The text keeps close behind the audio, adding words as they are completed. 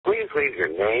leave your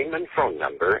name and phone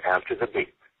number after the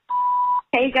beep.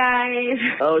 Hey, guys.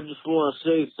 I just want to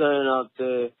say something out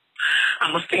there.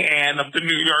 I'm a fan of the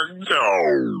New York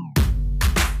Joe.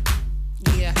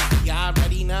 Yeah, y'all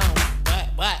already know.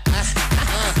 What?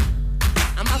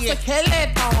 I'm about to kill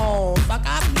it, though. Fuck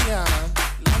out of here.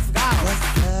 Let's go.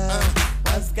 What's good?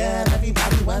 What's good,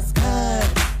 everybody? What's good?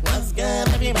 What's good,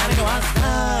 everybody? What's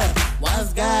good?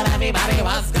 What's good, everybody?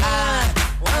 What's good?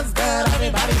 What's good,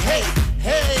 everybody? Hey,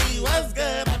 what's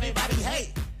good, everybody?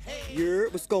 Hey.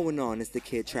 What's going on? It's the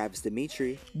kid Travis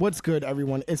Dimitri. What's good,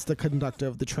 everyone? It's the conductor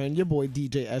of the train, your boy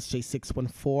DJ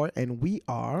SJ614, and we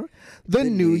are the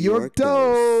New York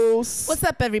Dose. What's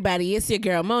up, everybody? It's your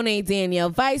girl Monet Danielle,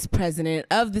 Vice President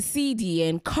of the CD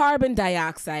and Carbon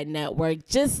Dioxide Network.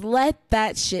 Just let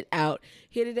that shit out.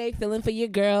 Here today, filling for your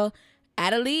girl,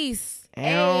 Adelise.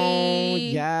 Oh,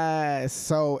 yes.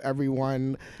 So,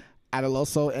 everyone,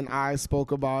 Adeloso and I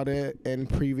spoke about it in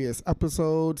previous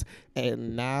episodes,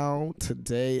 and now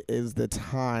today is the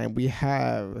time. We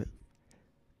have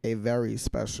a very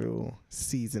special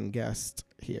season guest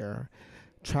here.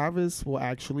 Travis will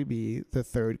actually be the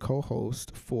third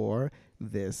co-host for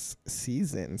this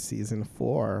season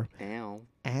 4. Ow.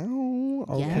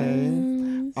 Okay.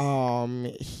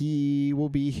 Yes. He will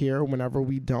be here whenever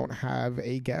we don't have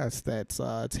a guest that's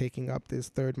taking up this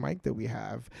third mic that we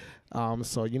have.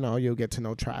 So, you'll get to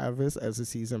know Travis as the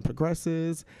season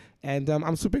progresses. And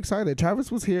I'm super excited.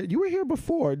 Travis was here. You were here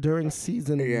before during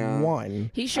season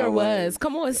 1. He sure was.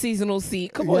 Come on, seasonal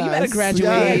seat. Come on, you Yes, better graduate.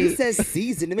 yes. He says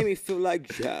season. It made me feel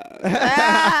like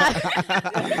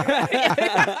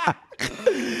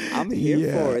I'm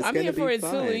here for it. I'm here for it, too.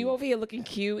 And you over here looking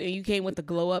cute, and you came with the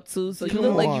glow up, too. So you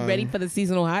look like you're ready for the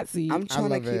seasonal hot seat. I'm trying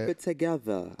to keep it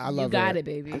together. I love you got it,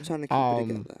 baby. I'm trying to keep it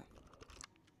together.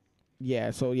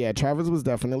 Yeah, so Travis was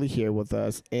definitely here with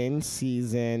us in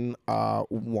season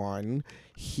 1.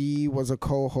 He was a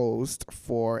co-host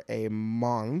for a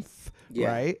month,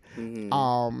 right? Mm-hmm.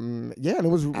 And it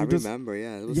was. I remember,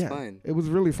 it was fun. It was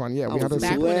really fun. Yeah, we had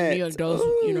back when the New York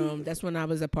Dose, that's when I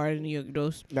was a part of the New York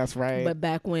Dose. That's right. But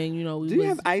back when, we Do you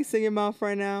have ice in your mouth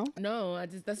right now? No,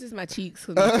 that's just my cheeks.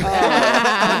 But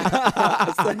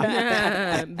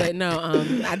no,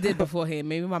 I did beforehand.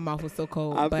 Maybe my mouth was so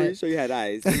cold. I'm pretty sure you had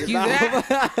ice.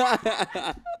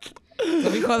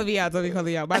 Don't be calling me out.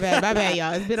 My bad,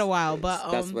 y'all. It's been a while,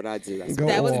 but that's what I do.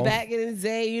 That was back in the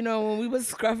day, when we was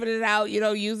scruffing it out,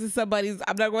 using somebody's,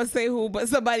 I'm not going to say who, but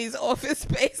somebody's office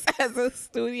space as a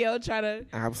studio, trying to,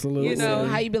 absolutely,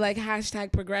 how you be like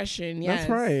 #progression. Yes. That's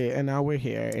right. And now we're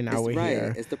here.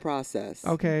 Here. It's the process.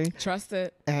 Okay. Trust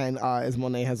it. And as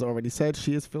Monet has already said,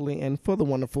 she is filling in for the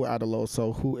wonderful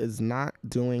Adeloso, who is not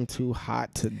doing too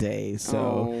hot today.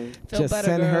 So just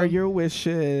send her your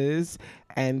wishes.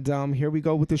 And here we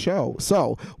go with the show.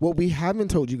 So what we haven't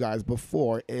told you guys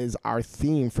before is our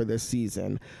theme for this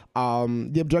season.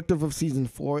 The objective of season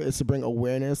 4 is to bring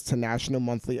awareness to national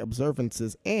monthly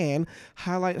observances and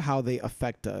highlight how they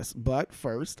affect us. But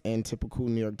first, in typical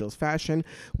New York Dose fashion,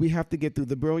 we have to get through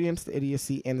the brilliance, the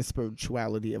idiocy, and the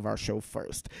spirituality of our show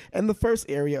first. And the first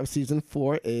area of season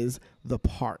 4 is the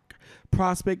park.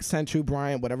 Prospect, Central,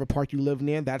 Bryant, whatever park you live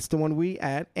near, that's the one we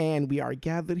at, and we are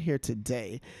gathered here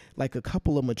today like a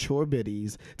couple of mature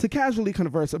biddies to casually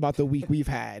converse about the week we've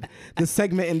had. The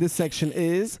segment in this section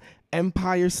is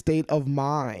Empire State of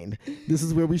Mind. This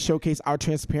is where we showcase our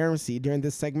transparency. During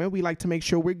this segment, we like to make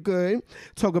sure we're good,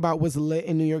 talk about what's lit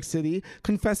in New York City,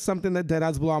 confess something that dead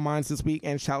eyes blow our minds this week,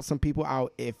 and shout some people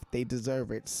out if they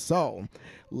deserve it. So,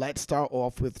 let's start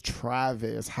off with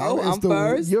Travis. I'm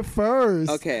first? You're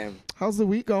first. Okay. How's the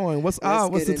week going? What's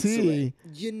up? What's the tea?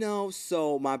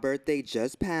 So my birthday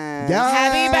just passed. Yes.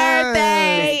 Happy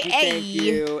birthday! Thank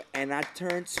you. And I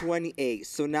turned 28.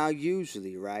 So now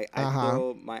usually, right, I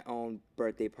throw my own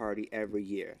birthday party every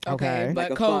year. Okay,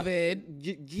 but like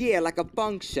COVID. like a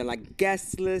function, like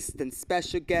guest list and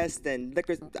special guest and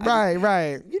liquor.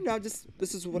 Right.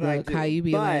 This is what I do. How you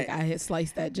be like, I had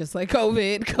sliced that just like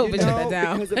COVID. COVID shut that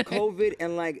down. Because of COVID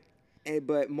and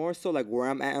but more so like where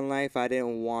I'm at in life, I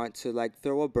didn't want to like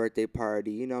throw a birthday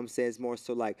party. You know what I'm saying? It's more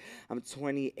so like I'm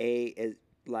 28.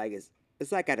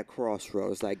 It's like at a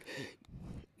crossroads. Like,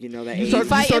 that you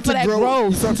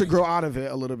start to grow out of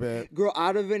it a little bit. Grow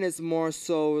out of it is more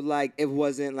so like it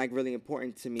wasn't like really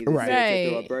important to me to throw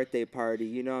a birthday party.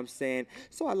 You know what I'm saying?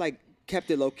 So I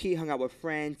kept it low key, hung out with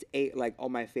friends, ate like all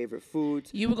my favorite foods.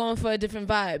 You were going for a different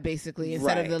vibe, basically,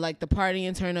 instead of the party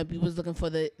and turn up. You was looking for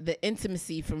the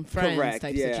intimacy from friends. Correct.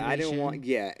 Type situation. situation. I didn't want.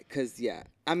 Because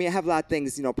I mean, I have a lot of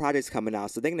things, projects coming out,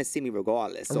 so they're gonna see me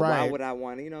regardless. So why would I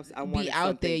want to, I want be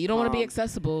out there? You don't want to be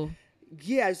accessible.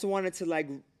 Yeah, I just wanted to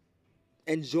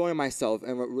enjoying myself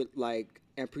and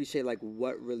appreciate like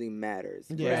what really matters.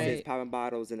 Yeah. Versus popping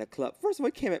bottles in a club. First of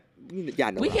all, we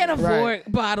can't afford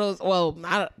bottles. Well,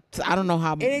 I don't know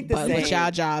how. It ain't the same. With y'all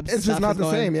jobs, it's just not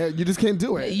the same. Yeah, you just can't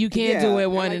do it. You can't do it.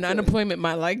 And unemployment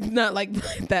might not like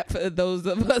that for those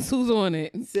of us who's on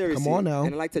it. Seriously, come on now.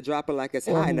 And I like to drop it like it's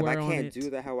high. And if I can't do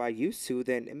that how I used to,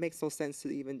 then it makes no sense to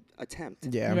even attempt.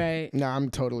 Yeah, right. No, I'm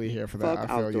totally here for that. Fuck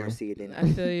I feel outdoor you. seating.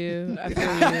 I feel you.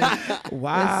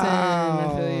 Wow, listen,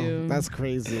 I feel you. That's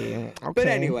crazy. Okay. But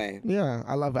anyway, yeah,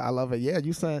 I love it. Yeah,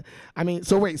 you said. I mean,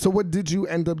 so wait. So what did you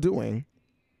end up doing?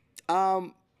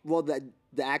 Well,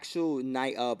 the actual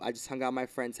night of, I just hung out at my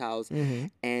friend's house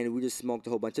and we just smoked a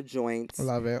whole bunch of joints. I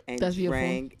love it. And That's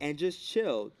drank and just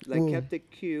chilled. Like, kept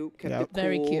it cute, kept it cool.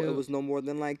 Very cute. It was no more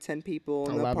than like 10 people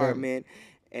in the apartment.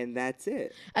 And that's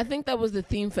it. I think that was the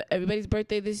theme for everybody's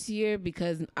birthday this year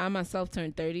because I myself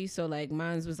turned 30. So, like,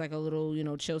 mine was like a little,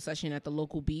 chill session at the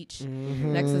local beach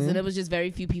next to us. And it was just very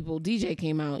few people. DJ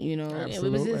came out, Absolutely.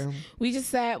 It was just, we just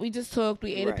sat, we just talked,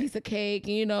 we ate a piece of cake,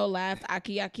 laughed,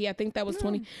 aki. I think that was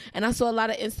 20. And I saw a lot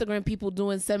of Instagram people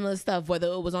doing similar stuff, whether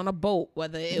it was on a boat,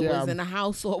 whether it was in a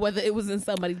house, or whether it was in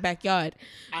somebody's backyard.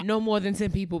 No more than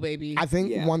 10 people, baby. I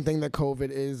think one thing that COVID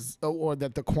is, or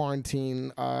that the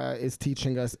quarantine is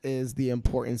teaching us is the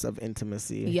importance of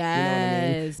intimacy. Yes, you know what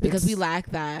I mean? because we lack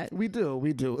that. We do.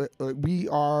 We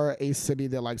are a city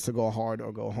that likes to go hard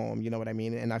or go home. You know what I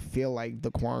mean? And I feel like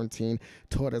the quarantine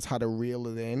taught us how to reel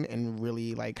it in and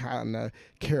really like kind of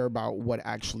care about what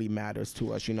actually matters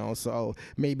to us. So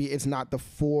maybe it's not the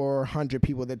 400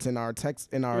 people that's in our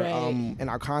text in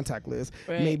our contact list.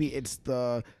 Right. Maybe it's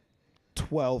the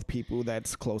 12 people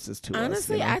that's closest to us.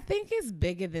 Honestly, I think it's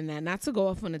bigger than that. Not to go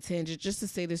off on a tangent, just to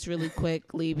say this really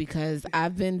quickly, because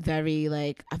I've been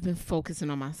I've been focusing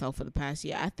on myself for the past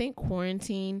year. I think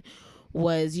quarantine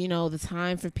was, the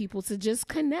time for people to just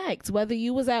connect. Whether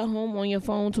you was at home on your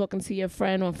phone talking to your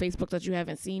friend on Facebook that you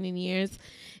haven't seen in years,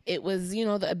 it was,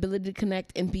 the ability to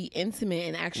connect and be intimate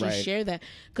and actually share that.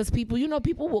 Because people,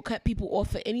 people will cut people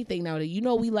off for anything nowadays.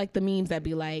 We like the memes that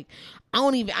be like, I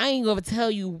ain't gonna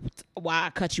tell you why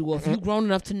I cut you off. You grown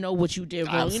enough to know what you did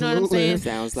wrong. Absolutely. You know what I'm saying?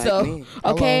 Sounds like me.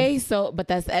 Okay, but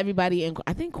that's everybody. And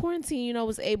I think quarantine,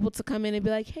 was able to come in and be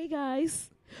like, hey guys,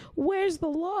 where's the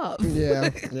love? Yeah.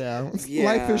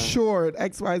 Life is short.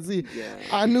 XYZ. Yeah.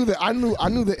 I knew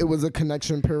that it was a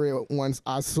connection period once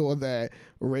I saw that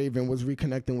Raven was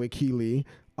reconnecting with Keely.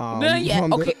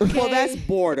 Okay. Well, that's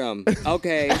boredom.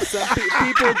 Okay, so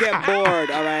people get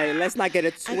bored. All right, let's not get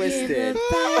it twisted.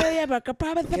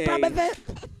 Okay.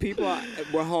 People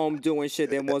were home doing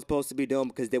shit they weren't supposed to be doing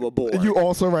because they were bored. You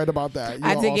also right about that.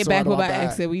 I did get back with my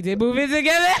ex and we did move in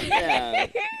together. Yeah.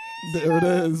 There it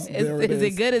is. Is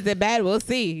it good? Is it bad? We'll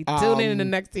see. Tune in the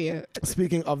next year.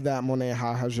 Speaking of that, Monet,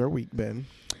 how has your week been?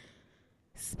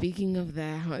 Speaking of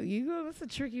that, that's a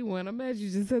tricky one. I'm glad you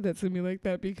just said that to me like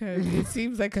that because it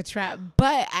seems like a trap.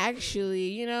 But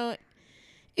actually,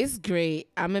 it's great.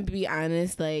 I'm going to be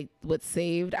honest, like what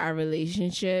saved our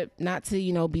relationship, not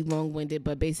to, be long-winded,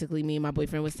 but basically me and my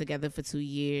boyfriend was together for 2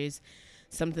 years.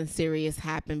 Something serious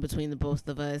happened between the both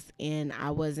of us and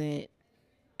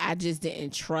I just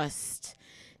didn't trust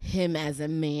him as a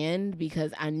man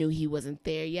because I knew he wasn't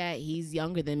there yet. He's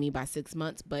younger than me by 6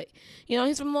 months, but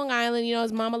he's from Long Island.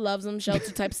 His mama loves him,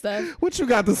 shelter type stuff. What you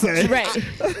got to say? Right.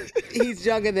 He's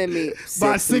younger than me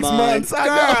by 6 months.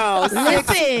 Girls,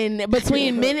 listen,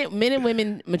 between men and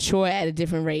women mature at a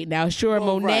different rate. Now, sure,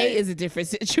 Monet is a different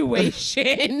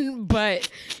situation, but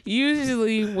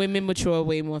usually women mature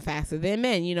way more faster than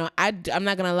men. I'm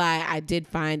not gonna lie. I did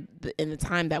find in the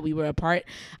time that we were apart,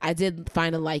 I did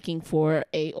find a liking for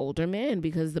a older man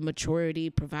because the maturity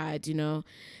provides,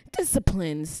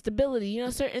 discipline,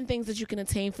 stability, certain things that you can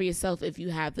attain for yourself if you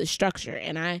have the structure.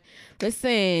 And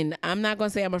I'm not gonna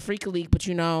say I'm a freak leak, but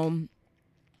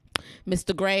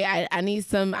Mr. Gray, I need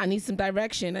some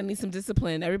direction. I need some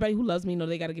discipline. Everybody who loves me know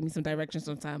they gotta give me some direction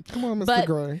sometime. Come on, Mr.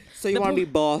 Gray. So you want to be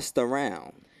bossed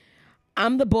around?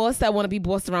 I'm the boss that want to be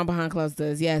bossed around behind closed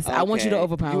doors. Yes, okay. I want you to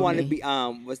overpower me. You want to be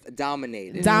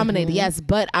dominated. Dominated, yes,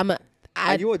 but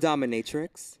are you a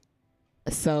dominatrix?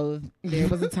 So there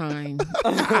was a time.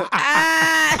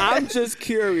 I'm just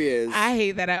curious. I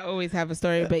hate that I always have a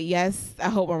story, but yes, I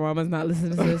hope my mama's not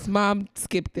listening to this. Mom,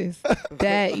 skip this.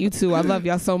 Dad, you too. I love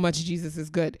y'all so much. Jesus is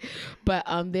good. But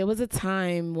there was a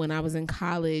time when I was in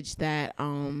college that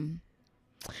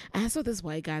I saw this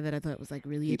white guy that I thought was like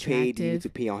really attractive. He paid you to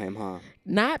pee on him, huh?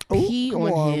 Not pee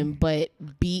on him, but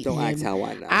beat him. Don't ask how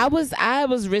I know. I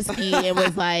was risky and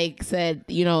was like, said,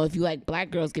 you know, if you like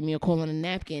black girls, give me a call on a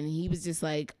napkin. He was just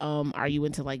like, are you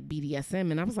into like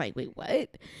BDSM? And I was like, wait,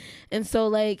 what? And so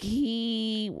like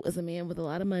he was a man with a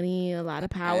lot of money, a lot of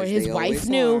power. As his they wife always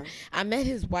knew. are. I met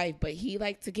his wife, but he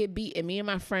liked to get beat. And me and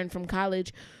my friend from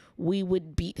college, we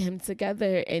would beat him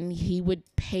together, and he would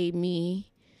pay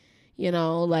me, you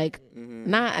know, like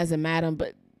not as a madam,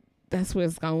 but that's where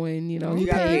it's going, you know. You He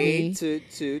got paid paid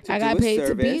me. to I got do a paid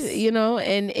service. to be, you know,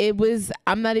 and it was,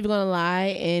 I'm not even going to lie,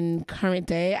 in current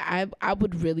day, I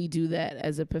would really do that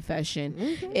as a profession.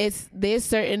 There's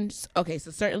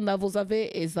certain levels of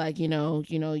it is like, you know,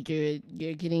 you're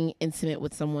getting intimate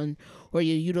with someone, or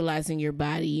you're utilizing your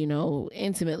body, you know,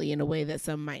 intimately in a way that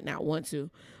some might not want to.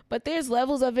 But there's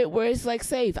levels of it where it's like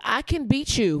safe. I can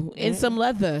beat you in some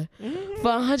leather for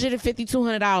 $150,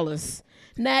 $200.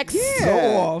 Next.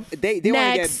 Go off. They want to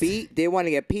get Next. beat. They want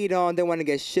to get peed on. They want to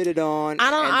get shitted on.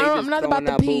 I'm not about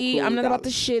the pee. I'm not about the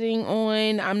shit. shitting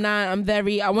on.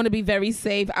 I want to be very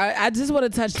safe. I just want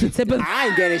to touch the tip of I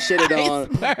ain't getting shitted on,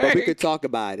 but we iceberg. could talk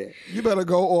about it. You better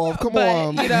go off. Come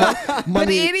on. But, you know, but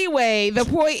Money. anyway, the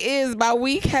point is my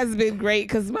week has been great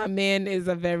because my man is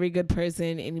a very good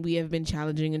person and we have been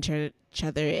challenging each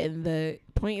other, and the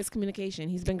point is communication.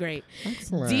 He's been great.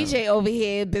 Excellent. DJ over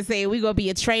here been saying we gonna be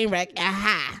a train wreck.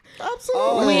 Aha.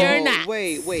 Absolutely. We are not.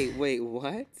 Wait,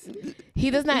 what? He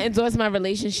does not endorse my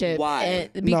relationship. Why?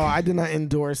 No, I did not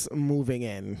endorse moving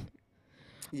in.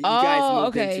 You guys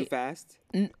moved in okay. too fast?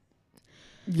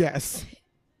 Yes.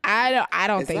 I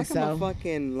don't It's think like so. I'm a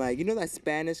fucking, like, you know that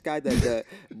Spanish guy, the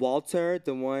Walter,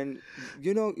 the one,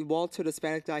 you know, Walter, the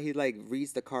Spanish guy, he, like,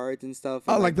 reads the cards and stuff.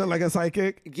 Oh, and, like a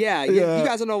psychic? Yeah, Yeah. you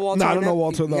guys don't know Walter? No, I on don't know Netflix?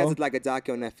 Walter, He has, though. like, a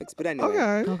docu on Netflix. But anyway.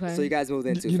 Okay. So you guys moved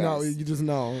in too You fast. know, you just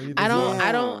know. You just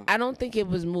I know. don't think it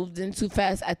was moved in too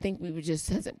fast. I think we were just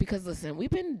hesitant because listen,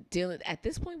 we've been dealing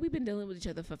with each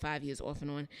other for 5 years off and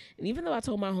on. And even though I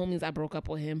told my homies I broke up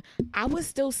with him, I was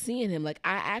still seeing him. Like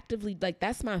I actively, like,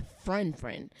 that's my friend.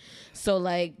 So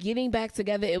like getting back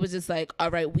together, it was just like,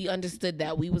 all right, we understood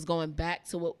that we was going back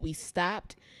to what we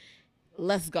stopped.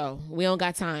 Let's go. We don't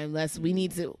got time. We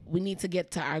need to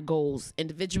get to our goals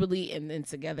individually and then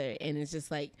together. And it's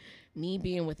just like me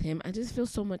being with him, I just feel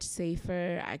so much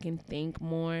safer. I can think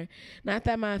more. Not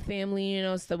that my family, you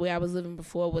know, it's the way I was living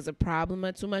before was a problem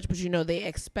or too much, but you know, they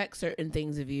expect certain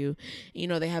things of you. You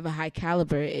know, they have a high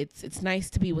caliber. It's nice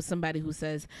to be with somebody who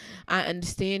says, I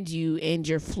understand you and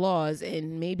your flaws,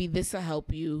 and maybe this will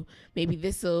help you. Maybe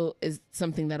this is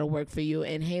something that'll work for you.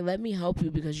 And hey, let me help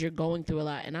you because you're going through a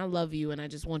lot, and I love you, and I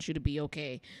just want you to be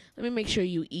okay. Let me make sure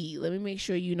you eat. Let me make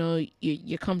sure you know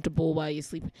you're comfortable while you're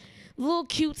sleeping. Little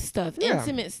cute stuff,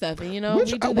 intimate stuff, and you know,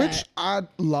 Which we do that. which I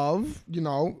love, you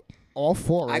know, all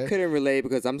for it. I couldn't relate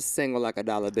because I'm single like a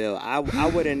dollar bill. I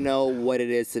wouldn't know what it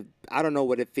is. I don't know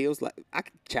what it feels like.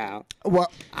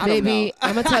 Well, I don't Baby, know.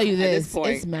 I'm gonna tell you At this: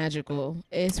 point. it's magical.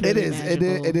 It's it really is.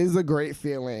 magical. It is a great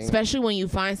feeling. Especially when you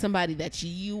find somebody that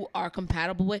you are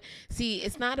compatible with. See,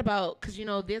 it's not about, because, you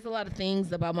know, there's a lot of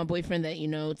things about my boyfriend that, you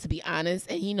know, to be honest,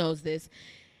 and he knows this,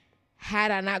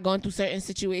 had I not gone through certain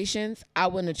situations, I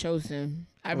wouldn't have chosen him.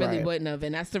 I really Right. wouldn't have.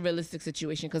 And that's the realistic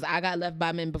situation, because I got left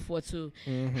by men before, too.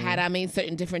 Had I made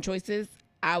certain different choices,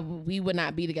 we would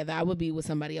not be together. I would be with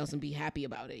somebody else and be happy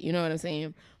about it. You know what I'm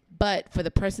saying? But for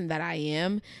the person that I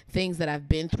am, things that I've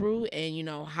been through, and, you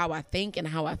know, how I think and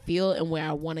how I feel and where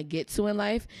I want to get to in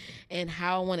life and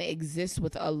how I want to exist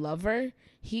with a lover,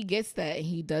 he gets that and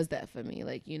he does that for me.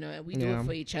 Like, you know, and we do it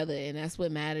for each other, and that's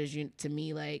what matters to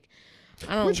me. Like,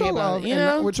 I don't Which care I about love, it, you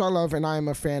know? which I love, and I am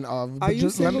a fan of. Are But you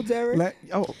just single, Derek?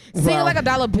 Single like a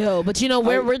dollar bill, but you know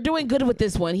we're doing good with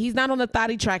this one. He's not on the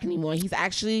thotty track anymore. He's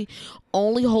actually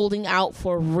only holding out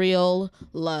for real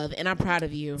love, and I'm proud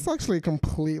of you. It's actually a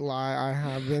complete lie. I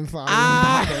have been thought.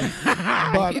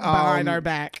 But behind our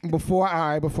back. Before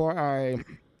I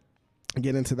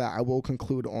get into that, I will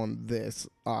conclude on this,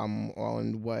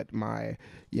 on what my,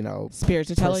 you know, Spirits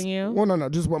are telling you. Well, no,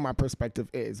 just what my perspective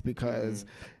is, because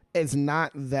it's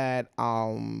not that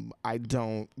I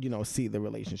don't, you know, see the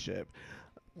relationship.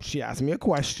 She asked me a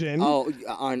question. Oh,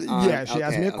 She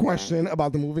asked me a question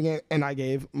about the moving in, and I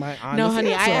gave my honest No,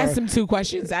 honey, answer. I asked him 2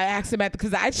 questions. I asked him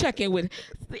because I check in with.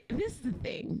 This is the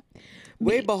thing.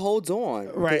 Wait, but hold on.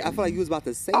 Right. I feel like you was about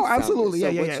to say Oh, something. absolutely. So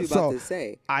Yeah. what you about to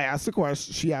say? I asked the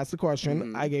question. She asked the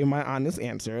question. I gave my honest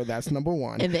answer. That's number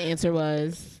one. And the answer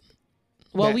was.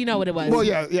 Well, we know what it was. Well,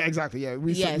 yeah, exactly. Yeah,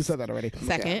 you said that already.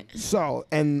 Second. So,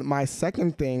 and my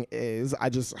second thing is, I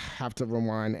just have to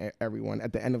remind everyone,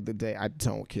 at the end of the day, I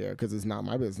don't care because it's not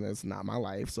my business, not my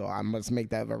life. So I must make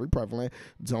that very prevalent.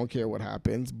 Don't care what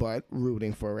happens, but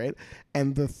rooting for it.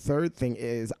 And the third thing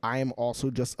is, I am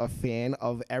also just a fan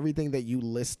of everything that you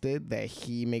listed that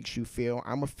he makes you feel.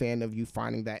 I'm a fan of you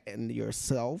finding that in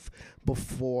yourself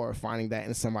before finding that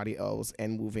in somebody else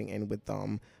and moving in with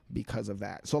them because of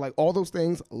that. So like all those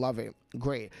things, love it.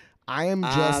 Great. I am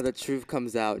just the truth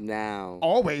comes out now.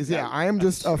 Always, yeah. I am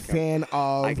just a fan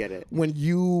of I get it. When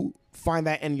you find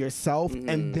that in yourself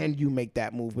and then you make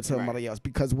that move with somebody else.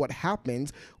 Because what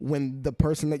happens when the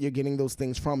person that you're getting those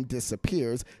things from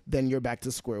disappears, then you're back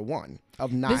to square one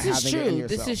of not having it in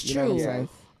yourself. This is You know what I'm true. saying?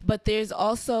 But there's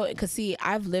also, because see,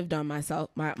 I've lived on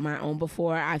myself, my own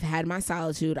before. I've had my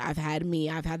solitude. I've had me.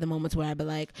 I've had the moments where I'd be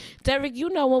like, Derek, you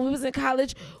know, when we was in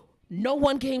college, no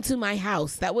one came to my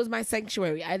house. That was my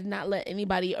sanctuary. I did not let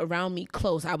anybody around me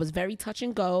close. I was very touch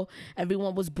and go.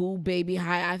 Everyone was boo, baby,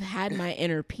 hi. I've had my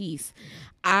inner peace.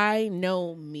 I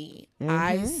know me.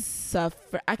 I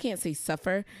suffer. I can't say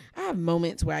suffer. I have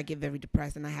moments where I get very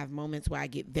depressed, and I have moments where I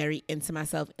get very into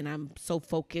myself, and I'm so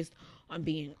focused on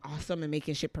being awesome and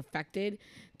making shit perfected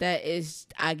that is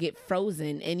I get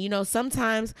frozen. And you know,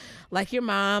 sometimes like your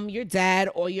mom, your dad,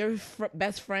 or your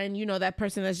best friend, you know, that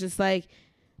person that's just like,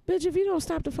 bitch, if you don't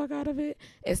stop the fuck out of it.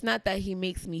 It's not that he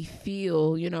makes me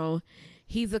feel, you know,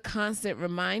 he's a constant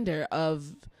reminder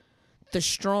of the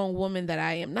strong woman that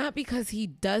I am. Not because he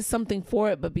does something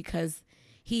for it, but because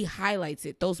he highlights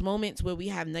it. Those moments where we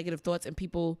have negative thoughts and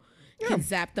people can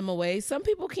zap them away. Some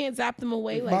people can't zap them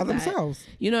away like by that. themselves.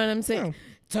 You know what I'm saying?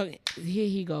 Here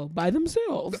he go, by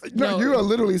themselves. No, you are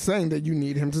literally saying that you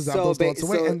need him to zap those thoughts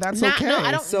away, and that's okay. No,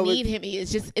 I don't need him.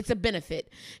 It's a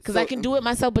benefit because I can do it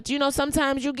myself. But you know,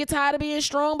 sometimes you get tired of being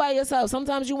strong by yourself.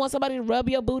 Sometimes you want somebody to rub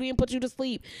your booty and put you to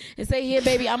sleep and say, "Here,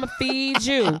 baby, I'ma feed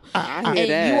you." I hear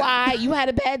that. You had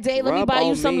a bad day. Let me buy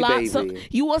you some lox.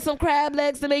 You want some crab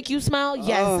legs to make you smile?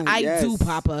 Yes, I do,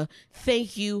 Papa.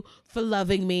 Thank you for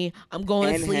loving me. I'm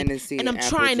going to sleep, Hennessy and I'm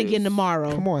trying again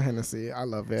tomorrow. Come on, Hennessy. I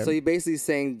love it. So you're basically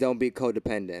saying don't be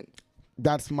codependent.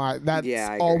 That's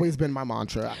always been my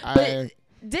mantra. But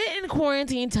didn't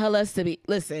quarantine tell us to be?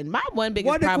 Listen, my one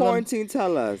biggest problem. What did quarantine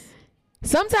tell us?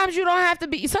 Sometimes you don't have to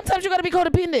be. Sometimes you got to be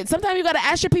codependent. Sometimes you got to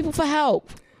ask your people for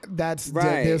help. That's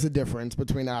right. There's a difference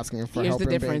between asking for help and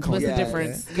being codependent. What's the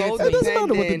difference? It doesn't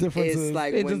matter what the difference is.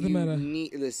 Like it when doesn't matter.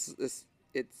 Need this.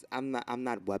 It's I'm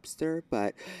not Webster,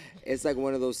 but it's like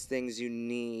one of those things you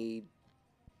need,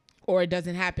 or it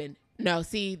doesn't happen. No,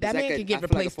 see that man can get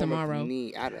replaced tomorrow.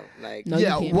 I don't like. No,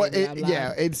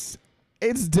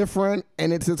 it's different,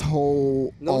 and it's its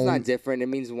whole. No, it's not different. It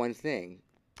means one thing: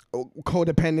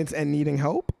 codependence and needing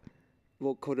help.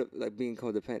 Well, like being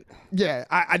codependent. Yeah,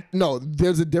 I no.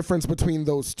 There's a difference between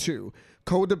those two.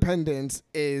 Codependence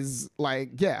is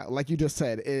like you just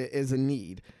said, it is a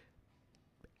need.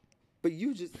 But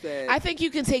you just said... I think you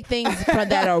can take things from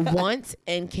that are want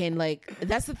and can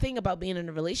that's the thing about being in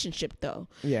a relationship though.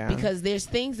 Yeah. Because there's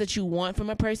things that you want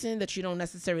from a person that you don't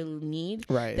necessarily need.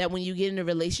 Right. That when you get in a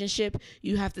relationship,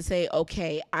 you have to say,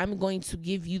 okay, I'm going to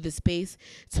give you the space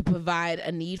to provide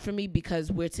a need for me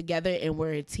because we're together and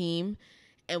we're a team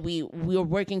and we're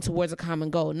working towards a common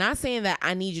goal. Not saying that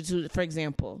I need you to, for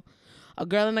example... A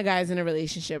girl and a guy is in a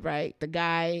relationship, right? The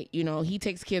guy, you know, he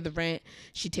takes care of the rent.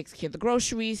 She takes care of the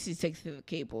groceries. She takes care of the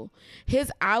cable.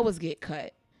 His hours get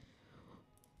cut.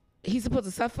 He's supposed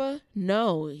to suffer?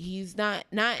 No, he's not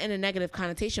in a negative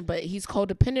connotation, but he's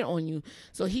codependent on you.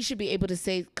 So he should be able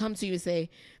to come to you and say,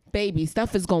 baby,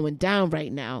 stuff is going down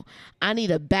right now. I need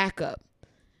a backup.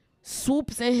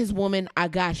 Swoops in his woman, I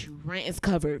got you. Rent is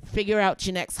covered. Figure out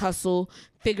your next hustle.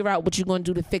 Figure out what you're going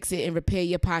to do to fix it and repair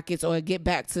your pockets or get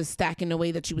back to stacking the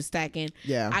way that you were stacking.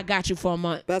 Yeah. I got you for a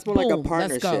month. That's more like a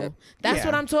partnership. Let's go. That's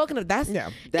what I'm talking about.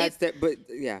 That's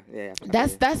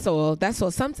That's all. That's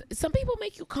all. Some people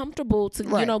make you comfortable to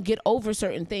you know get over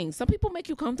certain things. Some people make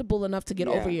you comfortable enough to get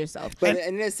over yourself. But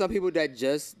and there's some people that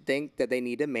just think that they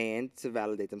need a man to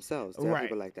validate themselves. There are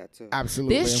people like that too.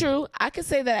 Absolutely. This is true. I could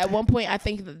say that at one point I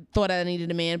thought I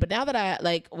needed a man, but now that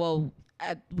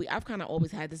I've kind of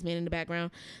always had this man in the background.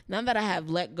 Now that I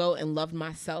have let go and loved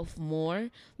myself more,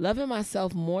 loving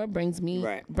myself more brings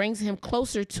him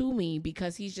closer to me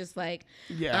because he's just like,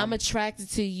 I'm attracted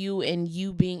to you and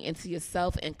you being into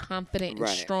yourself and confident and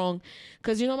strong.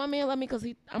 Because, you know, my man love me because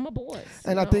I'm a boss.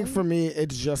 And I think for me,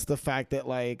 it's just the fact that,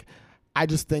 like, I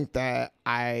just think that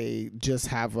I just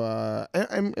have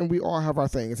and we all have our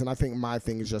things. And I think my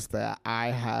thing is just that I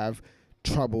have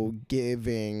trouble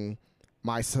giving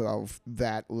myself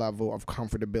that level of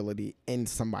comfortability in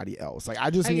somebody else. Like I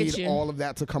just need all of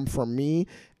that to come from me,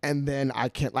 and then I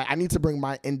need to bring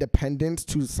my independence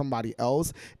to somebody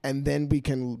else, and then we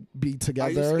can be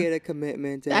together. Are you scared of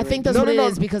commitment, Derek? I think that's what it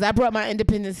is, because I brought my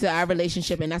independence to our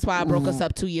relationship, and that's why I broke us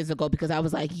up 2 years ago, because I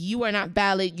was like, you are not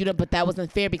valid, but that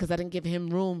wasn't fair because I didn't give him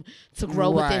room to grow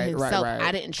within himself. Right.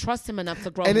 I didn't trust him enough to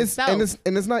grow himself.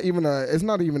 And it's not even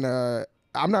a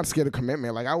I'm not scared of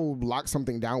commitment. Like I will lock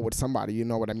something down with somebody, you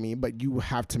know what I mean? But you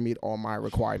have to meet all my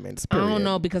requirements. Period. I don't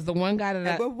know, because the one guy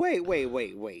that But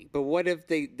wait. But what if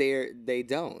they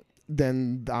don't?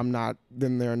 Then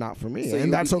they're not for me,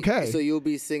 and that's okay. So you'll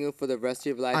be single for the rest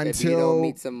of your life if you don't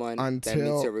meet someone that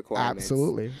meets your requirements.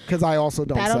 Absolutely, because I also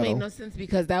don't. That don't make no sense,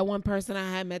 because that one person I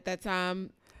had met that time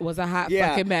was a hot Yeah,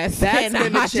 fucking mess. That's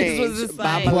and gonna change. Was just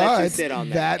like, I'ma let you sit on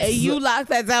that. And you locked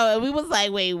that down, and we was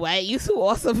like, wait, what? You too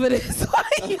awesome for this? Why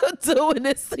are you doing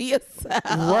this to yourself?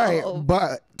 Right,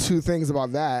 but two things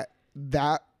about that.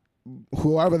 That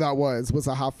whoever that was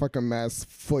a hot fucking mess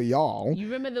for y'all.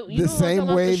 You remember the same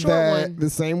way that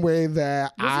was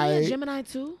he a Gemini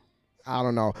too? I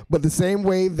don't know, but the same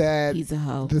way that he's a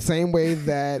hoe. The same way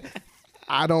that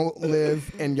I don't live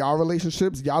in y'all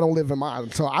relationships, y'all don't live in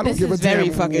mine. So I don't give a damn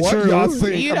what y'all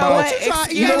think you know about.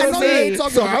 What? You know what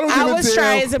I was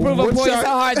trying to prove a point so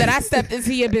hard that I stepped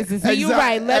into your business. So you're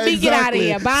right. Let me get out of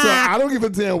here. Bye. So I don't give a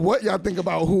damn what y'all think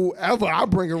about whoever I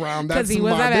bring around. That's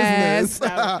my business.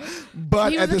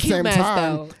 But at the same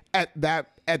time,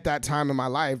 at that time in my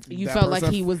life, you felt like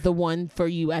he was the one for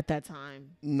you at that time.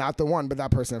 Not the one, but that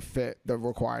person fit the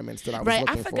requirements that I was looking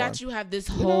for. Right, I forgot you have this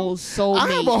whole soulmate. I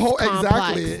have a whole complex.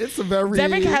 Exactly. It's a very.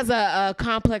 Derek has a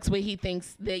complex where he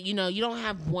thinks that you don't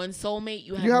have one soulmate,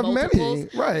 you have multiples many,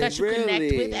 right? That you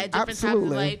connect with at different times of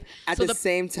life. At the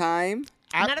same time.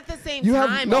 Not at the same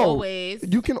time, always.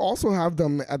 You can also have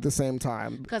them at the same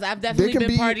time. Because I've definitely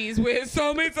been parties where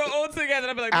soulmates are all together.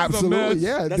 I'll be like, absolutely,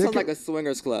 yeah. That sounds like a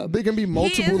swingers club. They can be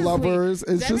multiple lovers.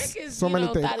 It's Derek just is, so many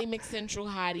things. Thotty McCentral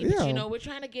hottie, but we're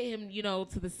trying to get him,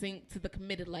 to the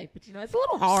committed life. But it's a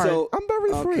little hard. So I'm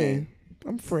very free.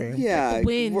 I'm free. Yeah.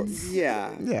 Wins.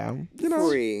 Yeah. Yeah.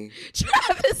 Free.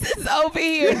 Travis is over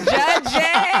here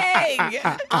judging.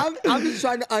 I'm just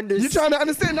trying to understand. You're trying to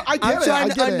understand? No, I get it. I'm trying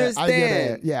to understand. I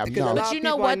get it. Yeah. No. But you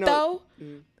know what, though?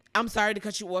 I'm sorry to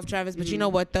cut you off, Travis, but you know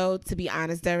what, though? To be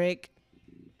honest, Derek,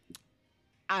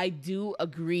 I do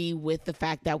agree with the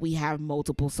fact that we have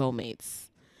multiple soulmates.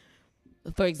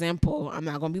 For example, I'm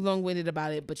not going to be long-winded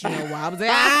about it, but you know why I was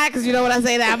like, because you know what I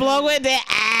say, that I'm long-winded,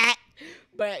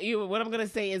 But what I'm going to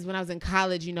say is when I was in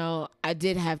college, I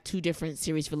did have 2 different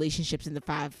serious relationships in the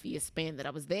 5-year span that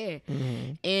I was there.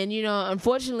 Mm-hmm. And,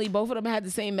 unfortunately, both of them had the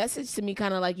same message to me,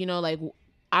 kind of like,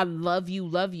 I love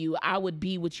you. I would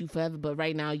be with you forever, but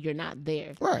right now you're not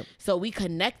there. Right. So we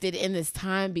connected in this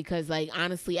time because,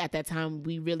 honestly, at that time,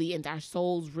 we really, and our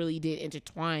souls really did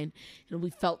intertwine. And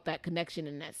we felt that connection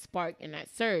and that spark and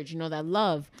that surge, that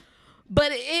love.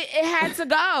 But it had to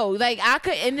go. I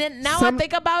could, and then now I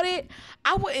think about it,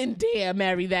 I wouldn't dare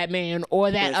marry that man or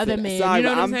that other man. Sorry, you know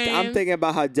what I'm saying? I'm thinking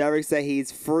about how Derek said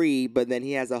he's free, but then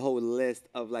he has a whole list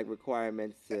of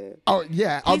requirements to. Oh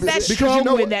yeah, he's that strong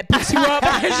one that picks you up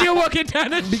as you're walking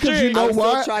down the street. Because you know I'm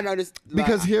what? Still trying to understand.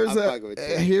 Because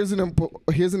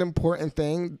here's an important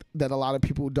thing that a lot of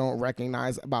people don't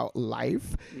recognize about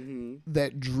life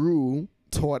that Drew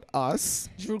taught us.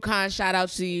 Drew Khan, shout out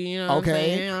to you. You know what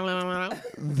I'm saying?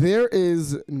 There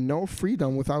is no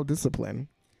freedom without discipline.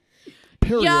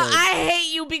 Period. Yo, I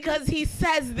hate you because he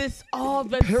says this all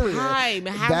the time.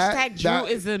 Hashtag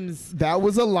Drewisms. That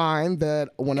was a line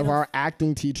that one of our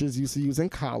acting teachers used to use in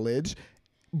college.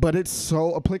 But it's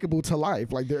so applicable to life.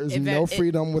 There is no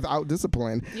freedom without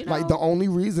discipline. The only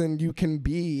reason you can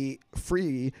be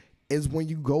free is when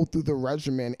you go through the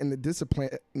regimen and the discipline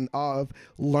of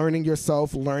learning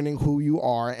yourself, learning who you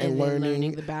are, and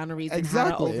learning the boundaries and how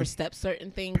to overstep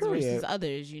certain things versus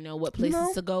others. What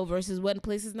places to go versus what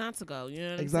places not to go. You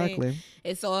know what I'm saying?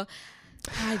 It's all.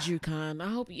 Hi, Drew Khan.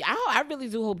 I really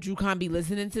do hope Drew Khan be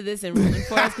listening to this and rooting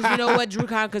for us. Because you know what, Drew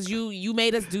Khan, because you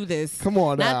made us do this. Come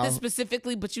on now. Not this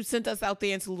specifically, but you sent us out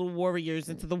there into little warriors,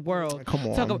 into the world. Come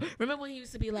on. Remember when he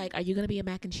used to be like, are you going to be a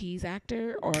mac and cheese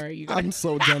actor? Or are you gonna... I'm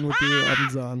so done with you.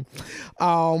 I'm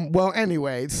done. Well,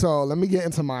 anyway, so let me get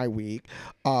into my week.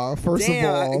 First of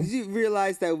all. You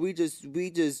realize that we just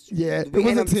yeah, it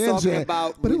was a tangent.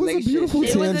 But it was a beautiful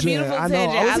tangent. It was a beautiful tangent.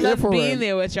 I love being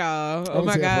there with y'all. Oh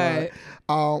my God.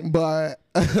 But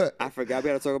I forgot we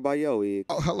had to talk about your week.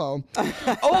 Oh, hello.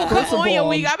 Oh, come on, your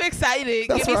week. I'm excited.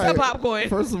 Give me some popcorn.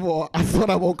 First of all, I thought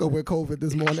I woke up with COVID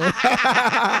this morning,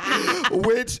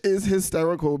 which is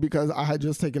hysterical because I had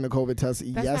just taken a COVID test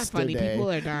yesterday. That's not funny.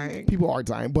 People are dying. People are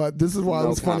dying, but this is why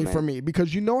it's funny for me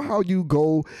because you know how you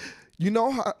go. You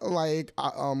know how, like,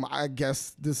 I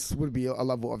guess this would be a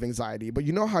level of anxiety, but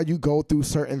you know how you go through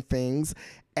certain things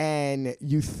and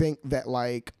you think that,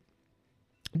 like,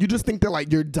 you just think that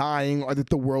like you're dying or that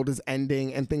the world is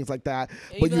ending and things like that,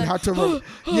 but you like, have to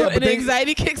and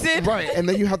anxiety kicks in, right? And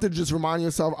then you have to just remind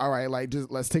yourself, all right, like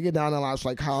just let's take it down a notch,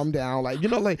 like calm down, like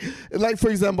like for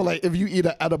example, like if you eat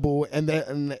an edible and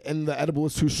the edible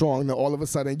is too strong, then all of a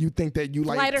sudden you think that you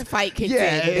like flight or fight kicks in.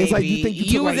 Yeah, it's like you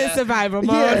think you was in survival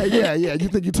mode. Yeah. You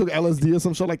think you took LSD or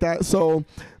some shit like that. So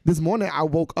this morning I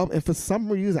woke up and for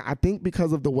some reason, I think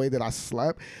because of the way that I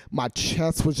slept, my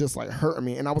chest was just like hurting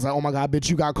me, and I was like, oh my god, bitch,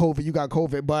 you got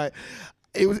COVID. But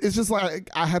it's just like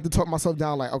I had to talk myself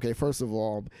down. Like, okay, first of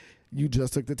all, you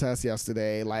just took the test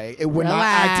yesterday. Like it would not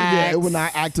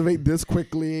activate this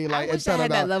quickly. Like I wish I had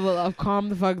that level of calm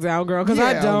the fuck down, girl, because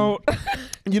I don't.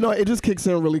 You know, it just kicks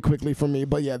in really quickly for me.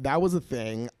 But yeah, that was a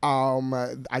thing.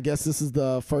 I guess this is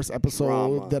the first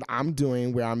episode that I'm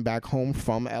doing where I'm back home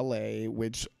from LA,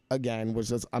 which again was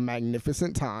just a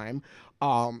magnificent time.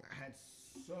 Had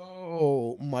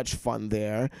so much fun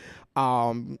there.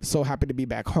 So happy to be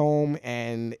back home.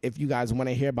 And if you guys want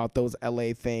to hear about those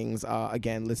LA things,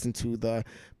 again, listen to the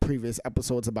previous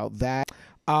episodes about that.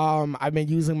 I've been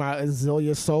using my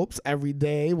Azealia soaps every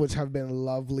day, which have been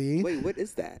lovely. Wait, what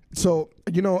is that? So,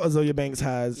 you know, Azealia Banks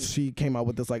she came out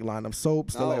with this like line of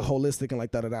soaps. They're like holistic and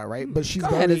like da-da-da, right? But she's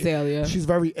she's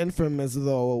very infamous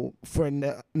though for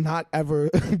not ever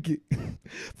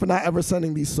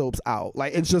sending these soaps out.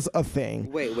 Like it's just a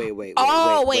thing. Wait.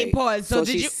 Wait, pause. So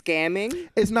she's scamming?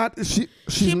 It's not.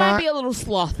 She might be a little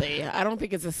slothy. I don't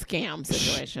think it's a scam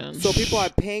situation. So people are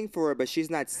paying for it, but she's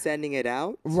not sending it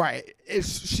out? Right.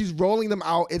 She's rolling them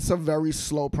out. It's a very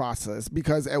slow process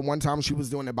because at one time she was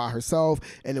doing it by herself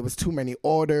and it was too many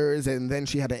orders, and then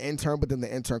she had an intern, but then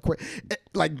the intern quit.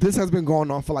 Like this has been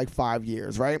going on for like 5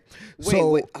 years, right?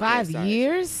 Wait, 5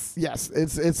 years? Yes,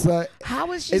 it's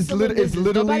how is she still in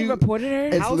business? Nobody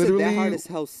reported her? How is it that hard to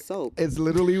sell soap? It's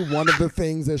literally one of the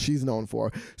things that she's known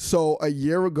for. So a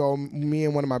year ago, me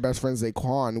and one of my best friends,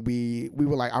 Zaquan, we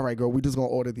were like, all right, girl, we just gonna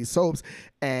order these soaps.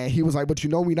 And he was like, but you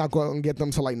know we're not going to get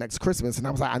them till like next Christmas. And I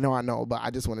was like, I know, but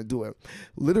I just want to do it.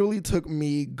 Literally took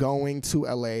me going to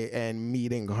LA and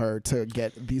meeting her to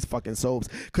get these fucking soaps.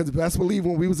 Because best believe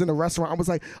when we was in the restaurant, I was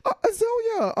like,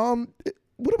 Azealia,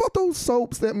 what about those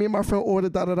soaps that me and my friend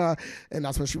ordered, da-da-da? And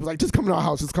that's when she was like, just come to our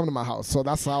house, just come to my house. So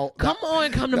that's how... Come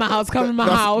to my house.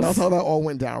 That's how that all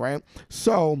went down, right?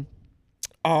 So,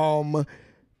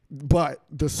 but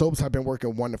the soaps have been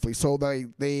working wonderfully. So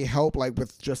they help like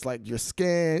with just like your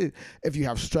skin, if you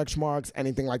have stretch marks,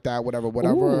 anything like that, whatever.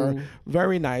 Ooh.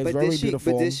 Very nice, very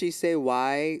beautiful. But did she say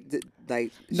why?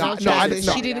 No,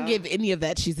 she didn't give any of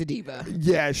that. She's a diva.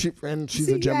 Yeah, she's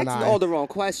a Gemini. Asking all the wrong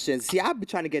questions. See, I've been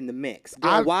trying to get in the mix.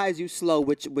 Girl, why is you slow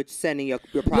with sending your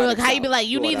product? Look, how you be like,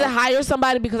 you need to hire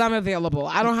somebody because I'm available.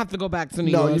 I don't have to go back to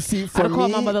New York. No, you see, I call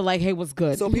my mother like, hey, what's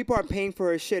good? So people are paying for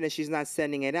her shit and she's not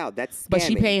sending it out. That's scamming. But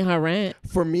she paying her rent.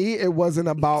 For me, it wasn't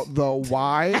about the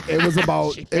why. It was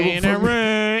about she paying her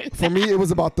rent. For me, it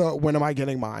was about the when am I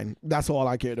getting mine? That's all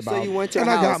I cared about. So you went to her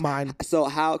house. I got mine. So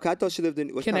how? Cause I thought she lived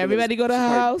in. Can everybody go to her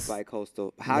house?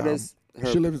 Bi-coastal. How does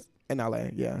her? She lives in LA.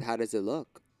 Yeah. How does it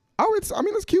look? Oh, it's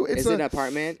cute. Is it an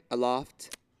apartment? A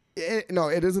loft? No,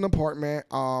 it is an apartment.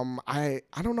 I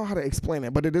don't know how to explain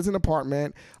it, but it is an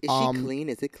apartment. Is she clean?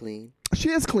 Is it clean? She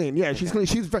is clean. Yeah, she's clean.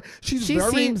 She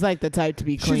very, seems like the type to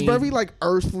be clean. She's very like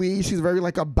earthly. She's very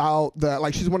like about the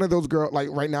like. She's one of those girls. Like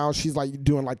right now, she's like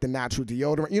doing like the natural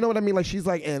deodorant. You know what I mean? Like she's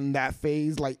like in that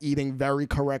phase, like eating very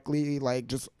correctly, like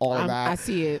just all of that. I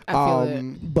see it. I feel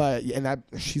it. But and that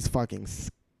she's fucking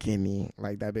skinny.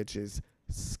 Like that bitch is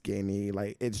skinny.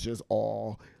 Like it's just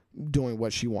all doing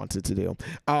what she wanted to do.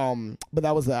 But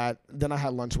that was that. Then I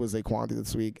had lunch with Zaquan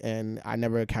this week and I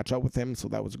never catch up with him, so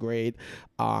that was great.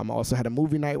 I also had a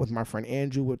movie night with my friend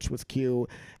Andrew, which was cute.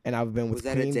 And I've been with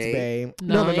Queens Bay.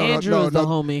 No, Andrew is the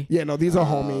homie. Yeah, no, these are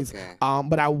homies. Okay.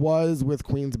 But I was with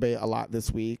Queens Bay a lot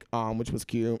this week, which was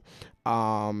cute.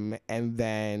 And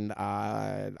then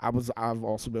I've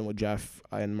also been with Jeff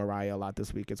and Mariah a lot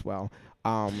this week as well.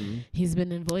 He's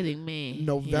been avoiding me.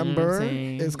 November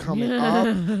is coming up,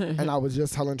 and I was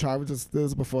just telling Travis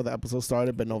this before the episode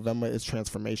started, but November is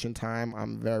transformation time.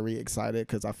 I'm very excited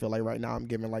because I feel like right now I'm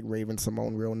giving like Raven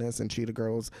Simone realness and Cheetah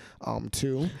Girls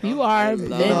too. You are,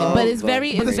 but it's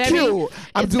very cute.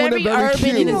 I'm it's doing very it very urban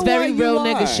cute. and it's very real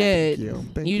nigga shit.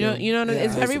 Thank you. You know,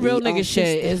 it's very real nigga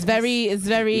shit. It's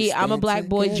very. I'm a black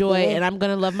boy joy, and I'm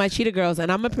gonna love my Cheetah Girls,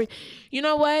 and I'm you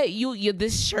know what? You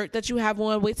this shirt that you have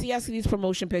on. Wait till y'all see these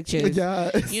promotion pictures.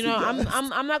 Yes. You know,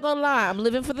 I'm not gonna lie. I'm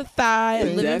living for the thigh.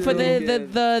 I'm living for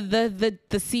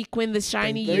the sequin, the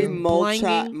shiny,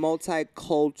 blinding.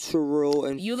 Multicultural,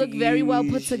 and you look very well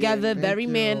put together. Very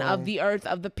man of the earth,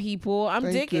 of the people. I'm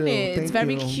digging it. It's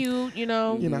very cute. You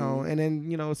know. And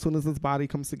then as soon as this body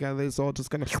comes together, it's all just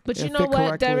gonna. But you know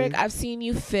what, Derek? I've seen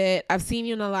you fit. I've seen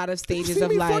you in a lot of stages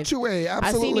of life. Fluctuate. Absolutely.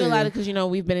 I've seen you a lot because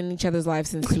we've been in each other's lives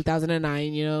since 2009.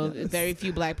 Very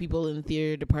few black people in the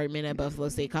theater department at Buffalo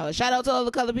State College. Shout out to all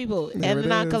the colored people and the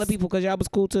non-colored people because y'all was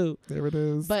cool too. There it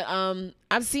is. But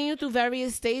I've seen you through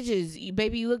various stages.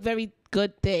 Baby, you look very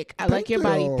good thick. I like your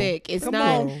body thick. It's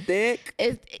not thick.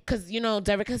 It's because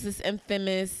Derek has this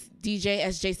infamous DJ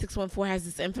SJ614 has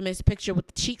this infamous picture with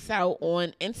the cheeks out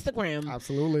on Instagram.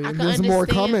 Absolutely. And there's more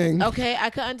coming. Okay, I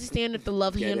could understand if the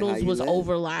love handles was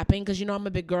overlapping because I'm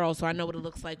a big girl, so I know what it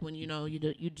looks like when you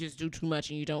just do too much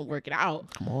and you don't work it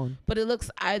out. Come on. But it looks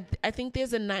I think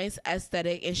there's a nice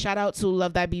aesthetic, and shout out to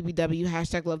Love That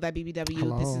BBW # Love That BBW.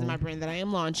 Hello. This is my brand that I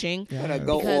am launching. Gotta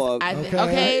go off.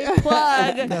 Okay,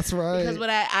 plug. That's right. Because what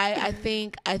I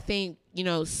think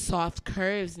soft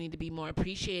curves need to be more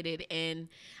appreciated, and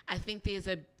I think there's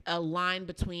a line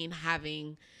between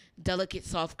having delicate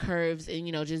soft curves and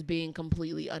just being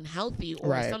completely unhealthy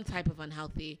or some type of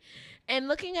unhealthy. And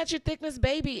looking at your thickness,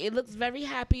 baby, it looks very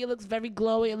happy. It looks very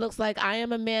glowy. It looks like I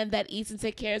am a man that eats and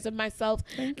takes care of myself.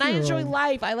 I enjoy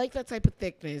life. I like that type of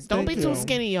thickness. Don't be too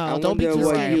skinny, y'all. Don't be too skinny.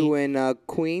 What you and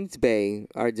Queens Bay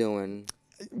are doing.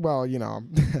 Well,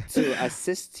 to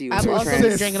assist you. I've also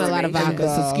been drinking a lot of vodka,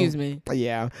 so excuse me.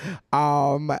 Yeah.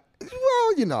 Well,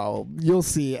 you'll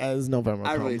see as November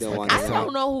comes. I really don't want to. I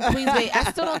don't know who Queens Bay. I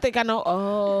still don't think I know.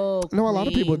 Oh, no, a lot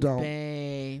of people don't.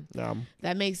 Bay. Yeah.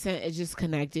 That makes sense. It's just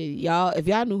connected. Y'all, if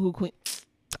y'all knew who Queen.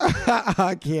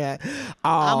 I can't.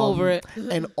 I'm over it.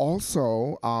 And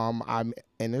also, I'm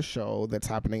in a show that's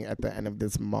happening at the end of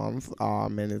this month.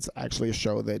 And it's actually a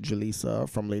show that Jaleesa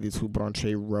from Ladies Who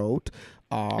Bronche wrote.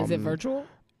 Is it virtual?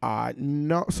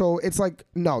 No, so it's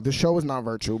the show is not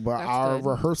virtual, but That's our good.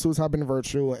 rehearsals have been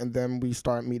virtual, and then we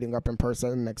start meeting up in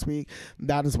person next week.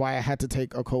 That is why I had to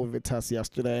take a COVID test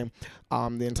yesterday.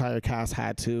 The entire cast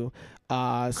had to.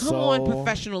 Come on,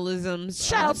 professionalism.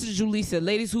 Shout out to Julissa,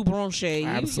 Ladies Who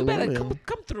Bronche. You better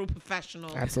come through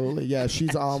professional. Absolutely, yeah.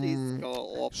 She's She's going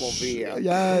off over here.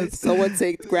 Yes. Someone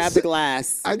grab the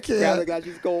glass. I can't. Grab the glass.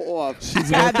 She's going off.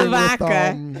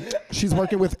 She's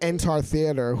working with Entar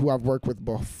Theater, who I've worked with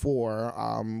before,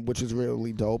 which is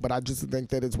really dope. But I just think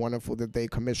that it's wonderful that they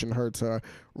commissioned her to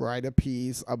write a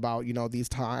piece about these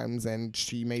times, and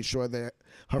she made sure that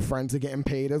her friends are getting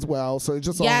paid as well. So it's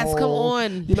just come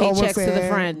on, paychecks to the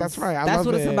friends. That's right. That's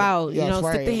what it's about. Yeah,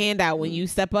 stick the hand out when you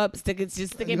step up. Stick it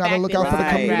back. You gotta look out for the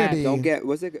community. Don't get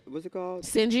what's it called?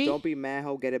 Stingy. Don't be mad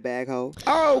ho, get it back ho.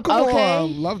 Oh, come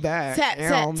on, love that.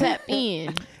 Tap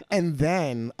in. And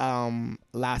then,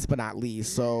 last but not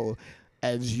least, so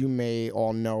as you may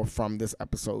all know from this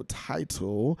episode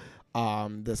title,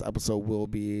 this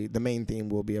episode the main theme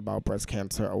will be about breast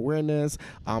cancer awareness.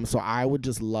 So I would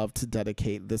just love to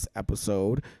dedicate this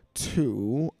episode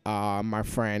to my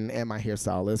friend and my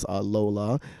hairstylist,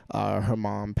 Lola. Her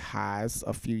mom passed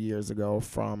a few years ago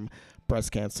from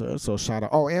breast cancer, so shout out.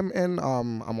 Oh, and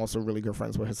I'm also really good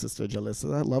friends with her sister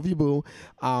Jalissa. I love you, boo.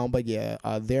 But yeah,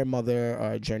 their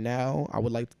mother Janelle, I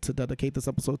would like to dedicate this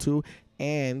episode to,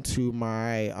 and to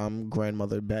my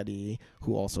grandmother Betty,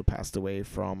 who also passed away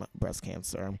from breast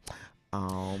cancer.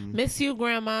 Miss you,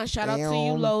 Grandma. Shout out to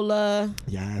you, Lola.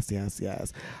 Yes.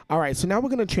 All right, so now we're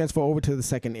going to transfer over to the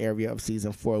second area of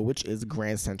season 4, which is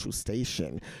Grand Central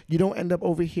Station. You don't end up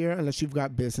over here unless you've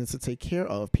got business to take care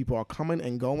of. People are coming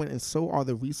and going, and so are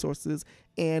the resources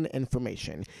and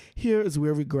information. Here is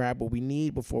where we grab what we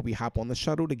need before we hop on the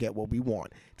shuttle to get what we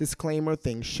want. Disclaimer,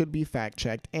 things should be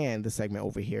fact-checked, and the segment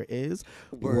over here is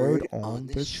Word on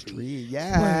the Street.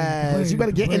 Yes. You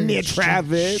better get in there,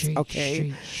 Travis.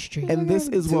 Okay. And this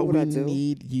is what we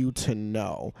need you to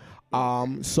know.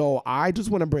 So I just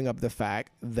want to bring up the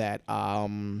fact that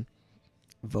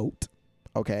vote.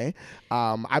 Okay.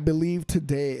 I believe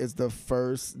today is the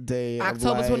first day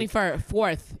October 24th,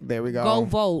 4th. There we go. Go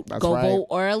vote. That's go right. vote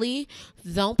early.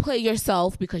 Don't play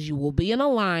yourself because you will be in a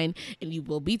line and you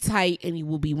will be tight and you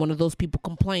will be one of those people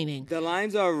complaining. The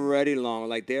lines are already long.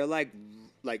 Like they're like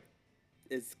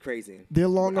it's crazy. They're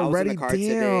long I was already. in the car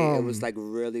today. It was like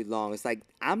really long. It's like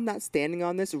I'm not standing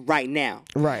on this right now.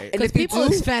 Right. Because people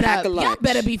is fed up. Y'all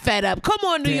better be fed up. Come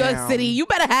on, New York City. You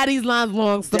better have these lines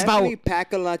long to Definitely vote.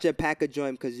 pack a lunch and pack a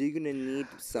joint because you're gonna need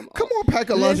some. Come on,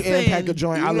 pack a lunch and pack a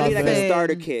joint. I love need like it. a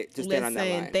starter kit to stand on that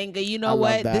line. Thank you. You know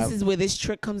what? This is where this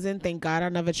trick comes in. Thank God I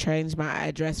never changed my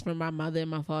address from my mother and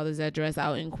my father's address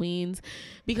out in Queens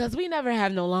because we never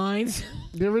have no lines.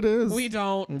 There it is. We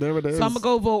don't. There it is. So I'm gonna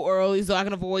go vote early so I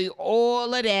can avoid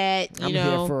all of that. You I'm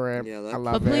know. here for it. Yeah, I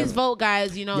love but please vote,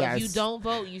 guys. You know, yes. if you don't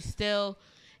vote, you still.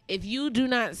 If you do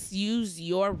not use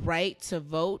your right to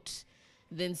vote,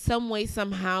 then some way,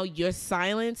 somehow, your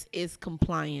silence is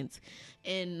compliance.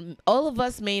 And all of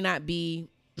us may not be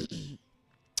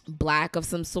black of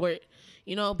some sort,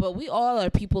 you know, but we all are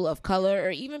people of color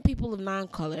or even people of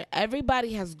non-color.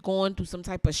 Everybody has gone through some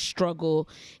type of struggle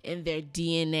in their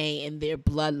DNA and their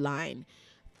bloodline.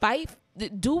 Fight.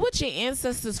 Do what your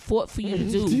ancestors fought for you to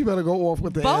do. You better go off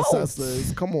with the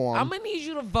ancestors. Come on. I'm going to need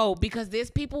you to vote because there's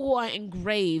people who are in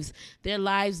graves. Their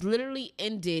lives literally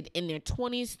ended in their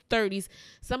 20s, 30s.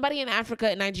 Somebody in Africa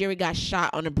and Nigeria got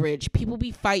shot on a bridge. People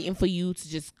be fighting for you to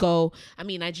just go. I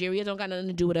mean, Nigeria don't got nothing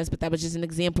to do with us, but that was just an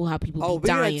example how people be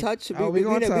dying. We're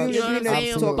going to touch. You know what I'm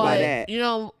saying? But, you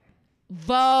know,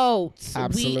 vote.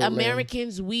 Absolutely. We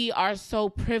Americans, we are so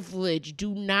privileged.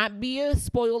 Do not be a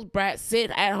spoiled brat.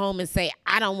 Sit at home and say,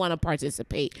 I don't want to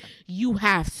participate. You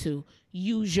have to.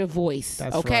 Use your voice.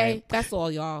 That's okay? right. That's all,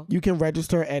 y'all. You can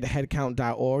register at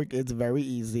headcount.org. It's very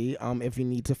easy. If you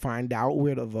need to find out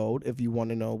where to vote, if you want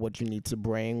to know what you need to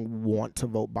bring, want to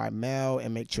vote by mail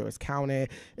and make sure it's counted.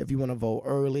 If you want to vote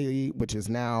early, which is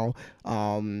now,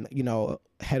 you know,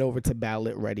 head over to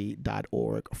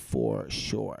ballotready.org for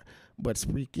sure. But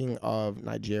speaking of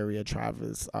Nigeria,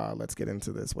 Travis, let's get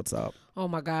into this. What's up? Oh,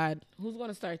 my God. Who's going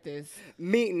to start this?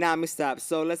 Me, stop.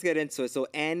 So let's get into it. So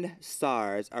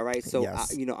EndSARS, all right? So,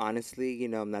 yes. You know, honestly, you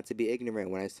know, not to be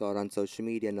ignorant, when I saw it on social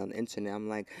media and on the internet, I'm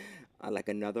like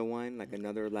another one, like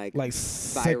another like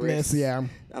sickness, yeah.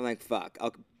 I'm like, fuck.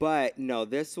 Okay. But no,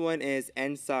 this one is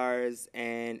EndSARS,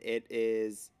 and it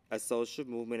is a social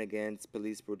movement against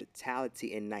police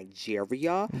brutality in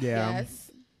Nigeria. Yeah.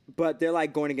 Yes. But they're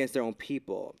like going against their own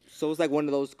people. So it's like one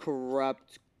of those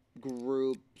corrupt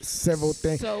groups. Several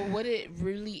things. So what it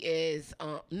really is,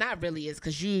 not really is,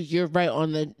 because you're right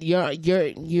on the you're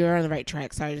on the right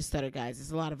track. Sorry to stutter, guys.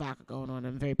 There's a lot of vodka going on.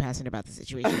 I'm very passionate about the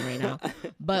situation right now.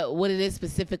 But what it is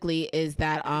specifically is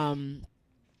that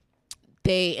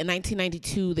they in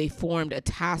 1992 they formed a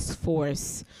task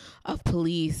force of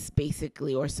police,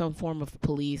 basically, or some form of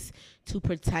police to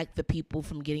protect the people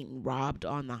from getting robbed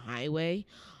on the highway.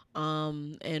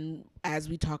 And as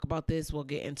we talk about this, we'll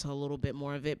get into a little bit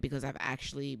more of it because I've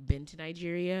actually been to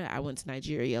Nigeria. I went to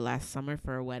Nigeria last summer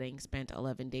for a wedding, spent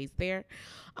 11 days there.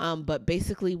 But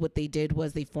basically what they did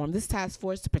was they formed this task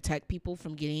force to protect people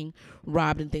from getting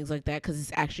robbed and things like that because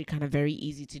it's actually kind of very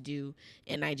easy to do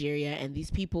in Nigeria. And these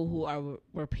people who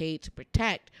were paid to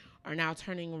protect are now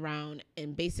turning around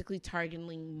and basically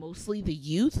targeting mostly the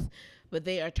youth, but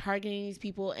they are targeting these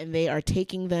people and they are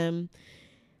taking them.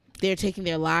 They're taking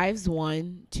their lives.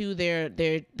 1, 2.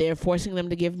 They're forcing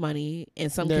them to give money. In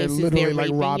some cases, they're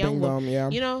raping robbing young them. Yeah.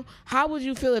 You know, how would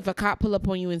you feel if a cop pull up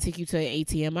on you and take you to an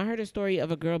ATM? I heard a story of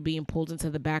a girl being pulled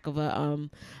into the back of a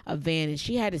van, and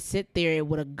she had to sit there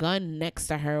with a gun next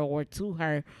to her or to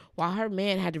her, while her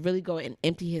man had to really go and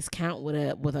empty his count with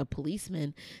a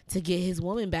policeman to get his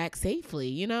woman back safely.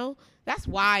 You know. That's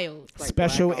wild. Like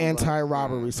Special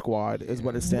Anti-Robbery Squad is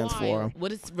what it stands for.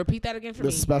 Repeat that again for me.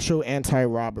 The Special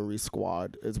Anti-Robbery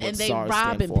Squad is what SARS stands for.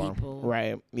 And they robbing people.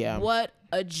 Right, yeah. What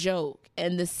a joke.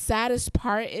 And the saddest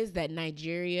part is that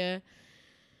Nigeria,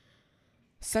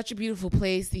 such a beautiful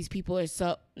place. These people are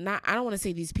I don't want to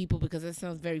say these people because that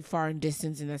sounds very far in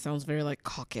distance and that sounds very like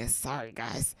Caucasus. Sorry,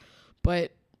 guys.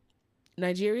 But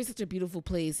Nigeria is such a beautiful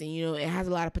place, and you know it has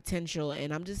a lot of potential.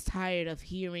 And I'm just tired of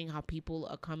hearing how people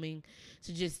are coming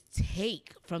to just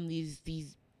take from these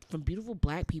from beautiful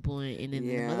black people in the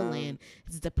motherland.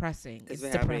 It's depressing. It's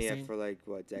been happening for like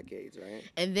decades, right?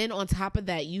 And then on top of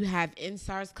that, you have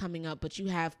EndSARS coming up, but you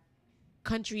have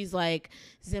countries like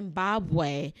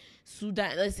Zimbabwe,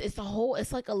 Sudan.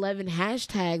 It's like 11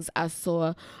 hashtags I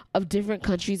saw of different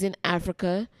countries in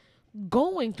Africa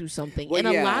going through something, and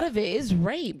a lot of it is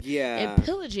rape and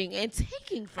pillaging and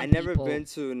taking from people. I've never been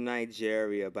to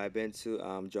Nigeria, but I've been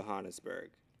to Johannesburg.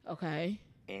 Okay.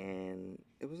 and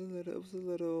it was a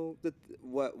little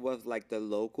what was like the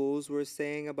locals were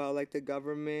saying about like the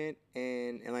government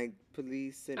and like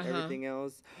police and everything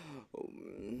else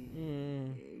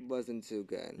wasn't too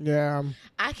good. Yeah,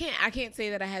 I can't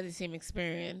say that I had the same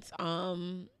experience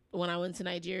when I went to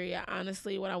Nigeria.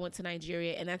 Honestly, when I went to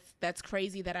Nigeria, and that's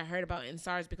crazy that I heard about in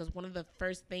SARS, because one of the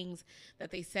first things that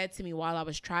they said to me while I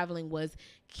was traveling was,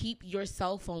 keep your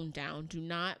cell phone down. Do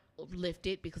not lift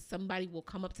it, because somebody will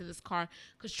come up to this car,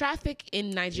 because traffic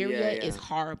in Nigeria is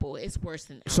horrible. It's worse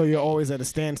than so you're always at a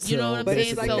standstill. You know what I'm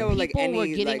saying? Like, so like people were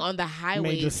getting like on the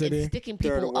highway and sticking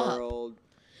people up.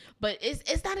 But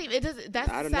it's not even, it doesn't, that's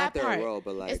the sad part. World,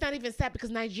 but like, it's not even sad, because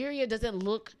Nigeria doesn't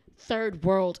look third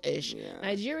world-ish.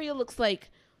 Nigeria looks like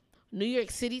New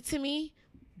York City to me,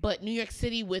 but New York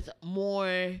City with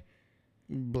more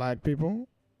black people.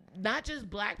 Not just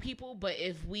black people, but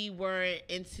if we weren't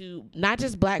into, not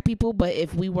just black people, but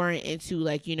if we weren't into,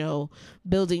 like, you know,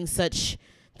 building such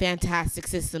fantastic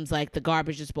systems like the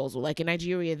garbage disposal. Like in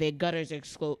Nigeria, their gutters are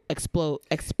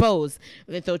exposed.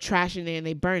 They throw trash in there and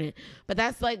they burn it. But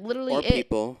that's like literally or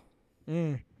people.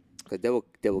 Cause they will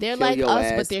they're kill like your us,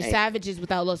 ass but they're savages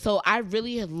without love. So I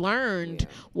really have learned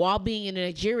while being in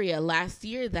Nigeria last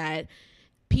year that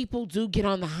people do get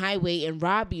on the highway and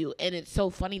rob you. And it's so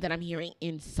funny that I'm hearing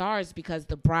in SARS, because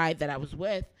the bride that I was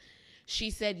with, she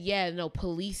said,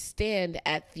 police stand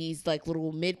at these like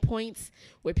little midpoints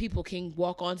where people can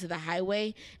walk onto the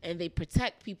highway, and they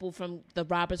protect people from the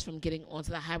robbers from getting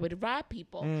onto the highway to rob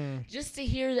people. Just to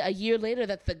hear a year later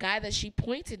that the guy that she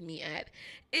pointed me at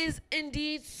is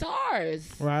indeed SARS.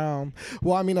 Wow.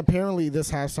 Well, I mean, apparently this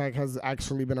hashtag has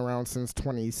actually been around since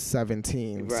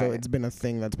 2017. Right. So it's been a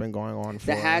thing that's been going on for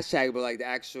the hashtag, but like the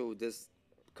actual this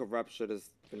corruption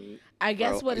is. I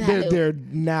guess what they're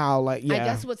now like I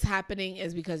guess what's happening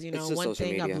is because one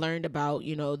thing media. I've learned about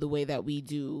the way that we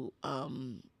do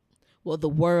the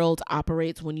world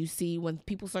operates, when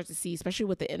people start to see, especially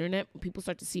with the internet, when people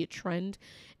start to see a trend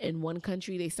in one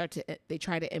country, they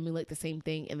try to emulate the same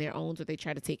thing in their own, or they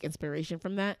try to take inspiration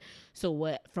from that.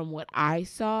 So from what I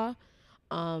saw,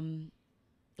 or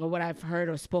what I've heard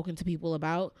or spoken to people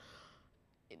about,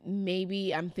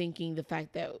 maybe I'm thinking the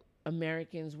fact that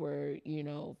Americans were,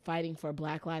 fighting for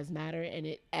Black Lives Matter, and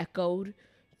it echoed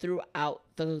throughout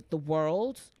the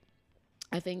world.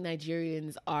 I think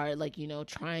Nigerians are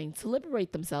trying to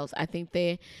liberate themselves. I think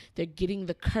they're getting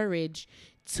the courage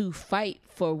to fight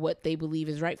for what they believe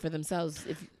is right for themselves.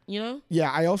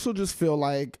 Yeah, I also just feel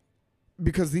like,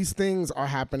 because these things are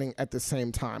happening at the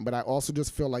same time, but I also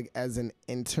just feel like as an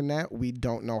internet, we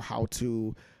don't know how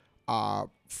to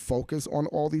focus on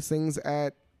all these things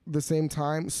at the same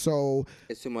time. So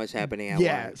it's too much happening at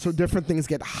once. So different things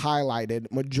get highlighted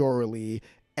majorly,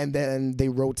 and then they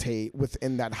rotate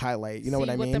within that highlight. You know what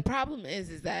I mean? What the problem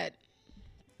is that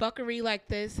fuckery like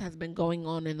this has been going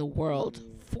on in the world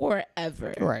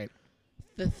forever. Right.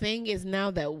 The thing is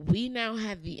now that we now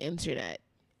have the internet,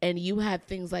 and you have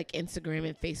things like Instagram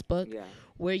and Facebook,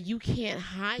 where you can't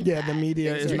hide that. The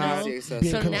media is not being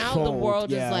controlled. So now the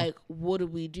world is like, what do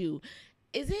we do?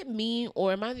 Is it me,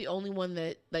 or am I the only one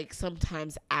that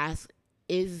sometimes asks,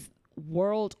 is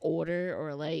world order,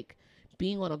 or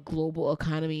being on a global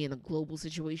economy in a global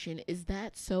situation, is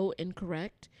that so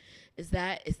incorrect? Is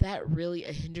that really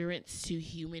a hindrance to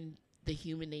the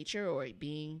human nature, or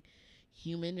being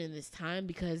human in this time?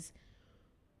 Because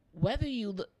whether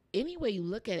any way you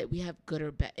look at it, we have good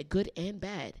or bad, good and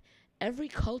bad. Every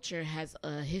culture has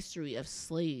a history of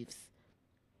slaves.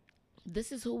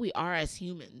 This is who we are as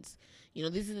humans.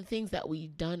 These are the things that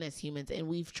we've done as humans, and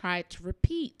we've tried to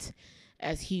repeat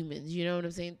as humans. You know what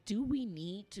I'm saying? Do we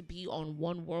need to be on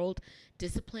one world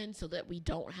discipline so that we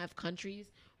don't have countries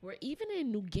where, even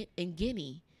in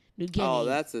Guinea. Oh,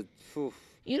 that's a. Oof.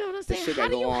 You know what I'm saying? The shit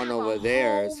that go on over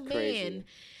there is crazy.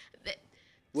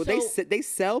 Well, they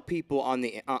sell people on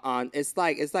the it's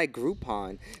like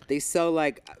Groupon. They sell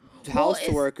house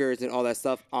workers and all that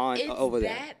stuff over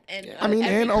there. And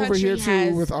and over here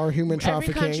too with our human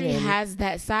trafficking. Every country has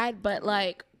that side, but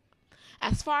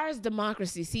as far as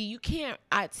democracy, see, you can't.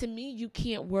 To me, you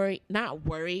can't not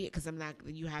worry, because I'm not.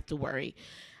 You have to worry.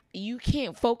 You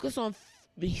can't focus on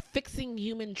fixing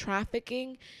human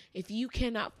trafficking if you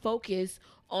cannot focus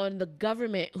on the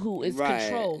government who is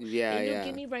controlled. In New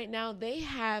Guinea right now, they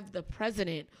have the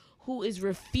president who is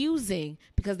refusing,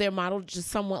 because they're modeled just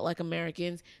somewhat like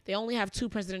Americans. They only have 2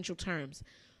 presidential terms.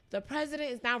 The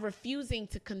president is now refusing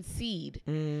to concede.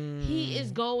 He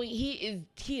is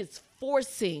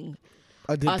forcing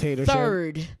a dictatorship. A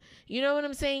third. You know what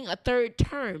I'm saying? A third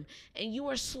term. And you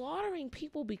are slaughtering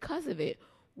people because of it.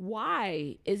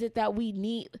 Why is it that we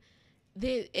need...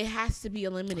 it has to be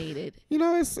eliminated. You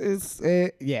know,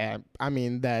 yeah. I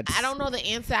mean, I don't know the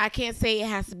answer. I can't say it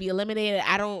has to be eliminated.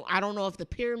 I don't know if the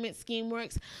pyramid scheme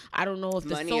works. I don't know if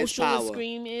the socialist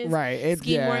scheme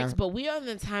works. But we are in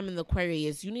the time in the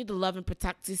Aquarius. You need to love and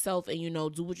protect yourself, and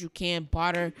do what you can,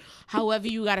 barter, however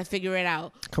you got to figure it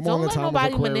out. Don't let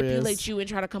nobody manipulate you and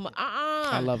try to come up.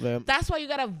 I love it. That's why you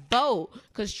got to vote,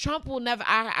 because Trump will never.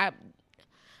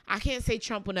 I can't say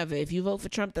Trump will never. If you vote for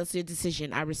Trump, that's your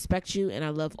decision. I respect you and I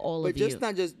love all of you.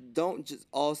 But don't just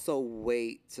also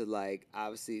wait to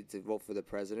obviously to vote for the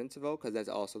president to vote, because that's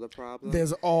also the problem.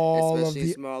 There's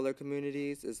especially smaller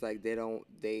communities. It's like they don't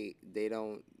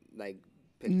like.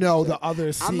 No, the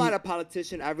other seat. I'm not a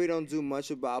politician. I really don't do much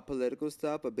about political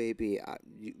stuff, but baby,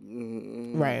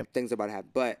 right, things about to happen.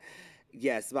 But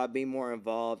yes, about being more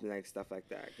involved and stuff like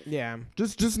that. Yeah,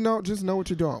 just know what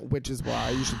you're doing, which is why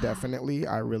you should definitely.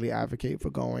 I really advocate for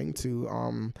going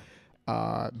to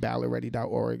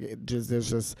ballotready.org. There's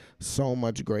just so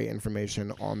much great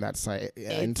information on that site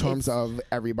in terms of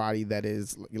everybody that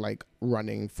is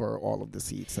running for all of the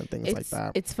seats and things like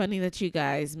that. It's funny that you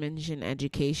guys mention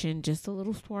education. Just a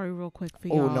little story real quick for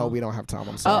y'all. Oh no, we don't have time.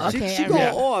 I'm sorry. Oh, okay. She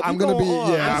going off. I'm gonna be.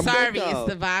 Yeah, I'm sorry. It's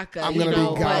the vodka. I'm gonna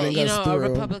be guiding us through. A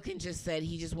Republican just said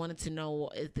he just wanted to know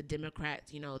if the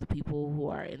Democrats, the people who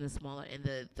are in the smaller and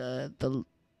the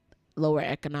lower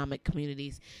economic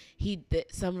communities,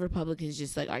 some Republicans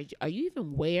just are you even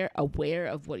aware of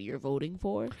what you're voting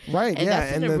for? Right. And yeah,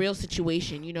 that's in a real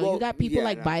situation. You got people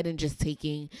Biden just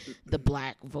taking the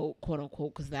black vote, quote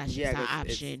unquote, because that's just our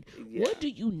option. What do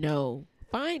you know?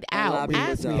 Find out.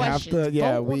 Ask questions.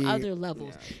 Vote on other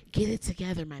levels. Yeah. Get it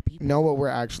together, my people. Know what we're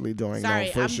actually doing.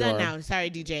 Sorry, I'm done now. Sorry,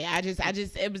 DJ. I just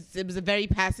it was a very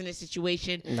passionate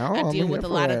situation. No, I deal with a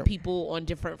lot of people on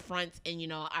different fronts, and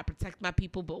I protect my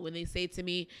people. But when they say to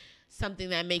me something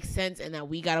that makes sense and that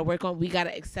we gotta work on, we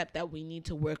gotta accept that we need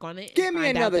to work on it. Give me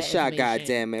another shot,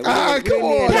 goddammit. Come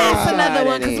on, pass another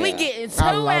one, because we getting to it.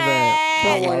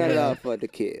 I want it up for the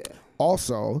kid.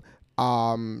 Also.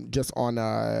 Just on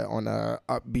a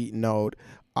upbeat note,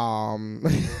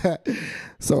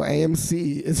 so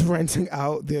AMC is renting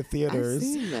out their theaters.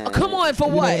 Oh, come on, for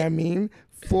what? You know what I mean?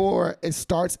 It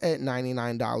starts at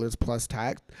 $99 plus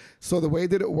tax. So the way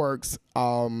that it works,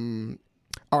 all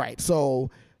right, so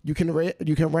you can rent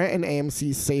an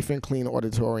AMC Safe and Clean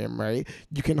auditorium, right?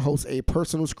 You can host a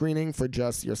personal screening for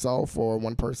just yourself or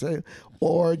one person,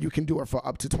 or you can do it for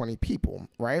up to 20 people,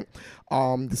 right?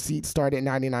 The seats start at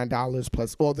 $99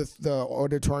 plus, or the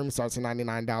auditorium starts at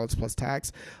 $99 plus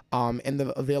tax, and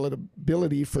the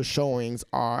availability for showings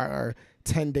are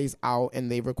 10 days out,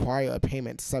 and they require a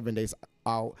payment 7 days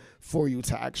out for you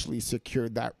to actually secure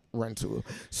that rental.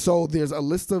 So there's a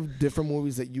list of different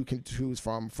movies that you can choose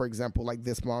from. For example,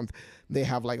 this month they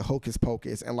have Hocus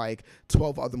Pocus and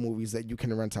 12 other movies that you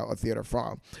can rent out a theater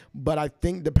from. But I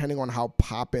think depending on how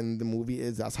poppin' the movie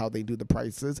is, that's how they do the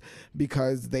prices,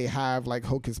 because they have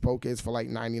Hocus Pocus for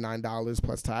 $99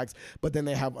 plus tax, but then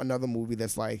they have another movie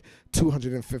that's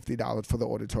 $250 for the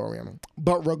auditorium.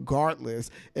 But regardless,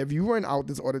 if you rent out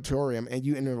this auditorium and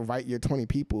you invite your 20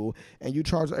 people and you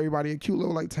charge everybody a cute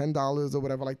little $10 or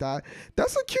whatever that,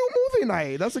 that's a cute movie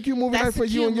night. That's a cute movie night for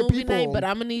you and your people. Night, but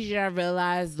I'm gonna need you to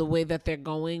realize the way that they're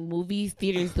going. Movies,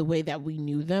 theaters, the way that we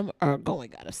knew them are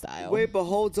going out of style. Wait, but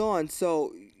hold on.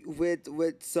 So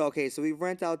so we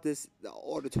rent out this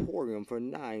auditorium for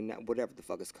 $9, whatever the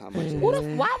fuck is coming.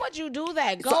 Why would you do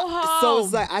that? Go home. So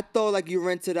it's I thought you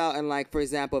rent it out, and for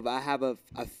example, if I have a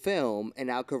film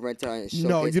and I could rent it out and showcase.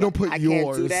 No, you don't put yours.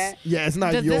 Can't do that. Yeah, it's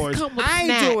not yours. This come with I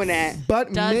snacks? ain't doing that.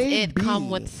 But does maybe it come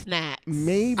with snacks?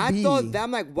 Maybe. I thought that.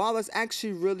 I'm wow, it's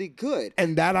actually really good.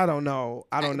 And that I don't know.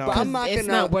 I don't know. But it's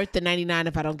not worth the $99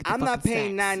 if I don't get the I'm not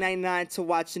paying $9.99 to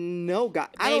watch no guy.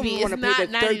 I don't want to pay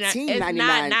the $13.99. It's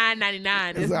not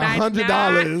 $9.99. It's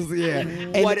 $100. Yeah.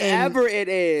 Whatever it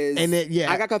is. And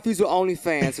I got confused with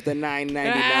OnlyFans with the $9.99.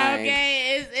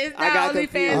 Okay, it's not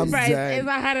OnlyFans price. It's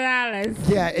 $100.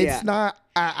 Yeah, it's not.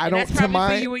 I don't. That's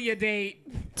probably for you and your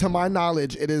date. To my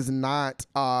knowledge, it is not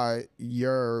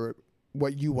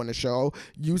what you want to show.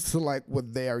 You select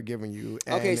what they are giving you.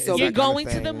 Okay, so you're going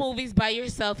to the movies by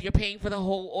yourself. You're paying for the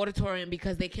whole auditorium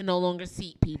because they can no longer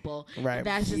seat people. Right.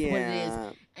 That's just what it is.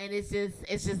 And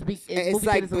it's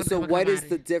like, so what is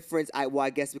the difference? I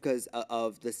guess because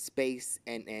of the space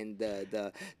and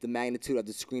the magnitude of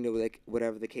the screen or like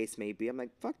whatever the case may be. I'm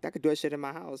like, fuck, I could do that shit in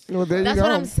my house. Well, there That's you go.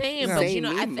 what I'm saying. Yeah. But you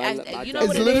know, you know it's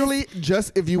what literally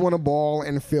just if you want to ball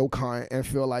and feel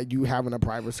like you having a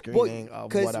private screening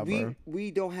of whatever.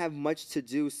 We don't have much to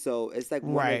do, so it's like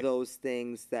one of those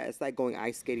things that it's like going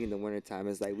ice skating in the wintertime.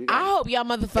 It's like I hope y'all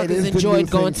motherfuckers enjoyed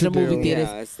going to the movie theaters.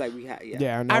 Yeah, it's like we had.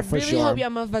 Yeah, no, I for really sure. hope y'all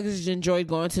motherfuckers enjoyed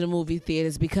going to the movie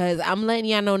theaters because I'm letting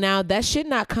y'all know now that shit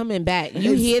not coming back.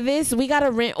 You hear this? We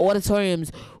gotta rent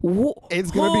auditoriums.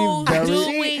 It's gonna be very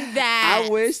doing that. I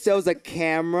wish there was a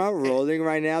camera rolling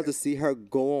right now to see her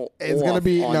go. It's gonna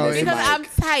be because I'm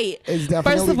tight. It's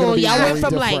definitely First of all, y'all went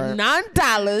from different. like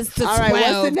 $9 to $12. All right,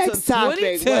 what's the next to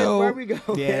topic? 22. Where we go?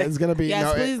 Yeah, it's gonna be.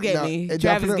 Yes, please get me.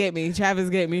 Travis, get me. Travis,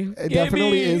 get me. It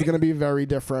definitely is gonna be very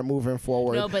different moving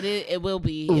forward. No, but it will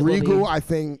be. Regal, I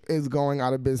think, is going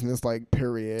out of business. Like,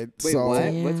 period. Wait, so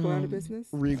what? What's going out of business?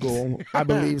 Regal, I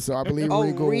believe so. I believe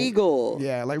Regal. Regal.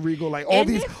 Yeah, like Regal, like all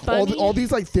these, all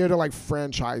these like theater like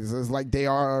franchises, like they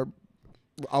are,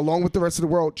 along with the rest of the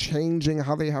world, changing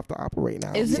how they have to operate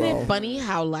now. Isn't it funny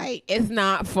how like it's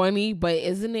not funny, but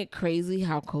isn't it crazy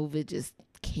how COVID just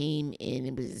came in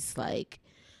and was just like.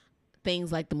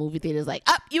 Things like the movie theaters, like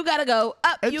up, you gotta go,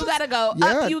 up, you gotta go,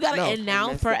 up, you gotta, and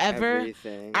now forever,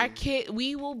 our kid,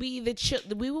 we will be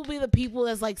the people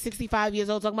that's like 65 years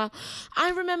old talking about.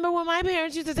 I remember when my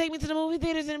parents used to take me to the movie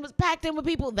theaters and it was packed in with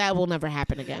people. That will never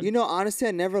happen again. You know, honestly,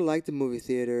 I never liked the movie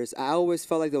theaters. I always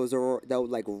felt like there was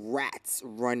like rats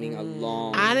running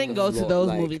along. I didn't go to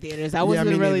those movie theaters. I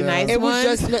wasn't really nice. It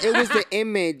was it was the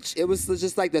image. It was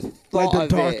just like the thought like the of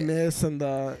darkness and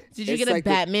the. Did you get a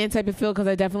Batman type of feel? Because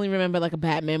I definitely remember like a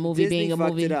Batman movie Disney being a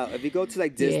movie. It up. If you go to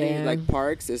like Disney like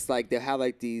parks, it's like they have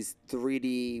like these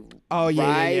 3D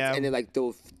rides, and they like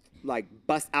they'll like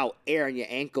bust out air on your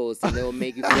ankles, and they'll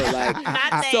make you feel like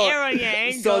not the air on your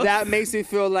ankles. So that makes me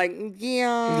feel like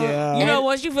yeah. You know,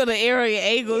 once you feel the air on your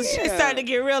ankles, shit's starting to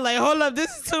get real. Like, hold up, this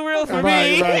is too real for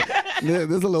me. Right.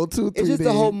 There's a little too 3D. It's just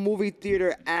the whole movie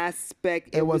theater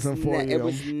aspect. It wasn't for you. It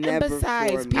was never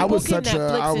besides, for me. I was I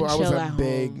was a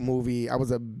big movie.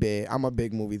 I'm a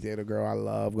big movie theater girl. I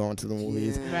love going to the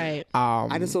movies. Yeah. Right.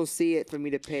 I just don't see it for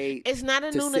me to pay. It's not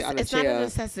a not a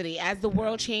necessity. As the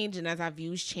world changed and as our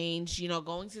views change, you know,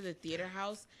 going to the theater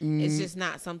house is just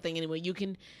not something anymore.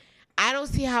 I don't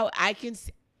see how I can.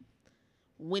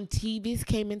 When TVs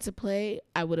came into play,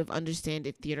 I would have understood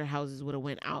if theater houses would have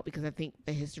went out, because I think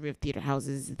the history of theater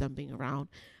houses is them being around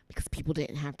because people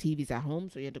didn't have TVs at home,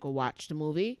 so you had to go watch the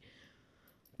movie.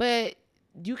 But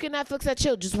you can Netflix that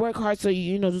chill. Just work hard so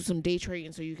you do some day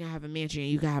trading so you can have a mansion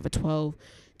and you can have a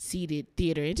 12-seated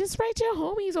theater and just write your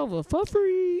homies over for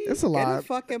free. It's a lot. Get a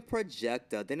fucking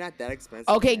projector. They're not that expensive.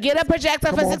 Okay, get a projector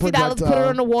for $60. Put it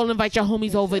on the wall and invite your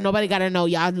homies over. Nobody gotta know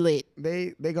y'all lit.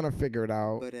 They're gonna figure it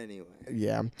out. But anyway.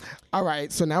 Yeah. All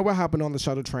right. So now we're hopping on the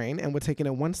shuttle train and we're taking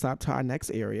it one stop to our next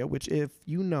area, which, if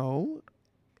you know,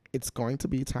 it's going to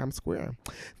be Times Square.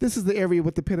 This is the area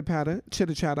with the pitter-patter,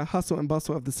 chitter-chatter, hustle and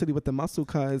bustle of the city with the muscle,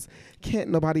 cause can't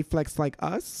nobody flex like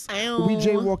us. Ow. We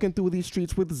jaywalking through these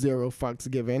streets with zero fucks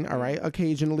given, all right?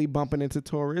 Occasionally bumping into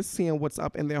tourists, seeing what's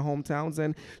up in their hometowns,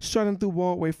 and strutting through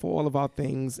Broadway for all of our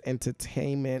things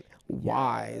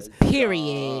entertainment-wise.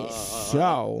 Period.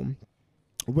 So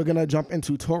we're going to jump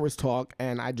into tourist talk,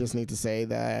 and I just need to say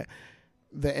that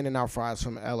the In-N-Out fries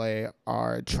from LA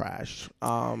are trash. Disgusting.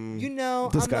 I'm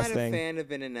not a fan of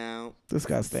In-N-Out.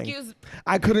 Disgusting. Excuse me.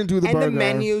 I couldn't do the burger. And the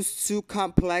menu's too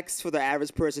complex for the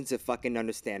average person to fucking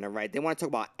understand, all right? They want to talk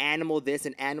about animal this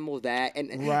and animal that, and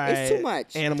it's too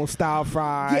much. Animal style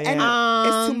fry. Yeah,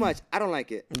 it's too much. I don't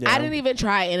like it. Yeah. I didn't even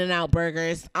try In-N-Out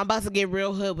burgers. I'm about to get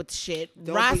real hood with the shit.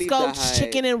 Don't Roscoe's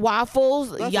chicken and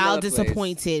waffles. Y'all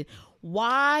disappointed.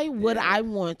 Why would I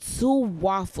want 2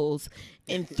 waffles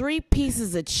and 3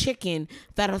 pieces of chicken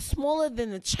that are smaller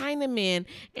than the Chinaman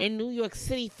in New York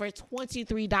City for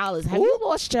 $23? Have you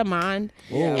lost your mind?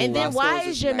 Yeah, and then why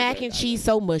Roscoe's is your mac and cheese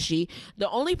so mushy? The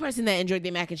only person that enjoyed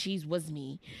their mac and cheese was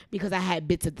me, because I had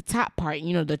bits at the top part,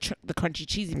 the crunchy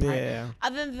cheesy part. Yeah.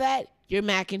 Other than that, your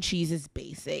mac and cheese is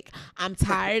basic. I'm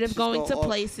tired of going to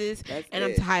places and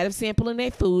I'm tired of sampling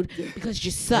their food because you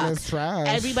suck. It's trash.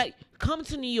 Everybody, come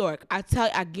to New York. I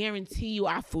guarantee you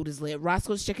our food is lit.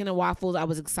 Roscoe's Chicken and Waffles, I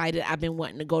was excited. I've been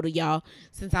wanting to go to y'all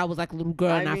since I was like a little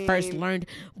girl I first learned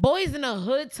Boys in the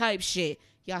Hood type shit.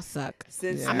 Y'all suck.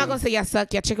 I'm not going to say y'all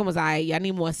suck. Y'all chicken was alright. Y'all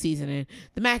need more seasoning.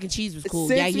 The mac and cheese was cool.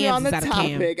 Since y'all yams is out of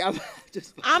topic, can.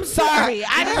 I'm sorry.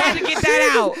 I just had to get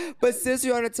that out. But since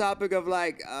you're on the topic of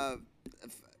like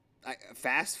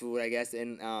fast food, I guess,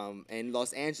 in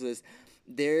Los Angeles,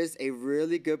 There's a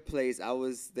really good place. I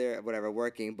was there,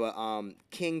 working, but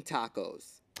King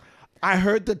Tacos. I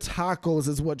heard the tacos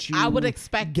is what you I would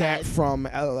expect get that. from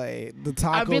LA. The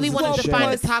tacos. I really wanted to shit.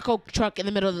 find a taco truck in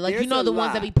the middle of the, There's the ones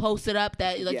lot. that we posted up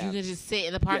that you can just sit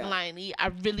in the parking Yeah. lot and eat.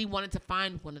 I really wanted to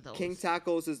find one of those. King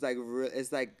Tacos is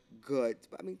it's like good.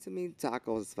 I mean, to me,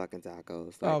 tacos is fucking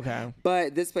tacos. Like, Okay.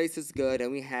 But this place is good,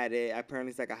 and we had it. Apparently,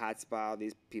 it's like a hot spot. All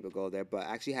these people go there, but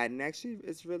I actually had it. And actually,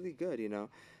 it's really good. You know,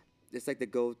 it's like the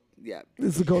go. Yeah,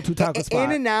 It's the go-to taco spot.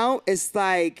 In and out, it's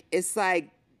like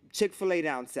Chick-fil-A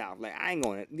down south. Like, I ain't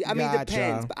going to. I mean, it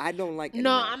depends, but I don't like it.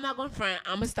 No, I'm not going front.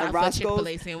 I'm going to stop And for a Roscoe's-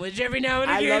 Chick-fil-A sandwich every now and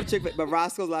again. I love Chick-fil-A, but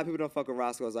Roscoe's, a lot of people don't fuck with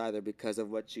Roscoe's either because of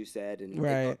what you said.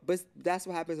 Right. But that's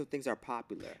what happens when things are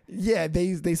popular. Yeah,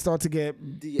 they start to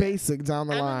get basic down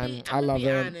the line. I love I'm it.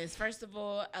 gonna be honest. First of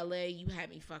all, LA, you had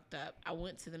me fucked up. I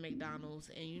went to the McDonald's,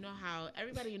 and you know how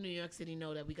everybody in New York City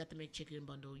know that we got the McChicken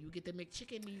bundle. You get the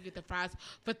McChicken and you get the fries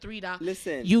for $3.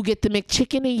 Listen. You get the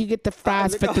McChicken and you get the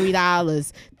fries for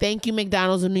 $3. Thank you,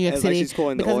 McDonald's in New York It's like City. she's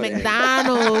calling the Because order.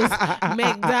 McDonald's,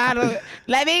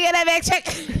 let me get a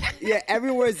McChicken. Yeah,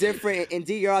 everywhere is different. In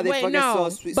DR, they fucking saw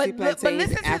sweet plantains. But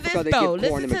listen In to Africa, this they though. give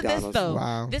corn Listen to to this McDonald's. though.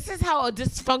 Wow. This is how a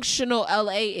dysfunctional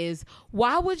LA is.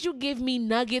 Why would you give me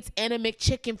nuggets and a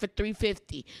McChicken for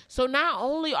 $3.50? So not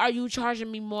only are you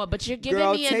charging me more, but you're giving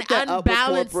Girl, me an take that upper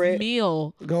unbalanced corporate.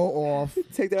 meal. Go off.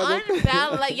 Take that other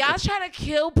Unbalanced, like y'all trying to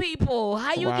kill people.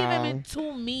 How you Wow. giving me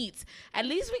 2 meats? At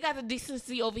least we got the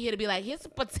decency over here to be like, here's a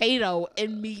potato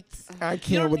and meats. I You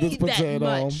can't don't with this need that potato.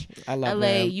 much. I love LA,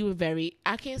 that. you were very.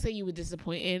 I can't say you were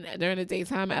disappointed during the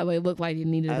daytime. LA looked like you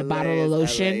needed a LA bottle is of LA,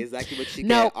 lotion. exactly what you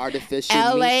No, get. Artificial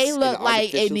LA meats in looked an like it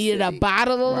artificial needed city. a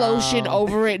bottle of lotion Wow.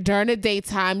 over it during the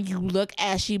daytime. You look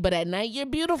ashy, but at night you're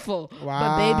beautiful. But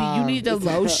Wow. baby, you need the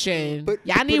lotion. But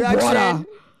Y'all need production, water.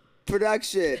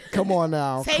 Production. Come on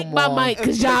now. Take Come my on. mic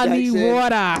because y'all need Production.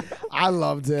 water. I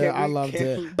loved it. Can I we- loved can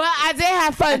it. we- But I did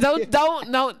have fun.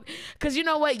 Don't, because you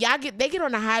know what? They get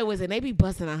on the highways and they be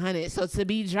busting 100. So to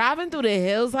be driving through the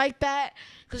hills like that,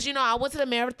 because I went to the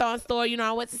Marathon store.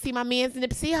 I went to see my man's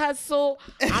Nipsey Hussle.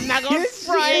 I'm not gonna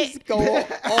front.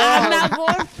 I'm not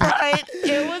going front.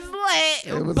 It was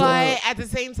lit. It was but lit. at the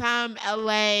same time,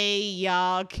 LA,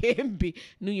 y'all can be.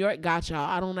 New York got y'all.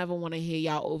 I don't ever want to hear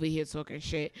y'all over here talking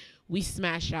shit. We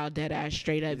smash y'all dead ass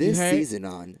straight up. This you heard? season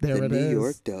on There the it New is.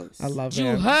 York Dose. I love You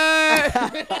it.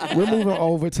 heard? We're moving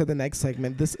over to the next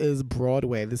segment. This is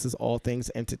Broadway. This is all things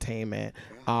entertainment.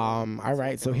 All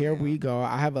right, so here we go.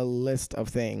 I have a list of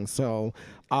things. So,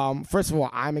 first of all,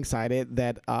 I'm excited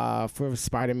that for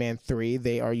Spider-Man 3,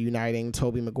 they are uniting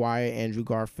Tobey Maguire, Andrew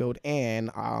Garfield,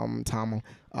 and Tom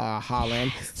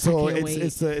Holland. So I can't wait.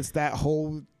 it's that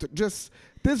whole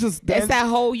It's that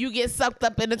whole you get sucked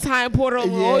up in the time portal.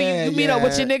 Yeah, you meet up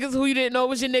with yeah. your niggas who you didn't know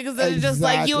was your niggas. And it's just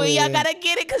like you and y'all Exactly. gotta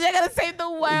get it because y'all gotta save the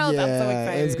world. I'm so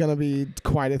excited. It's gonna be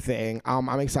quite a thing. I'm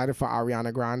excited for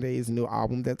Ariana Grande's new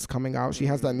album that's coming out. She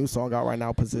has that new song out right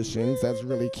now, Positions. That's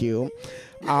really cute.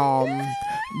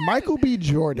 Michael B.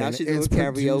 Jordan Now she's is doing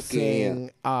karaoke,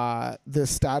 producing the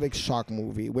Static Shock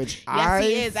movie, which Yes,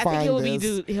 he is. I think find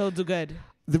he'll do good.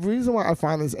 The reason why I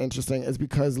find this interesting is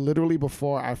because literally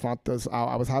before I found this out,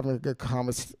 I was having a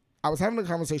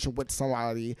conversation with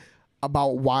somebody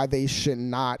about why they should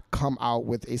not come out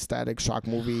with a Static Shock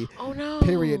movie. Oh no.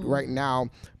 Period. Right now,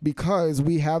 because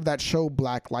we have that show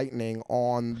Black Lightning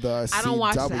on the I don't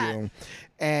watch CW, that.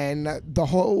 and the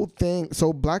whole thing.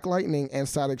 So Black Lightning and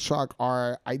Static Shock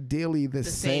are ideally the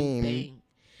Same thing.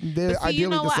 They're But see, ideally you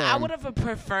know the what? same. I would have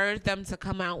preferred them to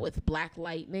come out with Black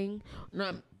Lightning.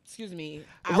 No, excuse me.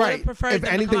 I would have Right. preferred If them to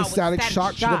come anything, out with Static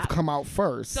Shock should have Shock. come out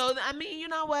first. So I mean, you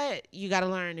know what? You gotta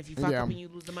learn. If you fuck Yeah. up and you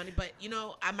lose the money, but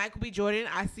Michael B. Jordan,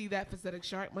 I see that for Static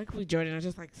Shock. Michael B. Jordan, I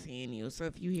just like seeing you. So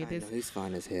if you hear I know, this, he's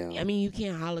fine as hell. I mean, you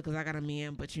can't holler because I got a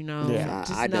man, but Yeah.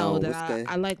 just I know know. that What's good?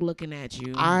 I like looking at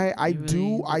you. I You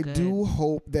really look I good. do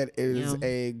hope that it is Yeah.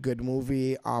 a good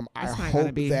movie. I That's not gonna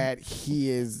hope be. that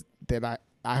he is that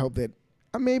I hope that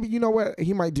maybe you know what,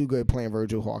 he might do good playing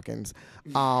Virgil Hawkins.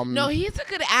 No, he's a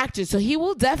good actor, so he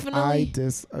will I definitely.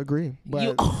 disagree, but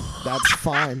You- that's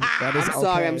fine. That is I'm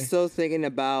sorry, okay. I'm still thinking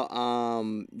about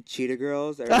Cheetah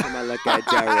Girls every time I look at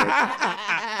Jared.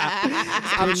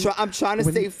 I'm trying to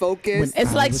stay focused.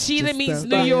 It's I like was Cheetah just meets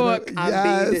about New York. to- I'm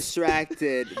Yes. being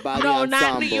distracted by the No, ensemble.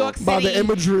 not New York City. By the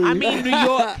imagery. I mean New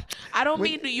York. I don't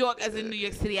mean New York as in New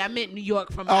York City. I meant New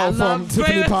York from. I from love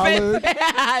Tiffany Pollard?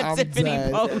 I'm Tiffany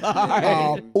dead.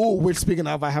 Pollard. Which speaking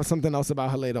of, I have something else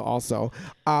about her later also.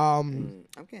 I'm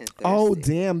getting thirsty. Oh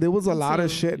damn! There was a lot of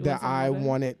too. shit You that want some I water?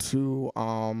 wanted to.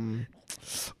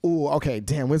 Okay.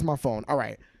 Damn. Where's my phone? All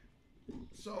right.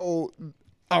 So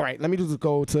All right, let me just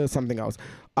go to something else.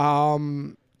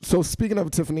 So speaking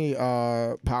of Tiffany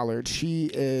Pollard, she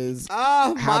is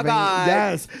my God.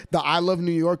 Yes, the I Love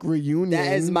New York reunion.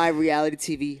 That is my reality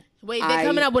TV. Wait, they're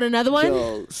coming up with another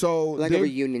one? So like a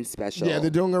reunion special. Yeah, they're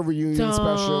doing a reunion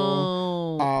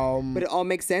special. But it all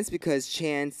makes sense because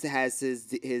Chance has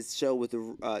his show with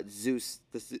the Zeus,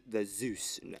 the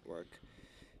Zeus network.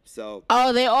 So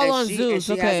they're all on Zeus. And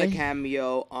she okay, has a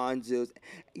cameo on Zeus.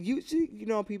 You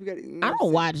know, people got. You know I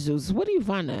don't watch Zeus. Where do you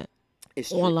find that?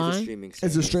 It's online. It's a streaming service.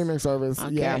 It's a streaming service.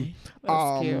 Okay. Yeah.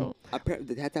 That's cute.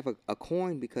 Apparently, they have to have a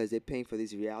coin because they're paying for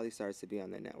these reality stars to be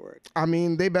on their network. I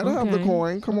mean, they better have the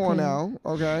coin. Come on now.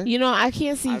 Okay. You know, I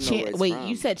can't see Chance. Wait, from.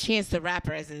 You said Chance the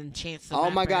Rapper as in Chance the Rapper.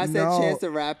 Oh my God, I said Chance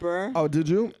the Rapper. Oh, did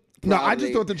you? No, I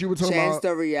just thought that you were talking Chance about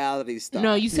the reality star.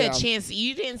 No, you said Chance.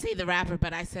 You didn't say the rapper,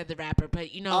 but I said the rapper.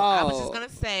 But you know, I was just gonna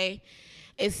say,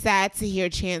 it's sad to hear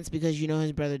Chance because you know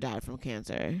his brother died from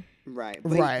cancer. Right.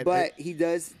 But he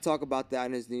does talk about that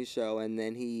on his new show, and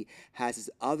then he has his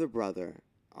other brother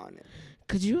on it.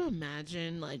 Could you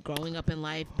imagine, like, growing up in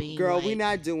life being Girl, like, we're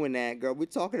not doing that, girl. We're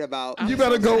talking about... You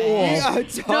better go off. No,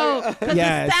 because the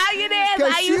Stallionaires,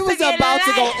 I used to get about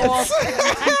to go off.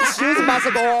 She was about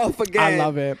to go off again. I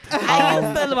love it. I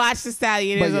used to watch the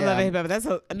Stallionaires. I love it. But that's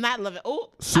not love it. Oh,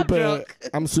 I'm drunk.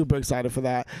 I'm super excited for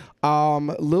that.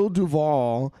 Lil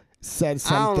Duval said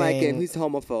something. I don't like him. He's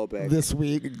homophobic. This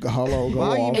week, hello, go Why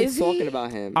are you off. even talking about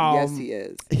him? Yes, he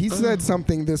is. He said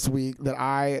something this week that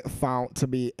I found to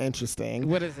be interesting.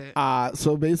 What is it?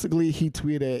 So basically, he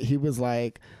tweeted, he was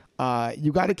like,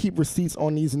 you got to keep receipts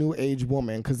on these new age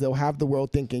women because they'll have the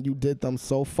world thinking you did them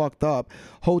so fucked up.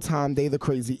 Whole time they the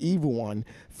crazy evil one.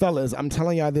 Fellas, I'm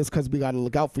telling y'all this because we got to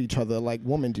look out for each other like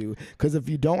women do. Because if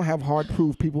you don't have hard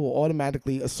proof, people will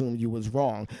automatically assume you was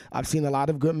wrong. I've seen a lot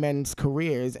of good men's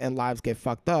careers and lives get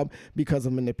fucked up because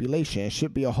of manipulation. It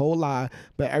should be a whole lie,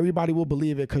 but everybody will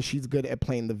believe it because she's good at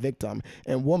playing the victim.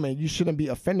 And woman, you shouldn't be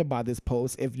offended by this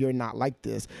post if you're not like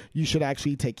this. You should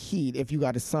actually take heed if you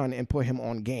got a son and put him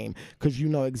on game because you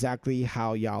know exactly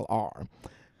how y'all are.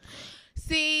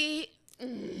 See...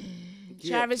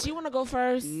 Travis, you want to go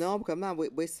first? No, because I'm not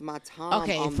wasting my time.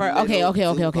 Okay,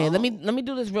 okay. Let me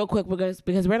do this real quick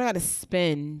because we're not gonna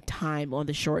spend time on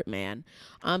the short man.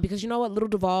 Because you know what, Little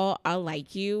Duval, I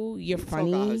like you. You're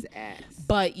funny, talk out his ass.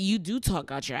 But you do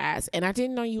talk out your ass, and I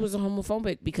didn't know you was a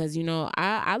homophobic because you know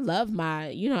I love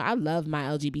my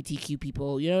LGBTQ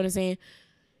people. You know what I'm saying?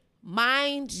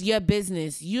 Mind your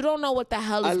business. You don't know what the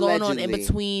hell is going on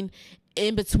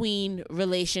in between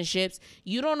relationships.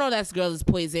 You don't know that girl is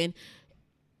poison.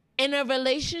 In a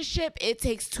relationship, it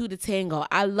takes two to tango.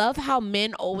 I love how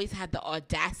men always have the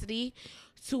audacity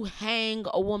to hang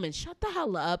a woman. Shut the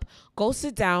hell up. Go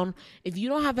sit down. If you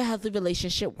don't have a healthy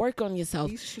relationship, work on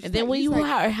yourself. And then when you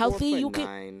are healthy, you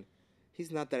can.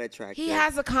 He's not that attractive. He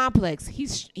has a complex.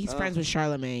 He's friends with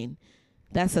Charlemagne.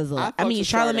 That says a lot. I mean,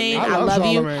 Charlemagne, I love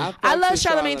Charlemagne. you. I love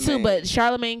Charlemagne too, but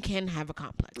Charlemagne can have a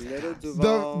complex.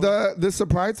 The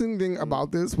surprising thing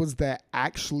about this was that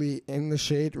actually in the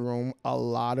shade room, a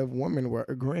lot of women were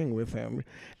agreeing with him.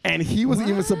 And he was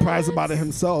even surprised about it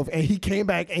himself. And he came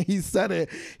back and he said it.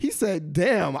 He said,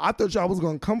 damn, I thought y'all was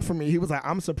going to come for me. He was like,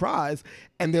 I'm surprised.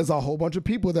 And there's a whole bunch of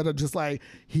people that are just like,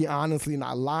 he honestly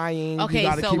not lying. Okay,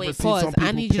 so wait, pause.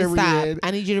 I need you to stop.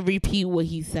 I need you to repeat what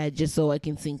he said just so I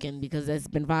can sink in because that's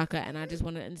been vodka. And I just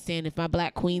want to understand if my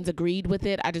black queens agreed with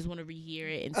it. I just want to rehear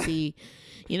it and see,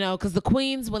 you know, because the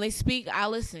queens, when they speak, I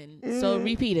listen. So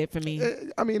repeat it for me.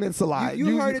 I mean, it's a lie.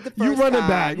 You heard it the first You run time. it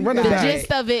back. Run it The back.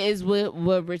 gist of it is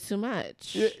we're too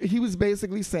much. He was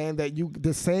basically saying that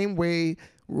the same way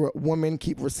women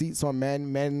keep receipts on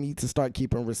men need to start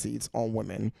keeping receipts on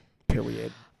women.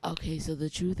 Period. Okay, so the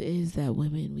truth is that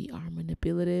women, we are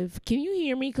manipulative. Can you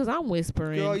hear me? Because I'm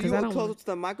whispering. Girl, you I are closer to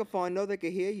the microphone. I know they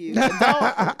can hear you.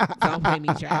 Don't play me,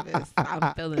 Travis.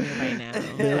 I'm feeling it right now.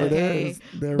 There it is.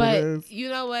 But it is. you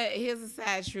know what? Here's the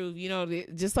sad truth. You know,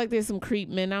 just like there's some creep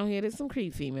men out here, there's some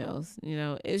creep females. You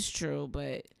know, it's true,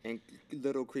 but... And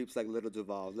little creeps like Little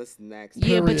Duval. Listen next.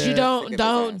 Yeah, but you don't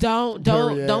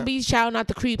Period. be shouting out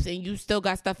the creeps and you still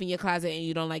got stuff in your closet and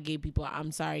you don't like gay people.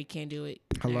 I'm sorry, can't do it.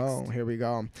 Hello, Next. here we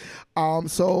go.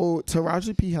 So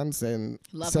Taraji P. Henson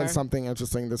said her. something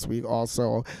interesting this week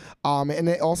also. And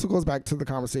it also goes back to the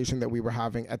conversation that we were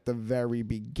having at the very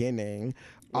beginning.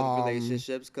 With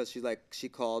relationships, because she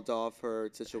called off her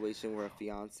situation with her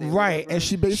fiance. Right, and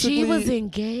she was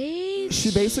engaged.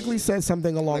 She basically said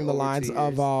something along the over lines 2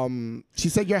 of, years. she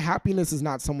said, your happiness is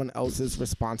not someone else's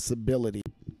responsibility.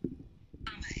 And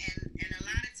a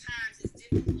lot of times it's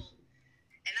difficult.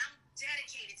 And I'm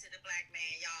dedicated to the black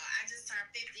man, y'all. I just turned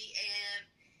 50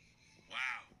 and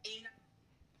Wow. you know,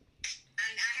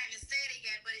 and I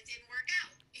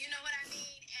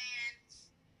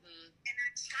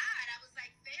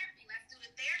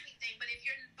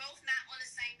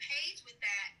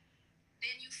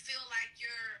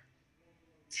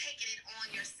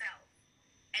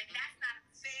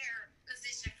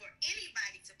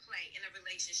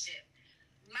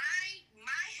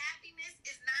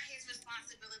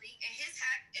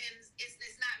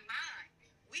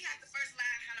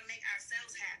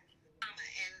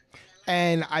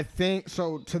And I think,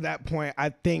 so to that point, I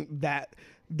think that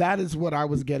is what I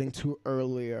was getting to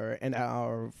earlier in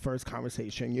our first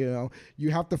conversation. You know,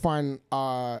 you have to find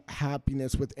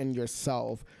happiness within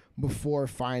yourself before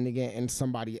finding it in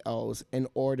somebody else in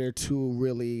order to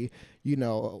really, you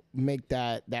know, make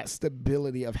that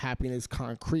stability of happiness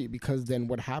concrete, because then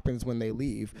what happens when they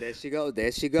leave? There she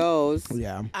goes.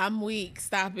 Yeah. I'm weak.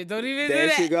 Stop it. Don't even There do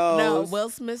that. she goes. No, Will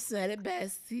Smith said it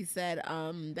best. He said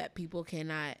that people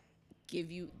cannot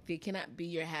they cannot be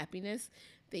your happiness.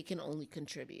 They can only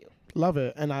contribute. Love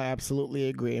it, and I absolutely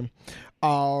agree.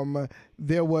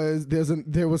 There was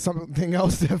something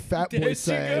else that Fat Boy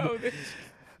said.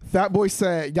 Fat Boy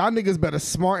said, y'all niggas better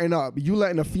smarten up. You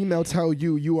letting a female tell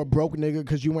you a broke nigga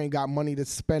because you ain't got money to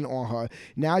spend on her.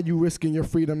 Now you risking your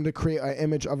freedom to create an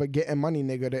image of a getting money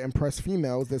nigga to impress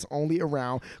females that's only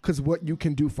around because what you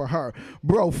can do for her.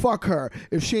 Bro, fuck her.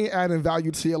 If she ain't adding value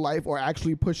to your life or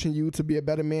actually pushing you to be a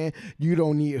better man, you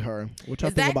don't need her. What y'all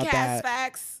think about that?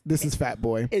 Facts? This is Fat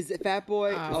Boy. Is it Fat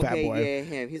Boy? Okay, Fat Boy. Yeah,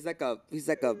 him. He's like a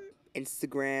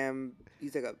Instagram.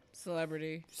 He's like a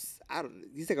celebrity.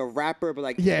 He's like a rapper, but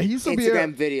like he used to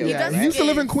Instagram video. Yeah, he used to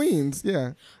live in Queens.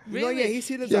 Yeah. Really? No, yeah,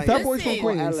 he lives like Fat Boy's from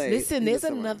Queens. LA. Listen, there's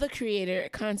another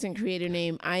content creator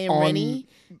named I Am Rennie.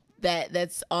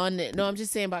 That's on it. No, I'm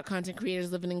just saying about content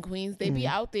creators living in Queens. They be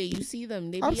out there. You see them.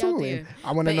 They be out there.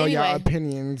 I want to know your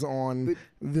opinions on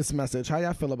this message. How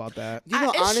y'all feel about that? You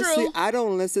know, honestly, true. I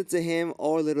don't listen to him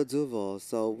or Little Duval.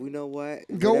 So you know what?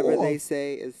 Whatever they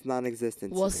say is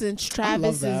non-existent. Well, since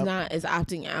Travis is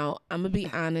opting out, I'm gonna be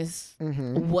honest.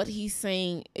 What he's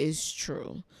saying is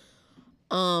true.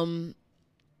 Don't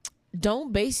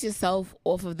base yourself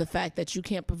off of the fact that you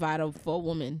can't provide for a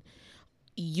woman.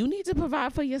 You need to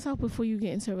provide for yourself before you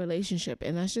get into a relationship,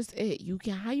 and that's just it.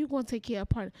 How you gonna take care of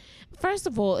partner? First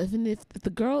of all, if the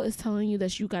girl is telling you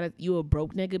that you a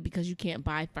broke nigga because you can't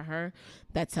buy for her,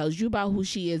 that tells you about who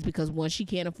she is, because one, she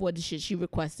can't afford the shit she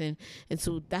requesting, and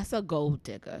so that's a gold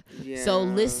digger. Yeah. So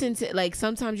listen to, like,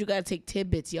 sometimes you gotta take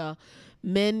tidbits, y'all.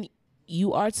 Men,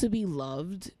 you are to be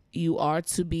loved. You are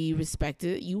to be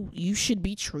respected. You should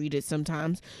be treated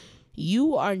sometimes.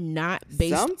 You are not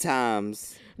based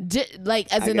sometimes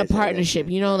like as in a partnership,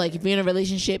 you know, like if you're in a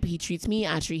relationship, he treats me,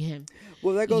 I treat him.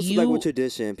 Well, that goes to like with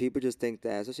tradition. People just think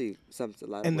that, especially a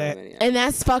lot of women. And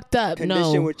that's fucked up.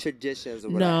 Condition with traditions.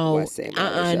 Or no,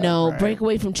 no. Right. Break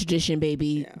away from tradition,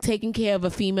 baby. Yeah. Taking care of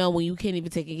a female when you can't even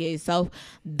take care of yourself,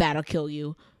 that'll kill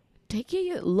you. Take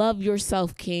care of love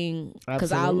yourself, king,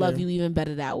 because I'll love you even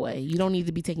better that way. You don't need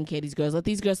to be taking care of these girls. Let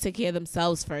these girls take care of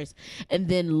themselves first, and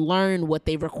then learn what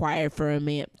they require from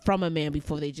a man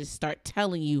before they just start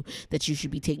telling you that you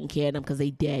should be taking care of them because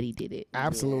they daddy did it.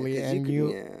 Absolutely, and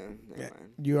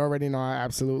you already know I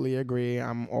absolutely agree.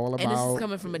 I'm all about. And this is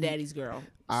coming from a daddy's girl.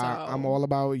 I'm all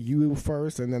about you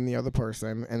first, and then the other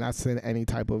person, and that's in any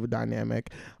type of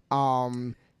dynamic.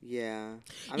 Yeah.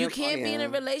 You can't be in a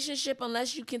relationship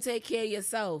unless you can take care of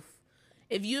yourself.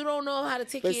 If you don't know how to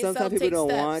take care of yourself, sometimes people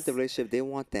don't want the relationship. They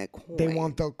want that coin. They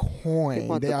want the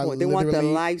coin. They want the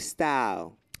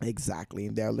lifestyle. Exactly.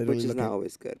 They're literally which is not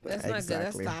always good. But that's not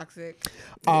good. That's toxic.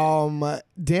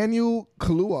 Daniel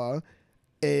Kaluuya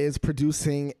is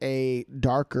producing a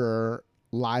darker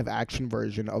live action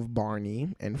version of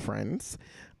Barney and Friends.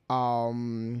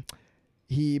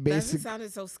 He basically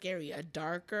sounded so scary. A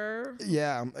darker.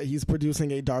 Yeah, he's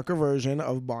producing a darker version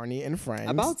of Barney and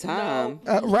Friends. About time.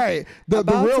 Right. The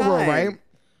real world, right?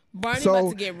 Barney about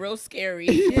to get real scary.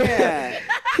 Yeah.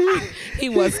 He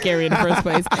was scary in the first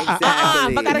place.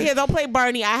 Exactly. Fuck out of here. Don't play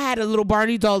Barney. I had a little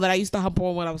Barney doll that I used to hump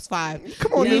on when I was 5.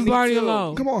 Come on, leave Barney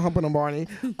alone. Come on, humping on Barney.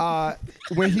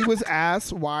 When he was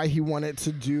asked why he wanted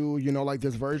to do, like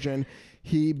this version,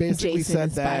 he basically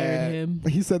said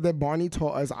that Barney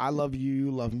taught us, I love you, you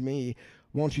love me.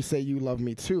 Won't you say you love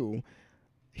me too?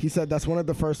 He said that's one of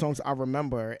the first songs I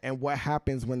remember, and what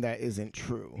happens when that isn't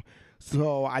true.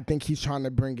 So I think he's trying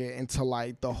to bring it into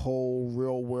like the whole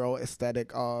real world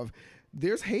aesthetic of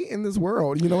there's hate in this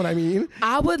world. You know what I mean?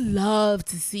 I would love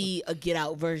to see a Get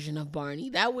Out version of Barney.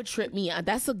 That would trip me out.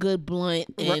 That's a good blunt.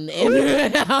 And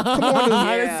come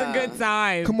on, it's a good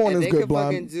time. Come on, and it's good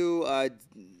blunt. They could fucking do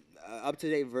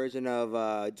up-to-date version of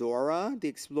Dora the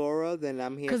Explorer, then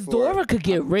I'm here for... Because Dora could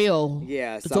get real.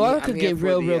 Yeah. So Dora could get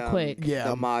real quick. Yeah.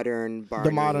 The modern Barney.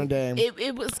 The modern day.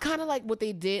 It was kind of like what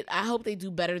they did. I hope they do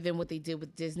better than what they did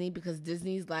with Disney, because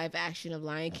Disney's live action of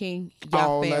Lion King,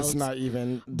 y'all failed. Let's not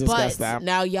even discuss that.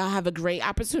 Now y'all have a great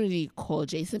opportunity. Call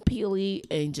Jason Peely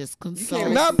and just consult.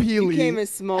 Not Peely. You can't even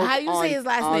smoke How do you say his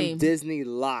last name? Disney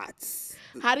lots.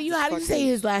 How do you say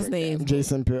his last name?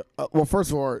 Jason Peele. Well,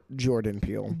 first of all, Jordan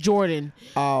Peele. Jordan.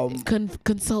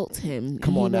 Consult him.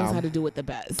 Come on now. He knows how to do it the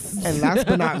best. And last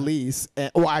but not least,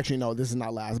 well, actually, no, this is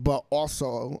not last, but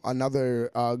also another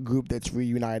group that's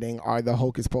reuniting are the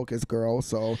Hocus Pocus girls.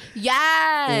 So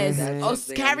yes. Oh,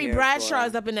 Carrie Bradshaw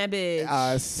is up in that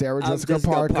bitch. Sarah Jessica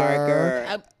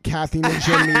Parker. Kathy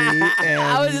Najimy. And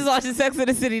I was just watching Sex and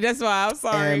the City. That's why. I'm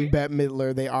sorry. And Bette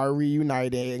Midler. They are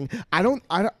reuniting.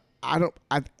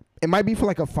 It might be for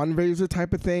like a fundraiser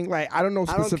type of thing. Like, I don't know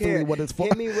specifically what it's for.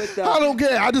 Hit me with the, I don't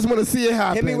care. I just want to see it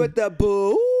happen. Hit me with the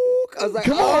boo. I was like,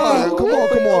 come on. Open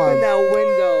that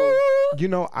window. You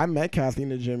know, I met Kathy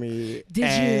Najimy.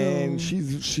 Did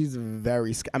you? She's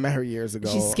very. I met her years ago.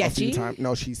 She's sketchy.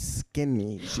 No, she's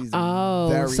skinny. She's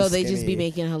very so they skinny. just be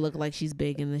making her look like she's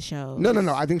big in the show.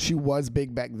 No. I think she was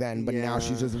big back then, but now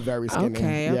she's just very skinny.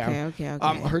 Okay.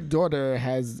 Her daughter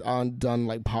has done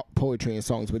like poetry and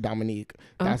songs with Dominique.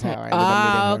 That's how I ended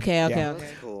up meeting her. Okay.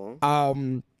 That's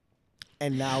cool.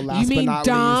 And now, last but not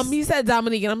Dom? least, You said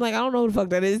Dominique, and I'm like, I don't know who the fuck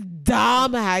that is.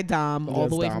 Dom, hi Dom, all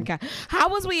the way from Cali. How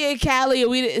was we in Cali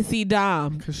and we didn't see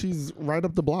Dom? Because she's right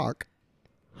up the block.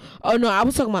 Oh no, I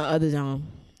was talking about other Dom.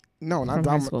 No, not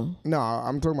Dom. No,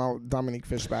 I'm talking about Dominique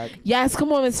Fishback. Yes,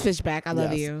 come on, Miss Fishback. I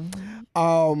love you.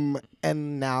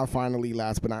 And now, finally,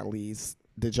 last but not least,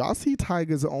 did y'all see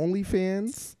Tyga's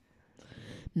OnlyFans?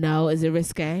 No, is it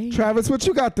risque? Travis, what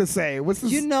you got to say? What's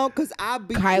this? You know, because I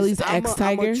be Kylie's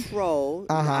ex-Tiger. I'm a troll.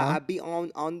 I be on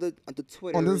the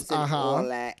Twitters and all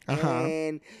that.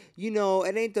 And you know,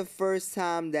 it ain't the first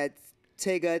time that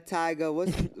Tyga,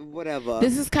 whatever.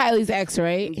 This is Kylie's ex,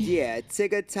 right? Yeah,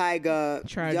 Tyga,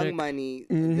 Tragic. Young Money.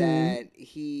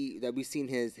 That we seen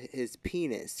his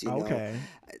penis. You know. Okay.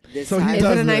 So is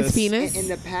it a nice penis? In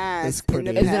the past, it's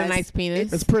pretty. Is it a nice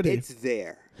penis? It's pretty. It's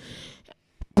there.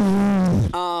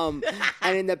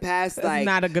 And in the past, like,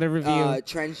 not a good review.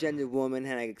 Transgender woman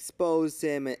had exposed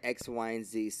him and X, Y, and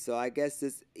Z. So I guess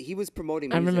he was promoting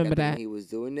music. I remember that when he was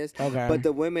doing this. Okay. But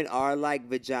the women are like,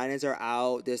 vaginas are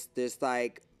out. There's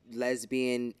like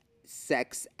lesbian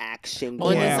sex action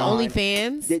on going his on.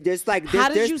 OnlyFans. There's like how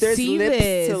did you there's see lips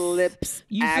this? to lips.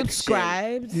 You action.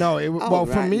 subscribed? No,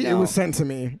 for me, it was sent to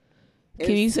me.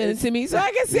 Can you send it to me so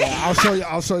I can see? Yeah,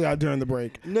 I'll show y'all during the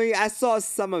break. No, I saw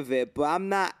some of it, but I'm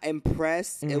not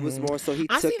impressed. It was more so he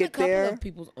took it there. I've seen a couple of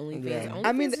people's OnlyFans.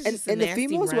 I mean, and the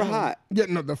females were hot. Yeah,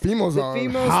 no, the females are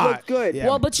look good. Yeah.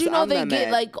 Well, but you So know I'm they not get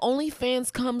mad. like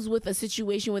OnlyFans comes with a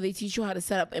situation where they teach you how to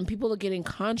set up, and people are getting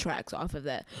contracts off of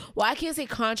that. Well, I can't say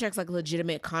contracts like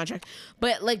legitimate contract,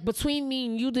 but like between me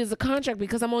and you, there's a contract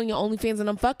because I'm on your OnlyFans and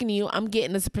I'm fucking you. I'm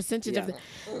getting this percentage of the.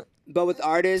 But with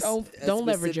artists, don't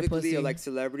leverage your pussy. Or like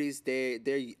celebrities,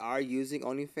 they are using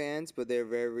OnlyFans, but they're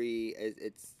very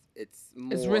it's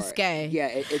more, it's risque. Yeah,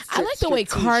 it's. I like the way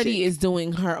Cardi is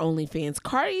doing her OnlyFans.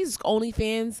 Cardi's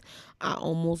OnlyFans, I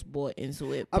almost bought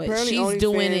into it, but Apparently she's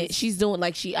doing OnlyFans- it. She's doing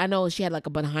like I know she had like a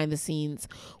behind the scenes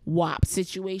WAP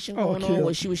situation going on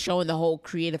where she was showing the whole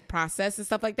creative process and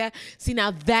stuff like that. See,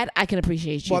 now that I can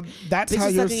appreciate you. Well, that's Bitches how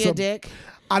you're sucking your dick.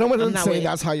 I don't want to say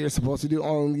that's how you're supposed to do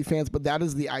OnlyFans, but that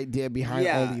is the idea behind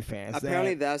OnlyFans.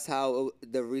 Apparently, that's how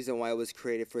the reason why it was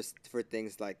created for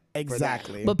things like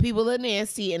exactly. But people are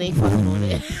nasty and they fucking on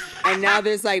it. And now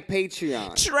there's like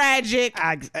Patreon. Tragic.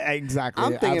 Exactly.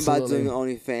 I'm thinking about doing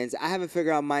OnlyFans. I haven't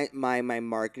figured out my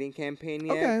marketing campaign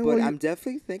yet, but I'm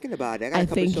definitely thinking about it. I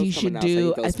think you should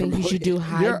do. I think you should do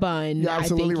high bun. You're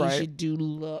absolutely I think right. you should do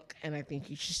look, and I think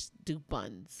you should do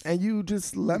buns. And you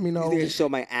just let me know. You need to show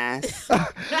my ass.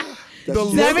 The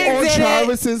look on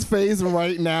Travis's face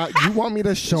right now. You want me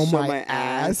to show my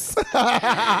ass?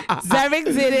 Zervik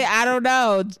did it. I don't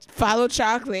know. Follow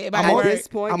chocolate. At this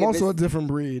point, I'm also a different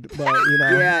breed, but you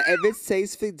know. Yeah, if it's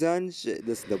tastefully done, shit,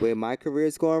 this is the way my career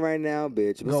is going right now,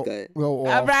 bitch. What's good? Go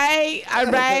all right.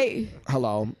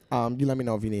 Hello. You let me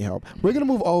know if you need help. We're gonna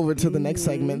move over to the next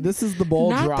segment. This is the ball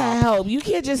drop. Not the help. You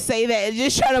can't just say that and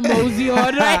just try to mosey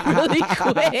on right really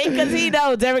quick because he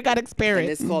knows Derek got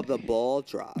experience. And it's called the ball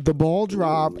drop. The ball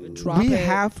drop. We it.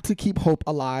 have to keep hope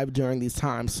alive during these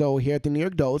times. So here at the New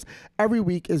York Dose, every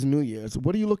week is New Year's.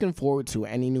 What are you looking forward to?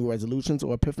 Any new resolutions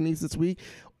or epiphanies this week,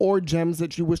 or gems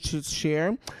that you wish to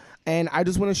share? And I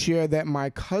just want to share that my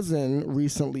cousin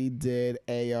recently did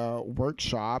a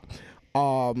workshop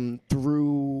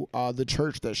through the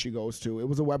church that she goes to. It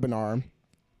was a webinar,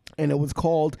 and it was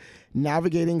called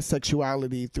Navigating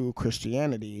Sexuality Through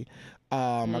Christianity.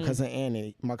 My cousin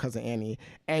Annie,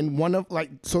 and one of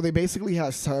so they basically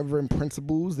have 7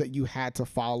 principles that you had to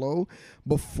follow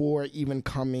before even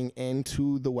coming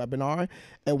into the webinar,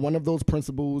 and one of those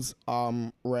principles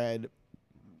read,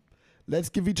 "Let's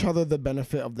give each other the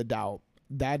benefit of the doubt.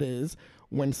 that is,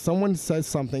 when someone says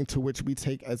something to which we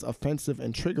take as offensive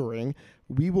and triggering,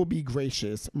 we will be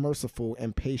gracious, merciful,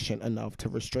 and patient enough to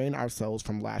restrain ourselves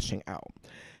from lashing out.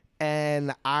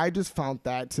 And I just found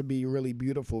that to be really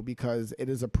beautiful because it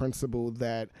is a principle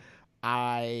that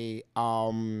I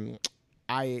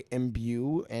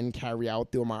imbue and carry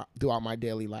out throughout my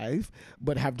daily life,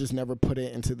 but have just never put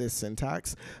it into this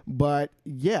syntax. But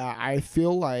yeah, I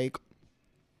feel like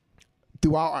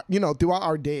throughout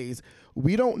our days,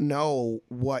 we don't know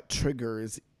what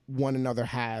triggers one another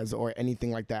has or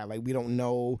anything like that. Like, we don't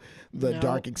know the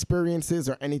dark experiences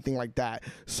or anything like that.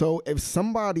 So if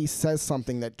somebody says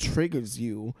something that triggers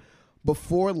you,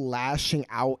 before lashing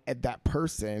out at that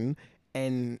person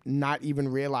and not even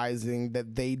realizing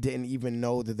that they didn't even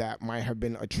know that might have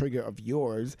been a trigger of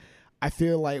yours, I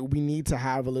feel like we need to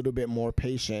have a little bit more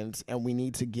patience, and we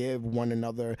need to give one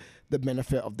another the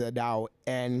benefit of the doubt.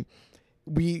 And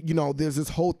we, there's this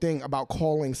whole thing about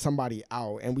calling somebody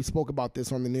out, and we spoke about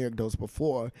this on the New York Dose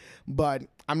before, but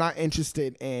I'm not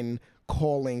interested in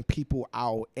calling people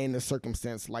out in a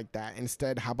circumstance like that.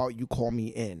 Instead, how about you call me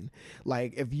in?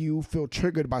 Like, if you feel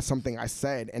triggered by something I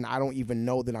said and I don't even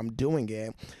know that I'm doing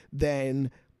it, then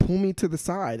pull me to the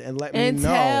side and let me know. And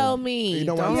tell me. You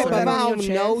know what I'm saying? If I don't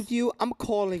know you, I'm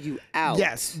calling you out.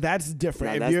 Yes, that's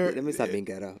different. Let me stop being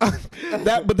ghetto.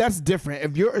 But that's different.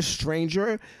 If you're a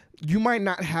stranger, you might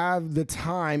not have the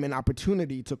time and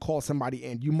opportunity to call somebody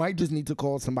in. You might just need to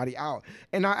call somebody out.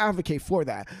 And I advocate for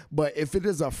that. But if it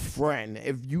is a friend,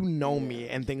 if you know me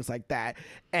and things like that,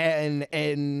 and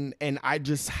I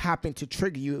just happen to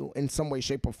trigger you in some way,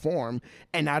 shape, or form,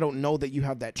 and I don't know that you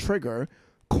have that trigger,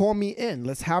 call me in.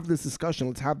 Let's have this discussion.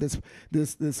 Let's have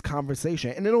this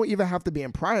conversation. And it don't even have to be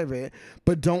in private,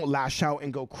 but don't lash out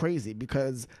and go crazy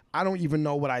because I don't even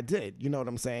know what I did. You know what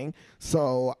I'm saying?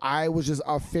 So I was just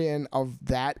a fan of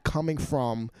that coming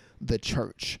from the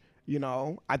church.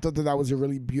 I thought that was a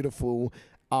really beautiful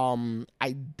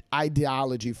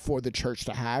ideology for the church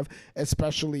to have,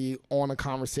 especially on a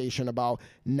conversation about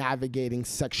navigating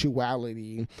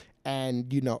sexuality and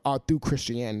through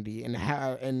Christianity,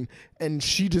 and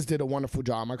she just did a wonderful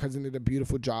job. My cousin did a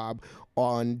beautiful job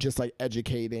on just like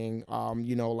educating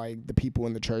like the people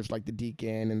in the church, like the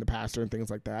deacon and the pastor and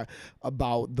things like that,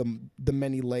 about the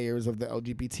many layers of the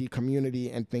LGBT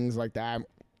community and things like that.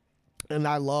 And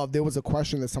there was a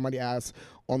question that somebody asked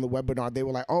on the webinar. They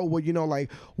were like, oh, well,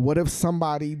 like, what if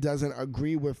somebody doesn't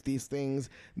agree with these things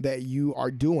that you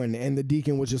are doing? And the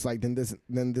deacon was just like, then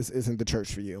this isn't the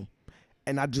church for you.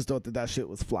 And I just thought that shit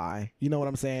was fly. You know what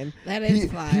I'm saying? That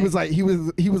is fly. He was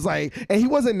like, and he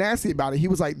wasn't nasty about it. He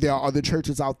was like, there are other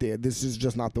churches out there. This is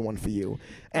just not the one for you.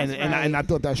 And I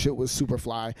thought that shit was super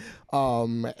fly.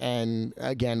 And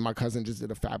again, my cousin just did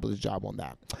a fabulous job on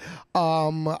that.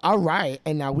 All right,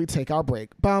 and now we take our break.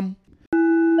 Bum.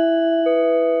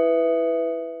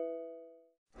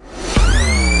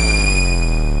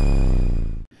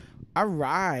 All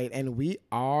right, and we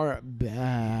are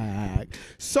back.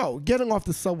 So, getting off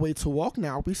the subway to walk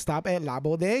now, we stop at La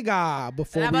Bodega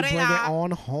before we bring it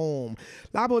on home.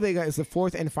 La Bodega is the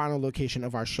fourth and final location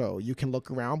of our show. You can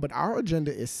look around, but our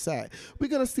agenda is set. We're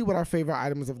going to see what our favorite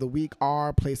items of the week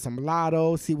are, play some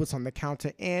lotto, see what's on the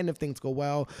counter, and if things go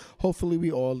well, hopefully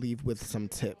we all leave with some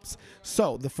tips.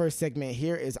 So, the first segment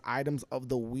here is items of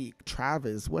the week.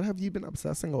 Travis, what have you been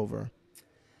obsessing over?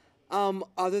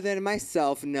 Other than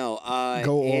myself, no.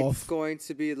 It's going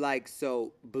to be like,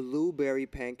 blueberry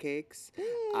pancakes.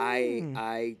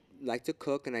 I like to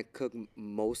cook, and I cook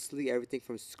mostly everything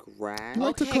from scratch. You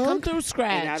like to cook? Come through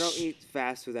scratch. And I don't eat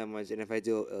fast food that much, and if I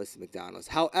do, it's McDonald's.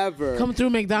 However, come through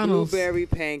McDonald's. Blueberry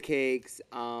pancakes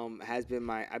has been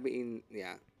I've been eating,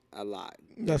 a lot.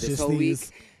 That's this just whole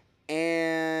these. week.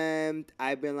 And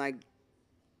I've been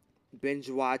binge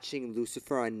watching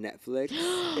Lucifer on Netflix.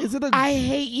 I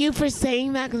hate you for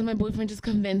saying that because my boyfriend just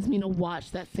convinced me to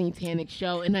watch that satanic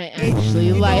show, and I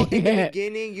actually like in it. the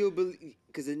beginning, you'll believe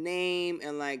because the name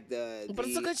and like but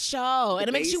it's a good show, and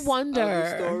it makes you wonder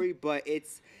the story. But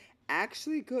it's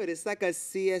actually good. It's like a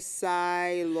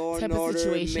CSI Law and Order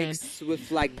situation mixed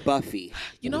with like Buffy.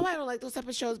 You know why I don't like those type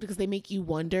of shows? Because they make you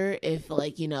wonder if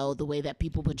the way that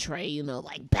people portray,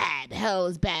 like bad, hell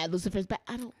is bad, Lucifer's bad.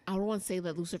 I don't want to say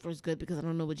that Lucifer's good because I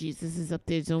don't know what Jesus is up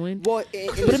there doing. Well, but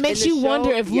it makes you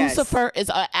wonder if Lucifer is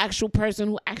an actual person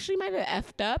who actually might have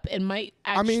effed up and might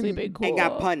actually be cool and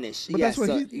got punished. But that's what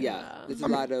there's a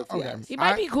lot of he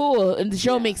might be cool, and the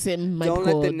show makes him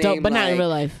cool, but not in real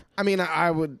life. I mean, I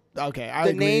would. Okay, I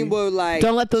the agree. name will like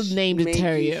don't let the name make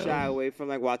deter you you. shy away from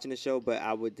like watching the show, but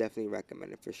I would definitely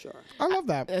recommend it for sure. I love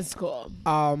that. That's cool.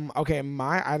 Okay,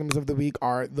 my items of the week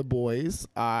are The Boys.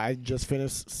 I just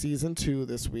finished season 2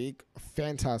 this week.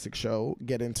 Fantastic show.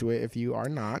 Get into it if you are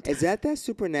not. Is that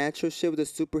supernatural shit with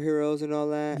the superheroes and all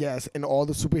that? Yes, and all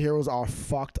the superheroes are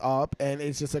fucked up, and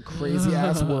it's just a crazy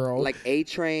ass world. Like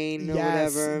A-Train or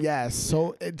whatever. Yes,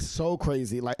 so it's so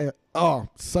crazy. Like,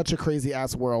 such a crazy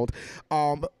ass world.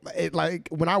 It like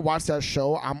when I watch that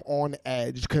show, I'm on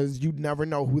edge because you never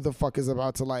know who the fuck is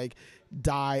about to like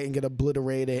die and get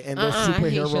obliterated. And those superheroes, I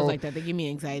hate shows like that. They give me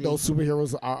anxiety. Those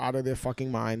superheroes are out of their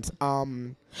fucking minds.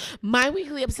 My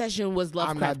weekly obsession was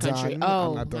Lovecraft Country. Oh,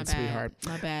 I'm not done, sweetheart.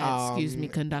 My bad. Excuse me,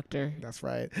 conductor. That's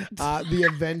right. The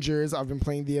Avengers. I've been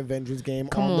playing the Avengers game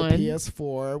on the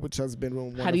PS4, which has been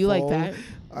wonderful. How do you like that?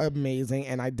 Amazing,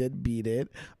 and I did beat it.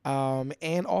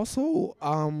 And also,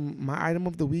 my item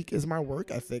of the week is my work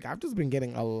ethic. I've just been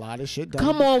getting a lot of shit done.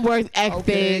 Come on, work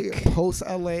ethic. Okay, post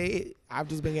LA, I've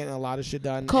just been getting a lot of shit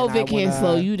done. COVID can't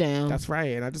slow you down. That's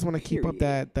right, and I just want to keep up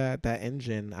that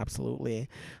engine. Absolutely.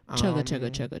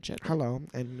 Chugga. Hello,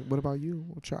 and what about you?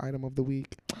 What's your item of the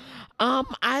week?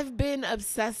 I've been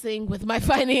obsessing with my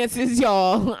finances,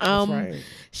 y'all. That's right.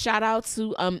 Shout out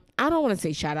to I don't want to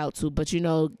say shout out to, but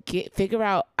figure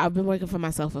out. I've been working for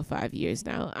myself for 5 years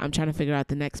now. I'm trying to figure out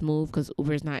the next move because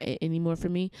Uber is not it anymore for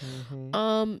me.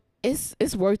 Mm-hmm.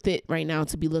 It's worth it right now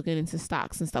to be looking into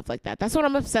stocks and stuff like that. That's what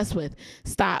I'm obsessed with.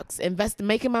 Stocks,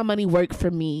 making my money work for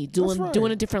me, doing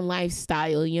a different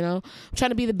lifestyle, I'm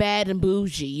trying to be the bad and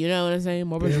bougie, you know what I'm saying?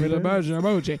 More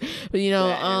bougie. But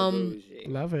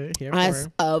love it.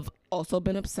 I've also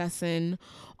been obsessing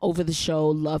over the show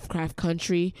Lovecraft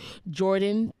Country.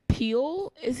 Jordan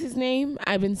Peele is his name.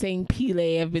 I've been saying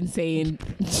Peele. I've been saying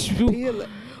Peele.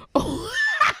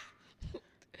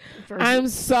 I'm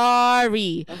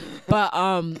sorry, but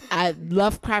I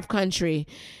Lovecraft Country.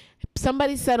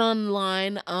 Somebody said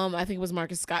online, I think it was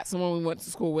Marcus Scott, someone we went to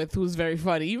school with, who's very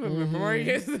funny. You remember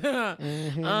Marcus?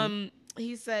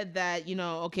 He said that,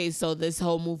 so this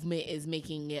whole movement is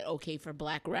making it okay for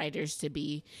black writers to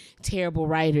be terrible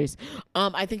writers.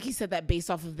 I think he said that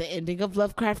based off of the ending of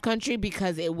Lovecraft Country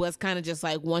because it was kind of just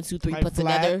like 1, 2, 3 put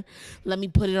together. Let me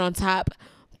put it on top.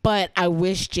 But I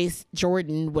wish Jace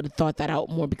Jordan would have thought that out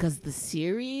more because the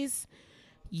series,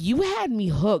 you had me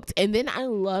hooked. And then I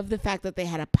love the fact that they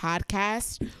had a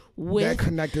podcast that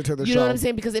connected to the show. You know what I'm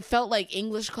saying? Because it felt like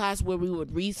English class where we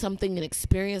would read something and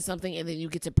experience something and then you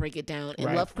get to break it down.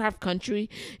 And Lovecraft Country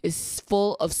is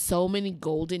full of so many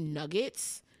golden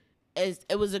nuggets.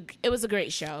 It was a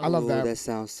great show. I love that. That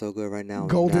sounds so good right now.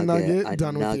 Golden nugget,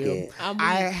 done with you.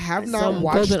 I have not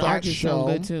watched that show.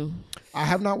 Good too. I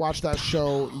have not watched that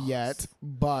show yet,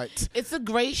 but it's a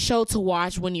great show to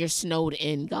watch when you're snowed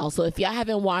in, y'all. So if y'all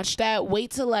haven't watched that,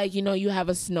 wait till you have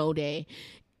a snow day.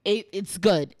 It's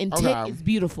good. And Tick is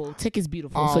beautiful. Tick is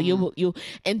beautiful. So you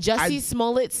and Jussie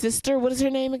Smollett's sister, what is her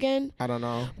name again? I don't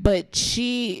know. But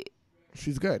she's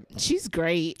good. She's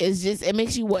great. It's just it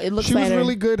makes you it looks. She was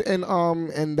really good in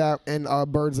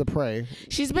Birds of Prey.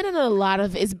 She's been in a lot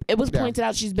of. It was pointed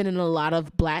out she's been in a lot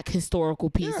of black historical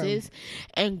pieces,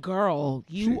 and girl,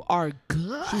 you are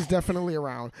good. She's definitely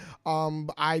around.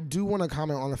 I do want to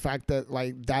comment on the fact that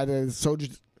that is so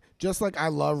just like I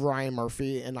love Ryan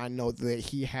Murphy, and I know that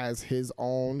he has his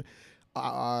own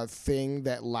thing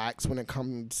that lacks when it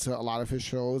comes to a lot of his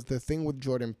shows. The thing with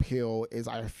Jordan Peele is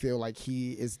I feel like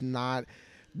he is not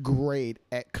great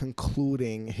at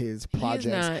concluding his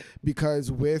projects because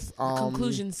with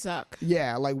conclusions suck.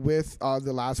 Yeah, like with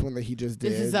the last one that he just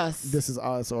did, This Is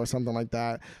Us or something like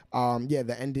that.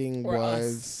 The ending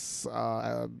was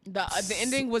the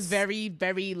ending was very,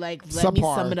 very let me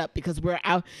sum it up because we're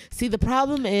out. See, the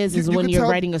problem is when you're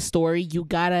writing a story, you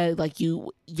gotta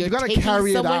you gotta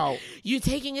carry it out. You're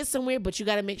taking it somewhere, but you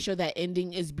gotta make sure that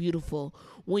ending is beautiful.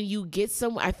 When you get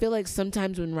somewhere, I feel like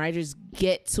sometimes when writers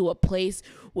get to a place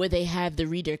where they have the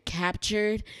reader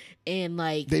captured and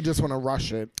they just want to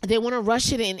rush it. They want to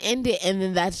rush it and end it, and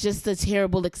then that's just a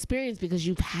terrible experience because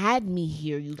you've had me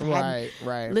here. Right.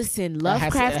 Listen,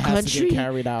 Lovecraft Country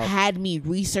had me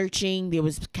researching. There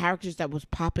was characters that was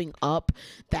popping up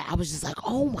that I was just like,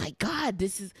 oh my God,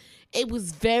 it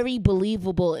was very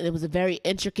believable, and it was a very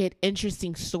intricate,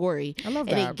 interesting story. I love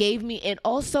that. And it gave me, it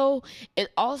also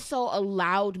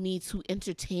allowed me to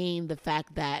entertain the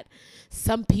fact that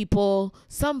some people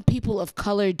of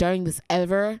color during this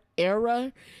era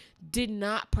did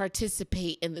not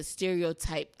participate in the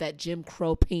stereotype that Jim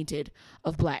Crow painted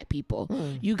of black people.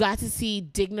 You got to see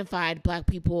dignified black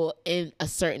people in a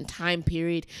certain time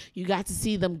period. You got to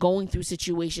see them going through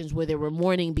situations where they were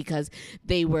mourning because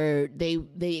they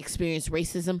experienced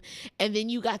racism. And then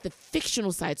you got the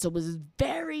fictional side. So it was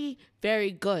very,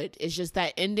 very good. It's just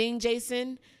that ending,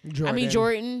 Jason.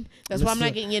 Jordan. That's why I'm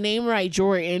not getting your name right,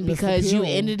 Jordan, because you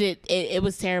ended it. It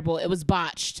was terrible. It was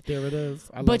botched. There it is.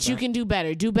 But you can do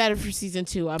better. Do better for season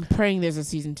 2. I'm praying there's a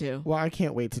season 2. Well, I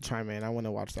can't wait to chime in. I want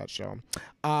to watch that show.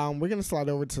 We're going to slide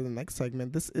over to the next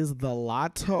segment. This is the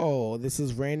Lotto. This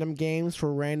is random games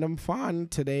for random fun.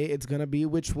 Today it's going to be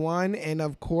which one? And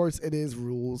of course it is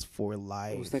rules for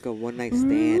life. It's like a one-night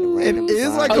stand. It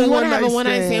is like a you want to one-night have a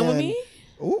one-night stand with me?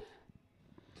 Ooh.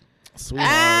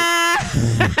 Sweetheart.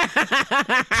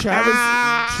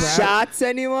 Travis. Shots,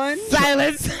 anyone?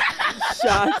 Silence.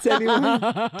 Shots, anyone?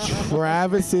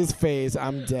 Travis's face.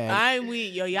 I'm dead. I'm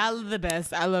weak. Yo, y'all are the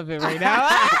best. I love it right now.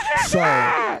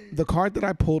 So the card that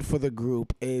I pulled for the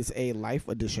group is a life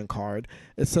edition card.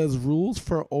 It says rules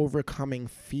for overcoming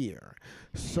fear.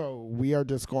 So we are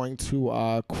just going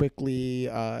to quickly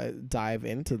dive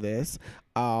into this.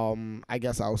 I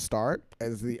guess I'll start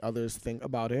as the others think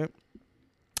about it.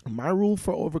 My rule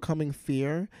for overcoming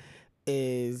fear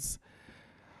is,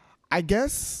 I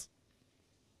guess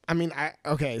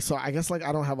like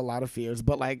I don't have a lot of fears,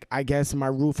 but like I guess my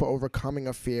rule for overcoming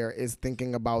a fear is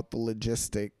thinking about the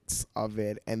logistics of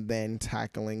it and then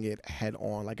tackling it head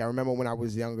on. Like I remember when I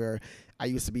was younger, I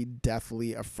used to be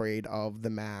deathly afraid of The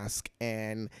Mask,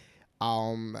 and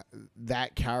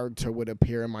that character would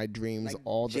appear in my dreams like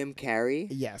all the Jim Carrey.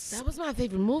 Yes, that was my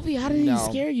favorite movie. How did he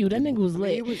scare you? That nigga was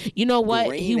lit. You know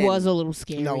what? He was a little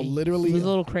scary. No, literally, he was a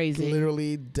little crazy.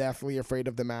 Literally, deathly afraid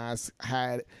of The Mask.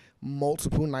 Had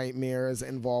multiple nightmares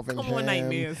involving him. On,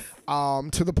 nightmares.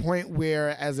 To the point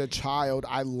where, as a child,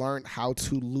 I learned how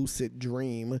to lucid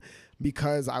dream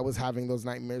because I was having those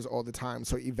nightmares all the time.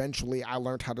 So eventually, I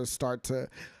learned how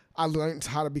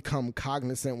to become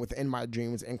cognizant within my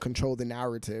dreams and control the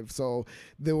narrative. So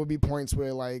there would be points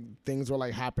where like things were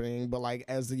like happening, but like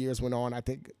as the years went on, I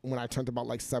think when I turned about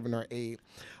like 7 or 8,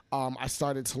 I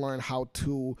started to learn how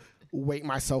to wake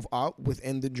myself up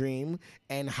within the dream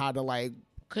and how to like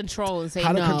control and say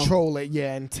how no. to control it,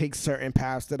 and take certain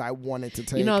paths that I wanted to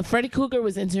take. You know, if Freddy Krueger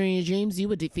was entering your dreams, you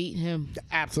would defeat him.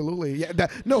 Absolutely, yeah.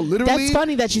 Literally. That's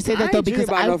funny that you say that though, because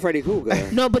I know Freddy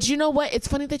Krueger. No, but you know what? It's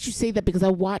funny that you say that because I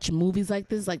watch movies like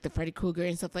this, like the Freddy Krueger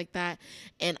and stuff like that,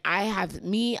 and I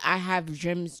have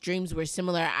dreams where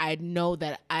similar. I know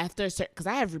that after a certain, because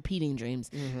I have repeating dreams,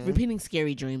 repeating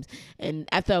scary dreams, and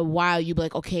after a while you be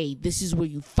like, okay, this is where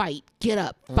you fight, get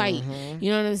up, fight.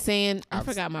 You know what I'm saying? I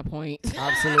forgot my point.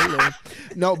 Absolutely.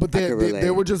 No, but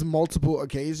there were just multiple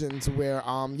occasions where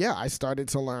I started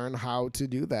to learn how to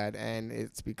do that, and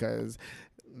it's because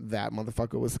that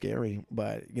motherfucker was scary,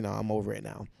 but you know, I'm over it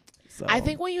now. So I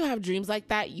think when you have dreams like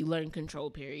that, you learn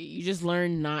control, period. You just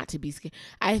learn not to be scared.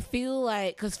 I feel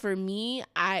like, because for me,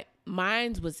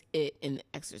 mine was it in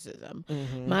Exorcism.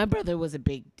 My brother was a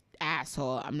big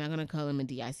asshole. I'm not going to call him a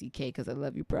DICK because I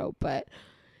love you, bro, but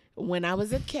when I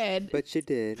was a kid. But you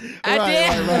did.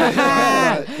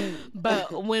 I did.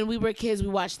 But when we were kids, we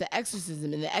watched The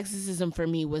Exorcism. And The Exorcism for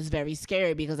me was very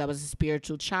scary because I was a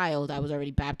spiritual child. I was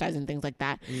already baptized and things like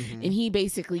that. And he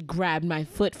basically grabbed my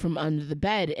foot from under the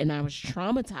bed. And I was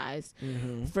traumatized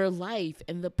for life.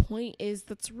 And the point is,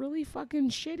 that's really fucking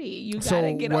shitty. You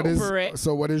gotta get over it.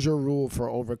 So what is your rule for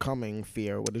overcoming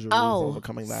fear? What is your rule for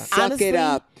overcoming that? Suck it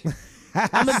up.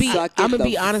 I'm gonna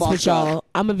be honest with y'all.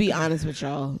 I'm gonna be honest with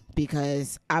y'all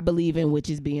because I believe in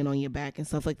witches being on your back and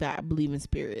stuff like that. I believe in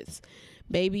spirits.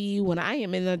 Baby, when I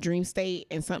am in a dream state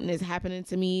and something is happening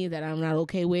to me that I'm not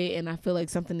okay with, and I feel like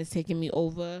something is taking me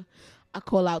over, I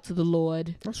call out to the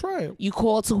Lord. That's right. You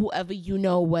call to whoever you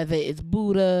know, whether it's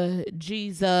Buddha,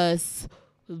 Jesus,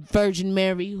 Virgin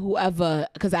Mary, whoever.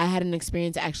 Because I had an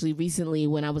experience actually recently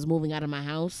when I was moving out of my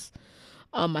house,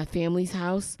 my family's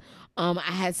house. I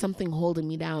had something holding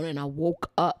me down, and I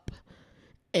woke up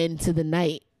into the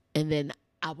night, and then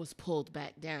I was pulled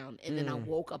back down, and then I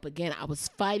woke up again. I was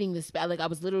fighting this battle. Like, I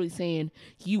was literally saying,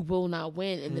 you will not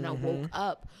win. And then I woke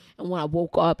up, and when I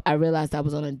woke up, I realized I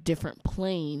was on a different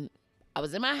plane. I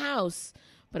was in my house,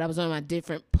 but I was on a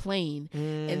different plane.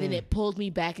 And then it pulled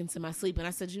me back into my sleep, and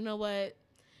I said, you know what?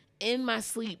 In my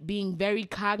sleep, being very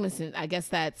cognizant, I guess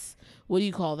that's, what do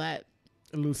you call that?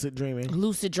 Lucid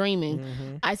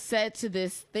dreaming. I said to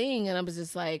this thing, and I was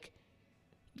just like,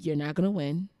 you're not gonna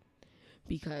win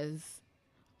because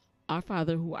Our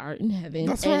Father who art in heaven.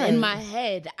 That's and right. in my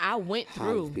head, I went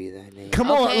through. Be that name.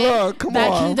 Come on, look, come that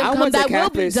on. Kingdom I come, went to that will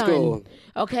be Catholic done. school.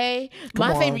 Okay, Come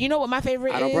my on. favorite. You know what my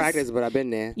favorite is? I don't practice, but I've been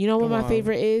there. You know what Come my on.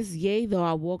 favorite is? Yea, though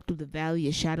I walk through the valley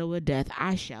of shadow of death,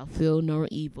 I shall feel no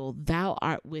evil. Thou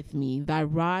art with me. Thy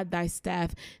rod, thy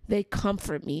staff, they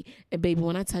comfort me. And baby,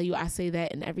 when I tell you, I say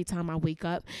that, and every time I wake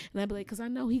up, and I be like, because I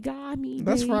know he got me.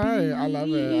 That's baby. right. I love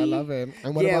it. I love it.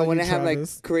 And what about When you, I have like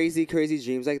Travis? crazy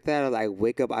dreams like that, or like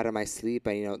wake up out of my sleep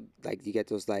and like you get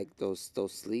those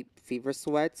sleep fever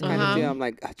sweats kind of deal. I'm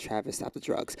like, Travis, stop the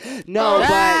drugs. No,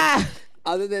 but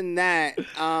other than that,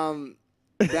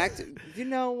 back to you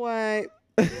know what.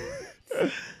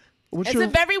 It's a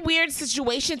very weird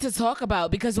situation to talk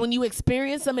about because when you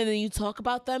experience them and then you talk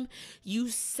about them, you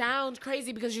sound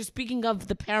crazy because you're speaking of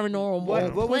the paranormal.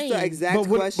 What was the exact But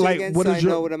question again? So I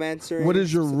know what I'm answering. What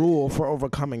is your rule for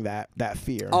overcoming that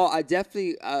fear? Oh, I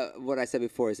definitely. What I said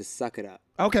before is to suck it up.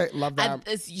 Okay, love that.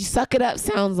 You suck it up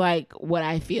sounds like what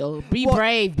I feel. Be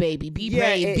brave, baby. Be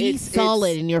brave. Be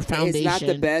solid in your foundation. It's not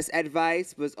the best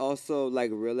advice, but it's also like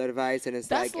real advice. And it's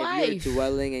That's like life. if you're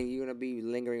dwelling and you're gonna be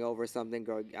lingering over something,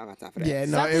 girl, I'm not time for that. Yeah,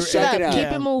 no, Suck the shit suck up. it up.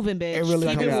 Keep it moving, bitch. It really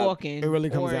Keep comes it out- walking. It really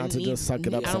comes Or down to just suck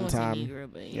it up I don't wanna say sometime. Negro,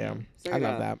 but Yeah, Suck I it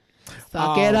love up. that.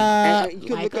 Suck it up. And you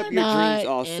can like look a up your nut dreams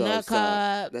also. in a so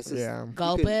cup. that's just, Yeah.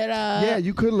 Gulp you could- it up. Yeah,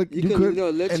 you could look. You You could,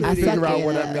 could literally and figure out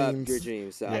what look that up means. your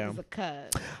dreams. So. Yeah. It's a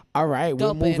cup. All right, we're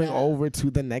Gulp it moving up. over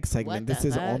to the next segment. What This the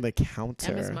is fuck? on the I miss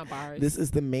counter. my bars. This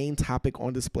is the main topic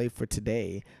on display for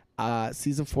today.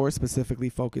 Season 4 specifically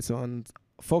focuses on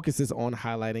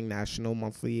highlighting national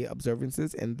monthly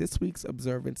observances, and this week's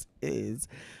observance is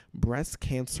breast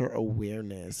cancer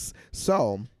awareness.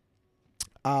 So,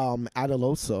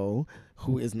 Adeloso,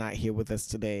 who is not here with us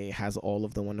today, has all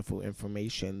of the wonderful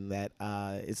information that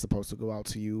is supposed to go out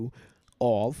to you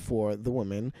all for the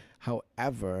women.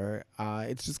 However,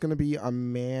 it's just going to be a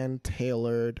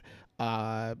man-tailored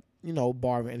bar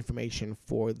of information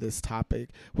for this topic,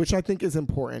 which I think is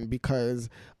important because,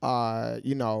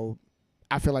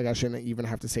 I feel like I shouldn't even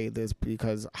have to say this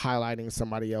because highlighting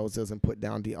somebody else doesn't put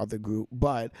down the other group,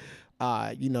 but,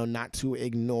 not to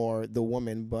ignore the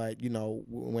woman, but,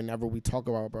 whenever we talk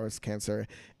about breast cancer,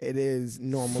 it is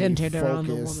normally Centered around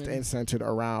the focused woman. and centered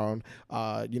around,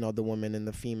 the women and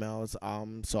the females.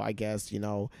 So I guess,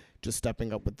 just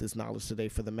stepping up with this knowledge today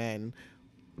for the men,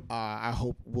 I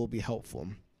hope will be helpful.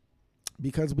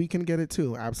 Because we can get it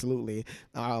too, absolutely.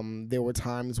 There were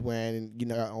times when,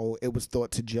 it was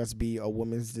thought to just be a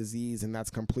woman's disease, and that's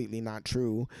completely not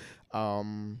true.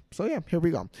 Here we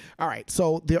go. All right,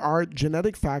 so there are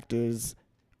genetic factors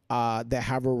that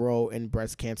have a role in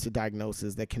breast cancer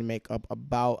diagnosis that can make up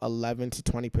about 11 to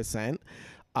 20%.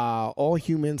 All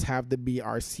humans have the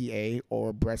BRCA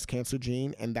or breast cancer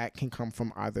gene, and that can come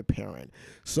from either parent.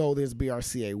 So there's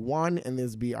BRCA1 and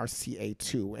there's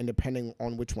BRCA2, and depending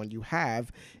on which one you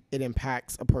have, it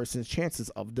impacts a person's chances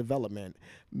of development.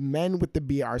 Men with the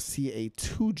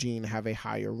BRCA2 gene have a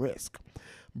higher risk.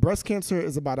 Breast cancer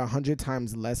is about 100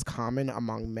 times less common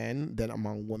among men than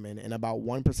among women, and about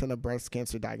 1% of breast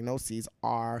cancer diagnoses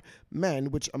are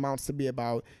men, which amounts to be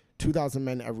about 2,000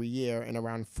 men every year and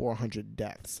around 400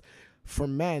 deaths. For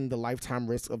men, the lifetime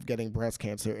risk of getting breast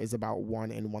cancer is about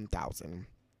 1 in 1,000.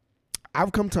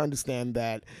 I've come to understand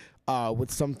that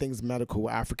with some things medical,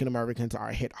 African Americans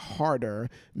are hit harder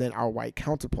than our white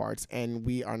counterparts, and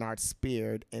we are not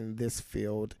spared in this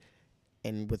field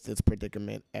and with this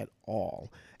predicament at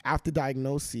all. After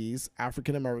diagnoses,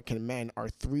 African American men are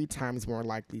 3 times more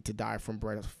likely to die from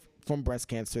breast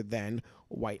cancer than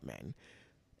white men.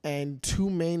 And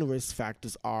 2 main risk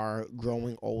factors are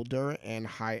growing older and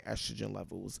high estrogen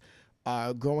levels.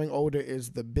 Growing older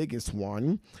is the biggest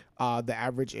one. The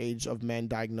average age of men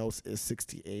diagnosed is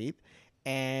 68.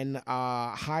 And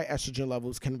high estrogen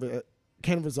levels can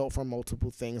result from multiple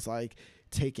things like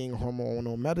taking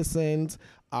hormonal medicines,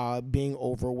 being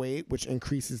overweight, which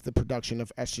increases the production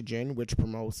of estrogen, which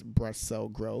promotes breast cell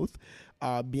growth,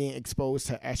 being exposed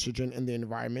to estrogen in the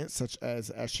environment, such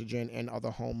as estrogen and other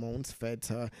hormones fed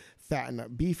to fatten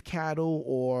up beef cattle,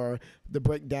 or the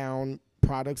breakdown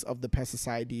products of the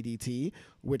pesticide DDT,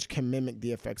 which can mimic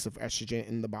the effects of estrogen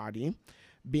in the body.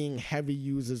 Being heavy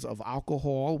users of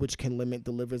alcohol, which can limit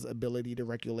the liver's ability to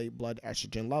regulate blood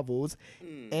estrogen levels,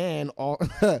 and all.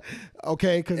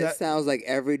 Okay, because that sounds like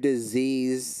every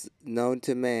disease known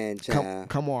to man, child.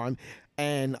 Come on.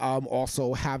 And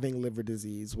also having liver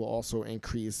disease will also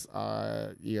increase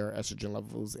your estrogen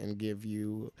levels and give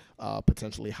you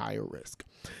potentially higher risk.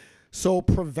 So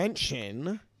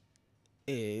prevention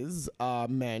is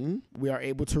men. We are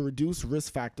able to reduce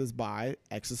risk factors by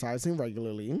exercising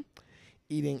regularly,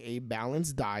 eating a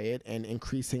balanced diet and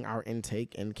increasing our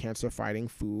intake in cancer-fighting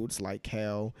foods like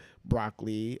kale,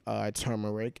 broccoli,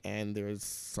 turmeric, and there's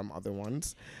some other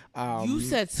ones. You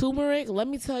said turmeric? Let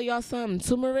me tell y'all something.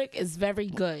 Turmeric is very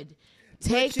good.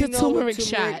 Take the turmeric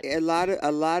shot. A lot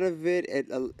of it,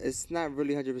 it's not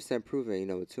really 100%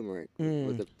 proven, with turmeric,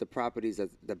 with the properties,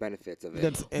 the benefits of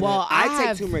it. Well, I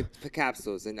take turmeric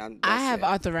capsules, and I have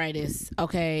arthritis.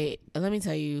 Okay, let me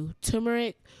tell you,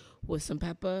 turmeric with some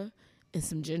pepper and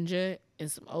some ginger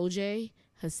and some OJ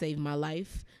has saved my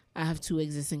life. I have 2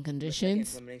 existing conditions.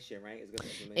 It's like inflammation, right? It's good for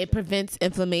inflammation. It prevents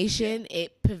inflammation. Yeah.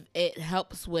 It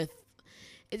helps with.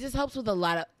 It just helps with a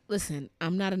lot of. Listen,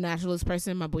 I'm not a naturalist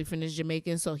person. My boyfriend is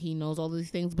Jamaican, so he knows all these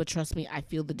things. But trust me, I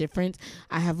feel the difference.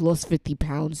 I have lost 50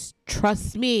 pounds.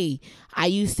 Trust me. I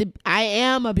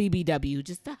am a BBW,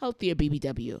 just a healthier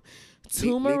BBW.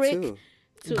 Turmeric. Me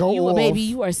too. Go off. Baby,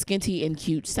 you are skinty and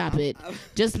cute. Stop it.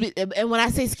 And when I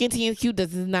say skinty and cute,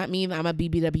 does not mean I'm a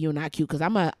BBW and not cute,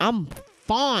 because I'm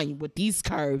fine with these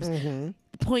curves. Mm-hmm.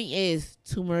 The point is,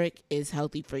 turmeric is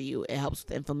healthy for you. It helps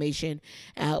with inflammation.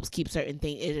 It helps keep certain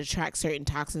things. It attracts certain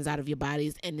toxins out of your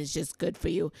bodies, and it's just good for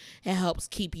you. It helps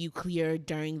keep you clear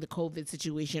during the COVID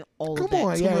situation. All of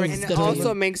that. Turmeric is and good it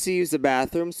also makes you use the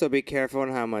bathroom, so be careful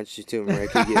on how much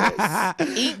turmeric you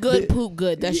use. Eat good, poop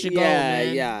good. That's your goal,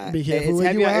 man. Yeah. Be careful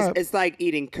it's like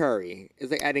eating curry.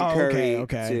 It's like adding curry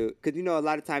to, because a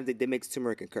lot of times they mix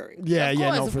turmeric and curry.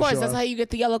 Of course. That's how you get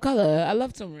the yellow color. I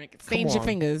love turmeric. It stains your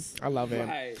fingers. I love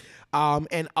it. Right.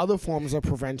 And other forms of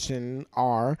prevention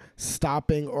are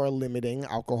stopping or limiting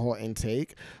alcohol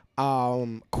intake,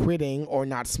 quitting or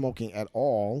not smoking at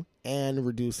all, and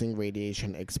reducing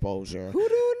radiation exposure. Who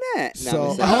doing that?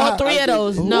 So all 3 of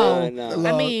those, no. No.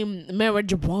 I mean,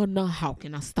 marijuana. How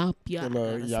can I stop you?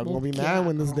 Y'all gonna be mad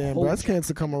when this damn breast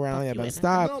cancer come around. You better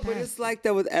stop. No, but it's like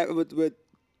that with we're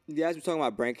talking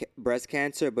about breast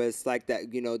cancer, but it's like that.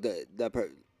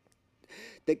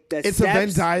 It's a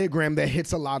Venn diagram that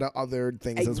hits a lot of other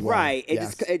things as well. Right.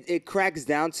 It cracks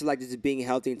down to like just being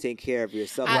healthy and taking care of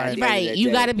yourself. Right.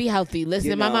 You got to be healthy.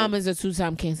 Listen, my mom is a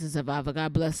 2-time cancer survivor.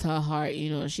 God bless her heart.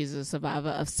 She's a survivor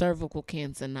of cervical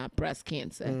cancer, not breast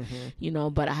cancer.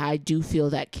 Mm-hmm. But I do feel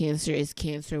that cancer is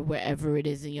cancer wherever it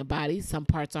is in your body. Some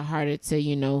parts are harder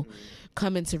to,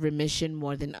 come into remission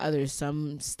more than others.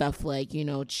 Some stuff like,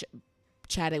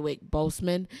 Chadwick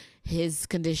Boseman, his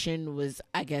condition was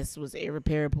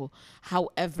irreparable.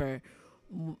 However,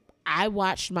 I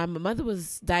watched my mother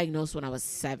was diagnosed when I was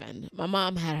 7. My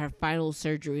mom had her final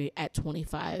surgery at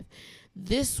 25.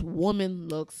 This woman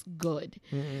looks good.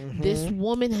 Mm-hmm. This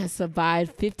woman has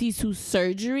survived 52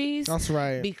 surgeries. That's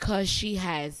right. Because she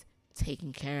has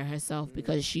taking care of herself,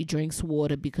 because she drinks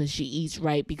water, because she eats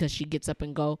right, because she gets up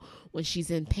and go. When she's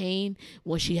in pain,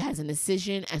 when she has an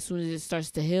incision, as soon as it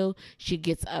starts to heal, she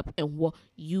gets up and walk.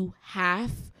 You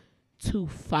have to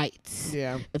fight.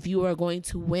 Yeah. If you are going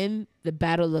to win the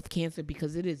battle of cancer,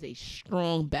 because it is a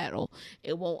strong battle,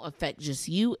 it won't affect just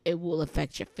you. It will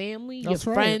affect your family, your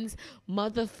friends,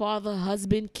 mother, father,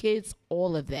 husband, kids,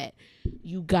 all of that.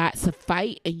 You got to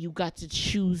fight, and you got to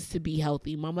choose to be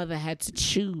healthy. My mother had to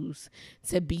choose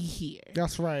to be here.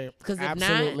 That's right. Because if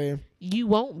not, you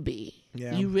won't be.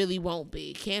 Yeah. You really won't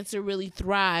be. Cancer really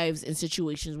thrives in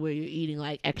situations where you're eating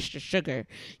like extra sugar,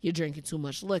 you're drinking too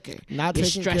much liquor, not you're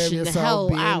taking care of stressing yourself, the hell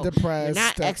being out, depressed, you're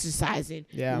not exercising.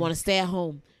 Yeah. You want to stay at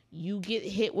home. You get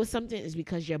hit with something is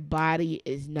because your body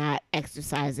is not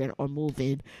exercising or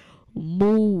moving.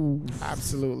 Move.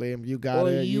 Absolutely. You got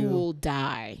it. Or you will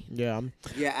die. Yeah.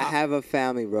 Yeah, I have a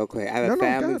family, real quick. I have a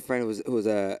family friend who was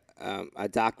a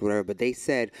doctor, whatever, but they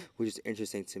said, which is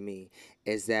interesting to me,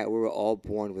 is that we were all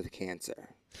born with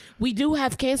cancer. We do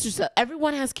have cancer cells.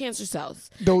 Everyone has cancer cells.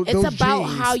 It's about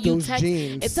genes, how you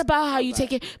take. It's about how you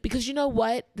take it. Because you know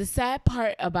what? The sad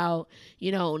part about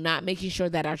not making sure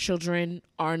that our children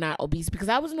are not obese. Because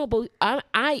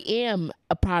I am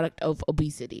a product of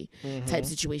obesity type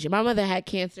situation. My mother had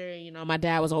cancer. My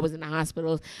dad was always in the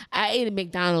hospitals. I ate at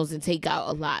McDonald's and take out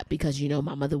a lot because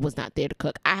my mother was not there to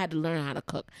cook. I had to learn how to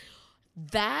cook.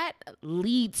 That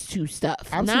leads to stuff.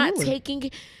 Absolutely. Not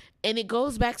taking. And it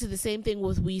goes back to the same thing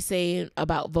with we saying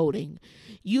about voting.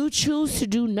 You choose to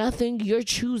do nothing, you're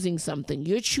choosing something.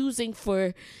 You're choosing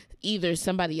for either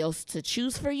somebody else to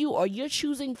choose for you, or you're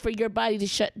choosing for your body to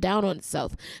shut down on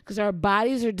itself. Because our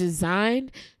bodies are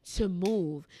designed to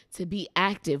move, to be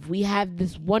active. We have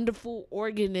this wonderful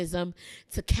organism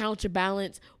to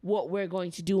counterbalance what we're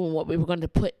going to do and what we're going to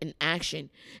put in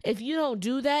action. If you don't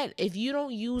do that, if you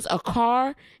don't use a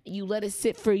car and you let it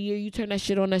sit for a year, you turn that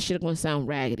shit on, that shit going to sound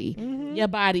raggedy. Mm-hmm. Your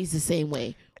body's the same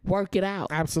way. work it out.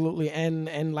 Absolutely.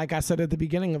 And like I said at the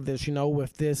beginning of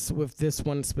this, with this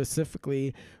one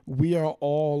specifically, we are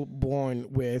all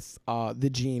born with the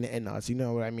gene in us. You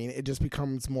know what I mean? It just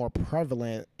becomes more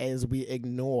prevalent as we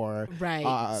ignore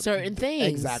certain things.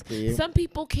 Exactly. Some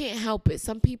people can't help it.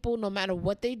 Some people, no matter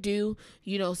what they do,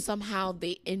 somehow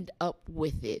they end up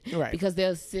with it. Right. Because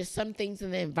there's some things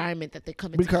in the environment that they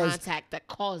come into contact that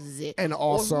causes it. And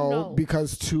also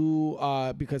because two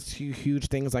huge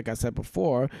things, like I said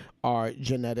before, are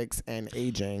genetics and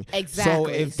aging. Exactly. So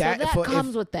if that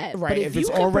comes with that, right? If it's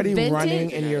already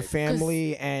running in your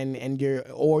family and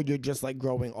you're just like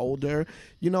growing older,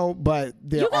 but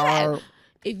there are.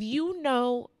 If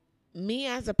me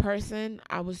as a person,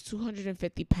 I was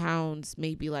 250 pounds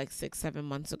maybe like 6-7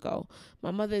 months ago.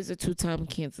 My mother is a 2-time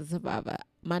cancer survivor.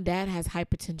 My dad has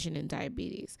hypertension and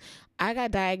diabetes. I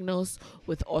got diagnosed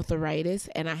with arthritis,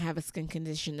 and I have a skin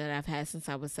condition that I've had since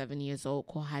I was 7 years old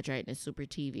called hidradenitis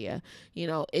suppurativa.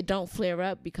 It don't flare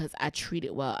up because I treat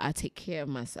it well. I take care of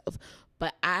myself.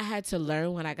 But I had to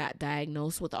learn when I got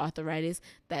diagnosed with arthritis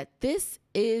that this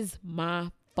is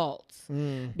my fault.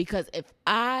 Because if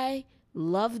I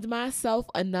loved myself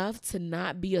enough to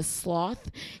not be a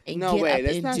sloth and no get way, up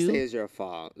let's and not do. say it's your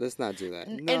fault. Let's not do that.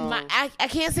 No. And I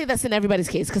can't say that's in everybody's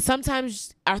case because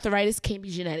sometimes arthritis can be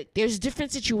genetic. There's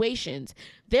different situations.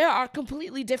 There are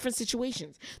completely different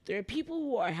situations. There are people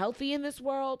who are healthy in this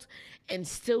world and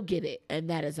still get it, and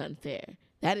that is unfair.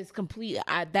 That is complete.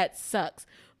 That sucks.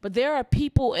 But there are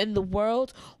people in the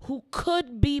world who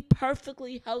could be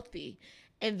perfectly healthy.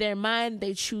 In their mind,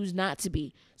 they choose not to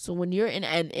be. So when you're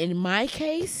in my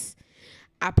case,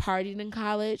 I partied in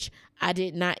college. I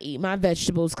did not eat my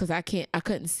vegetables because I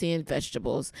couldn't stand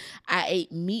vegetables. I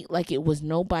ate meat like it was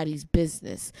nobody's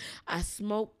business. I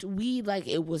smoked weed like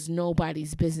it was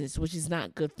nobody's business, which is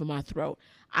not good for my throat.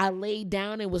 I laid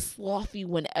down and was slothy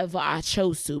whenever I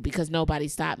chose to because nobody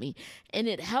stopped me. And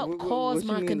it helped cause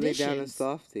my conditions. Lay down and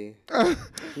softy?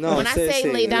 No, when I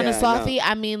say lay down and softy,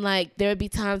 I mean like there would be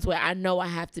times where I know I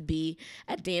have to be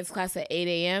at dance class at 8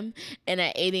 a.m. And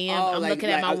at 8 a.m. I'm looking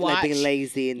at my watch. Like being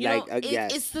lazy and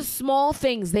it's the small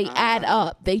things. They add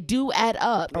up. They do add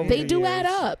up. They do add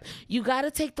up. You got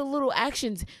to take the little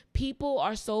actions. People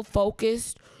are so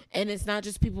focused. And it's not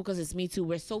just people because it's me too.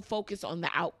 We're so focused on the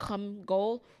outcome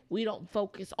goal. We don't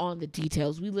focus on the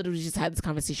details. We literally just had this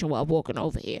conversation while walking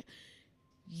over here.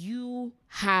 You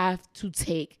have to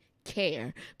take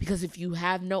care because if you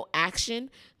have no action,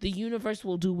 the universe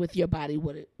will do with your body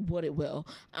what it will.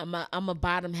 I'm a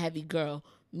bottom heavy girl.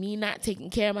 Me not taking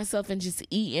care of myself and just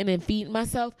eating and feeding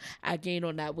myself, I gained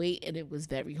on that weight and it was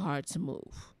very hard to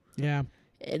move. Yeah.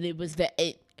 And it was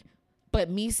But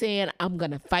me saying, I'm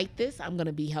going to fight this, I'm going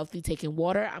to be healthy, taking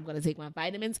water, I'm going to take my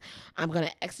vitamins, I'm going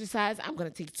to exercise, I'm going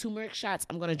to take turmeric shots,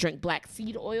 I'm going to drink black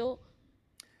seed oil.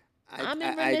 I'm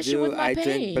in remission with my pain. I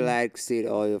drink black seed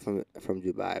oil from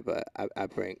Dubai, but I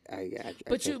drink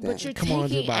But you're Come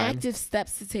taking active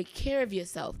steps to take care of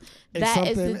yourself.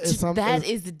 That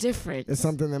is the difference. It's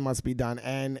something that must be done.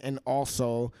 And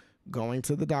also going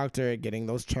to the doctor, getting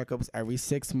those checkups every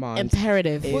 6 months.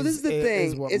 Imperative. Well, this is the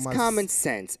thing. It's common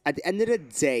sense. At the end of the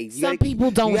day, some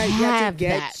people don't have that. You have to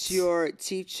get your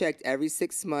teeth checked every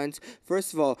 6 months.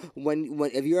 First of all,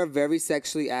 if you're very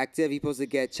sexually active, you're supposed to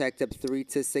get checked up 3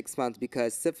 to 6 months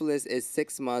because syphilis is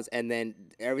 6 months and then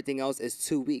everything else is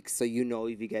 2 weeks. So you know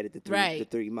if you get it the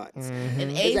 3 months. Mm-hmm.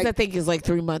 And AIDS, I think, is like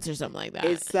 3 months or something like that.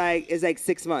 It's like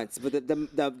 6 months, but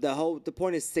the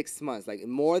point is 6 months. Like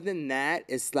more than that,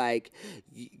 it's like, and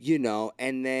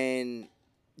then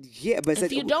but it's if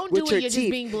like you don't do it, you're just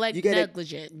being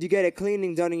negligent. You get a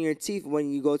cleaning done in your teeth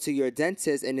when you go to your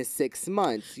dentist, and it's 6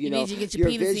 months. You know, need to get your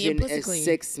vision is clean.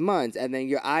 6 months, and then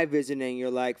your eye vision and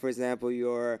your for example,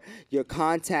 your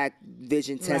contact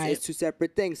vision test is 2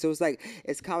 separate things. So it's like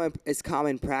it's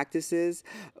common practices,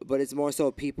 but it's more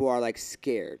so people are like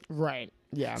scared. Right.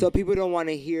 Yeah. So people don't want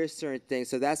to hear certain things.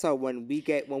 So that's how when we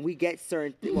get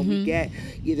certain when we get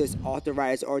either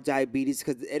arthritis or diabetes,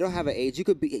 because it don't have an age. You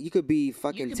could be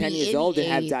fucking 10 years old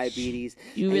and have diabetes.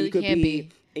 You really could be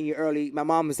in your early. My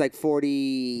mom is like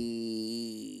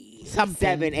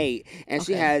 47, 8, and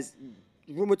she has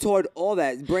rheumatoid, all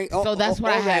that. So that's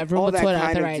what I have, rheumatoid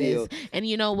arthritis. And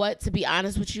you know what? To be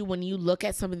honest with you, when you look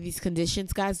at some of these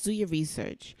conditions, guys, do your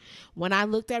research. When I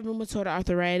looked at rheumatoid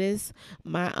arthritis,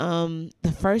 my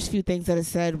the first few things that it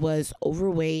said was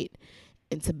overweight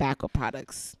and tobacco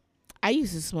products. I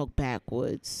used to smoke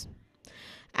backwoods.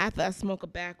 After I smoke a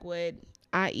backwood,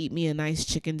 I eat me a nice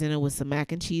chicken dinner with some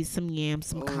mac and cheese, some yams,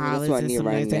 some collards, that's what I and need some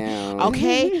right nice now.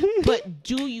 Okay, but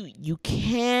you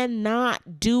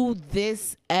cannot do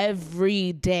this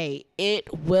every day. It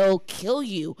will kill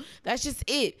you. That's just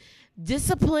it.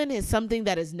 Discipline is something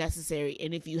that is necessary,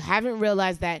 and if you haven't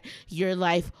realized that, your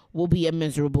life will be a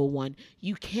miserable one.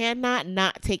 You cannot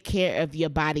not take care of your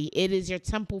body. It is your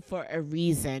temple for a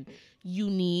reason. You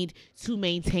need to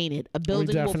maintain it. A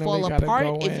building will fall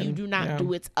apart if you do not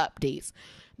do its updates.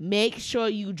 Make sure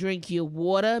you drink your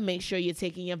water. Make sure you're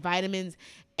taking your vitamins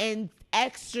and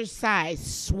exercise,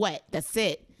 sweat. That's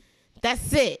it.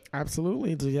 That's it.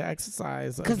 Absolutely. Do your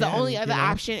exercise. Because the only other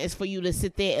option is for you to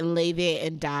sit there and lay there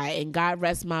and die. And God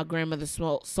rest my grandmother's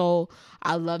soul.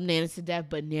 I love Nana to death,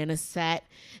 but Nana sat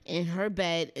in her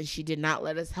bed and she did not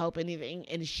let us help anything.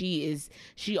 And she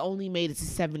only made it to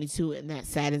 72, and that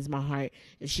saddens my heart.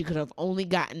 If she could have only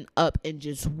gotten up and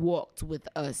just walked with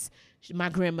us, my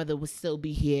grandmother would still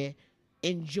be here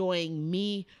enjoying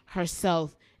me,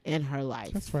 herself, and her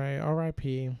life. That's right.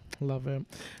 R.I.P. Love it.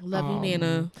 Love you,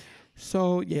 Nana.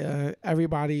 So yeah,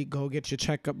 everybody go get your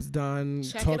checkups done.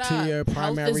 Talk to your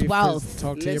primary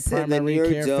Listen, care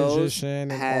physician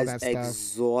and all that stuff.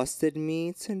 Exhausted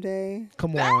me today.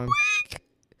 Come on.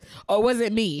 Or was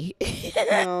it me?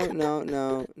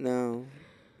 No.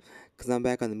 Because I'm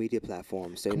back on the media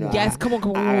platform, so you know. Yes, come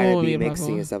on. I gotta be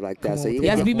mixing and stuff like that. So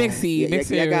yes, be mixing.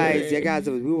 Yeah, guys,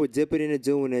 we were dipping into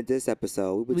doing it this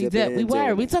episode. We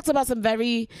were. We talked about some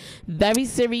very, very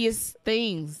serious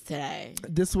things today.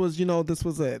 This was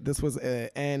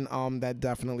it, and that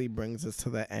definitely brings us to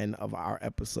the end of our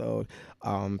episode.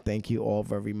 Thank you all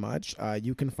very much.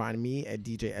 You can find me at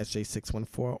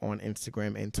DJSJ614 on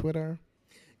Instagram and Twitter.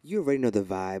 You already know the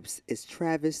vibes. It's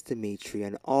Travis Dimitri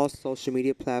on all social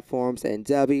media platforms and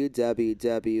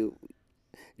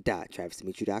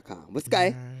www.travisdimitri.com. What's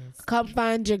guy? Come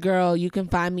find your girl. You can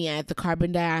find me at the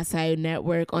Carbon Dioxide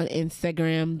Network on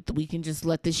Instagram. We can just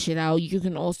let this shit out. You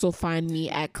can also find me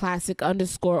at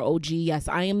classic_OG. Yes,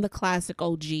 I am the classic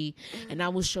OG, and I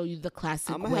will show you the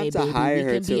classic way, baby. We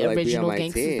can be original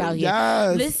gangsters out here.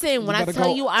 Yes. Listen, when I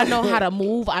tell you I know how to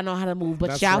move, I know how to move.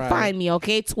 But y'all find me,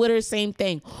 okay? Twitter, same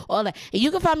thing. All that. And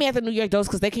you can find me at the New York Dose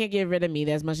because they can't get rid of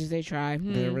me as much as they try.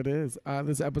 There it is.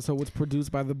 This episode was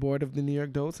produced by the board of the New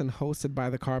York Dose and hosted by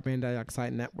the Carbon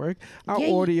Dioxide Network. Our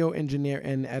audio engineer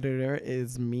and editor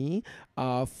is me.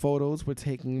 Photos were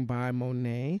taken by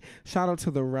Monet. Shout out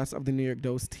to the rest of the New York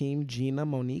Dose team: Gina,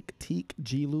 Monique, Teek,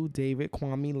 Jilu, David,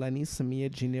 Kwame, Lenny, Samia,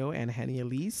 Janelle, and Henny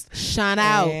Elise. Shout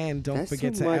out. And don't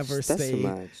forget to ever stay.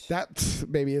 That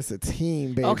baby, it's a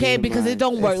team, baby. Okay, because it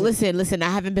don't work. Listen, I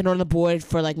haven't been on the board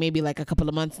for maybe a couple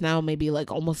of months now, maybe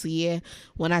almost a year.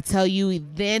 When I tell you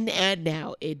then and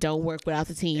now, it don't work without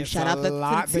the team. Shout out to the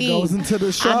team. That goes into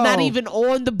the show. I'm not even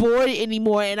on the board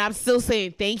anymore, and I'm still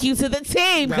saying thank you to the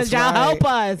team because y'all help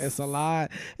us. It's a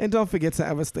lot. And don't forget to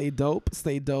ever stay dope,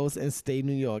 stay dose, and stay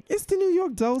New York. It's the New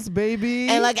York Dose, baby.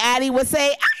 And like Addie would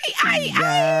say, yes.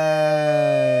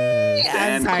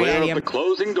 And clear up the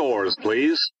closing doors,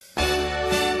 please.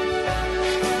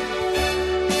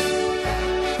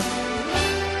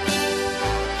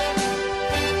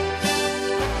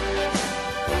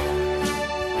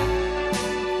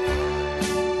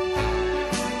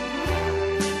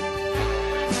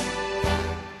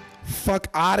 Fuck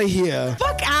out of here.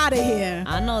 Fuck out of here.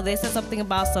 I know they said something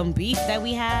about some beef that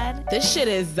we had. This shit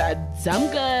is dumb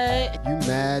good. You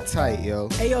mad tight, yo.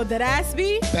 Hey, yo, that ass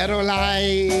be? Better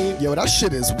like. Yo, that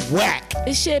shit is whack.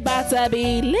 This shit about to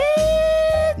be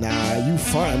lit. Nah, you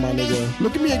fine, my nigga.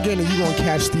 Look at me again and you gonna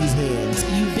catch these hands.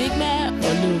 You big mad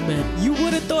or little mad? You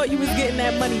would have thought you was getting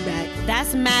that money back.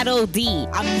 That's Mad OD.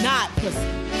 I'm not pussy.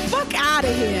 Fuck out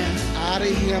of here. Out of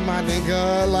here, my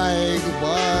nigga. Like,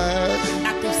 what?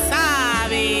 Tú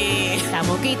sabes.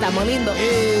 Estamos aquí, estamos lindo.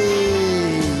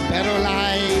 Hey, better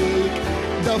like.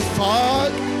 The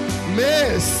fuck?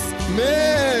 Miss.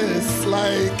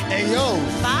 Like, hey, yo.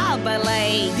 But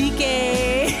like,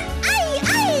 DK.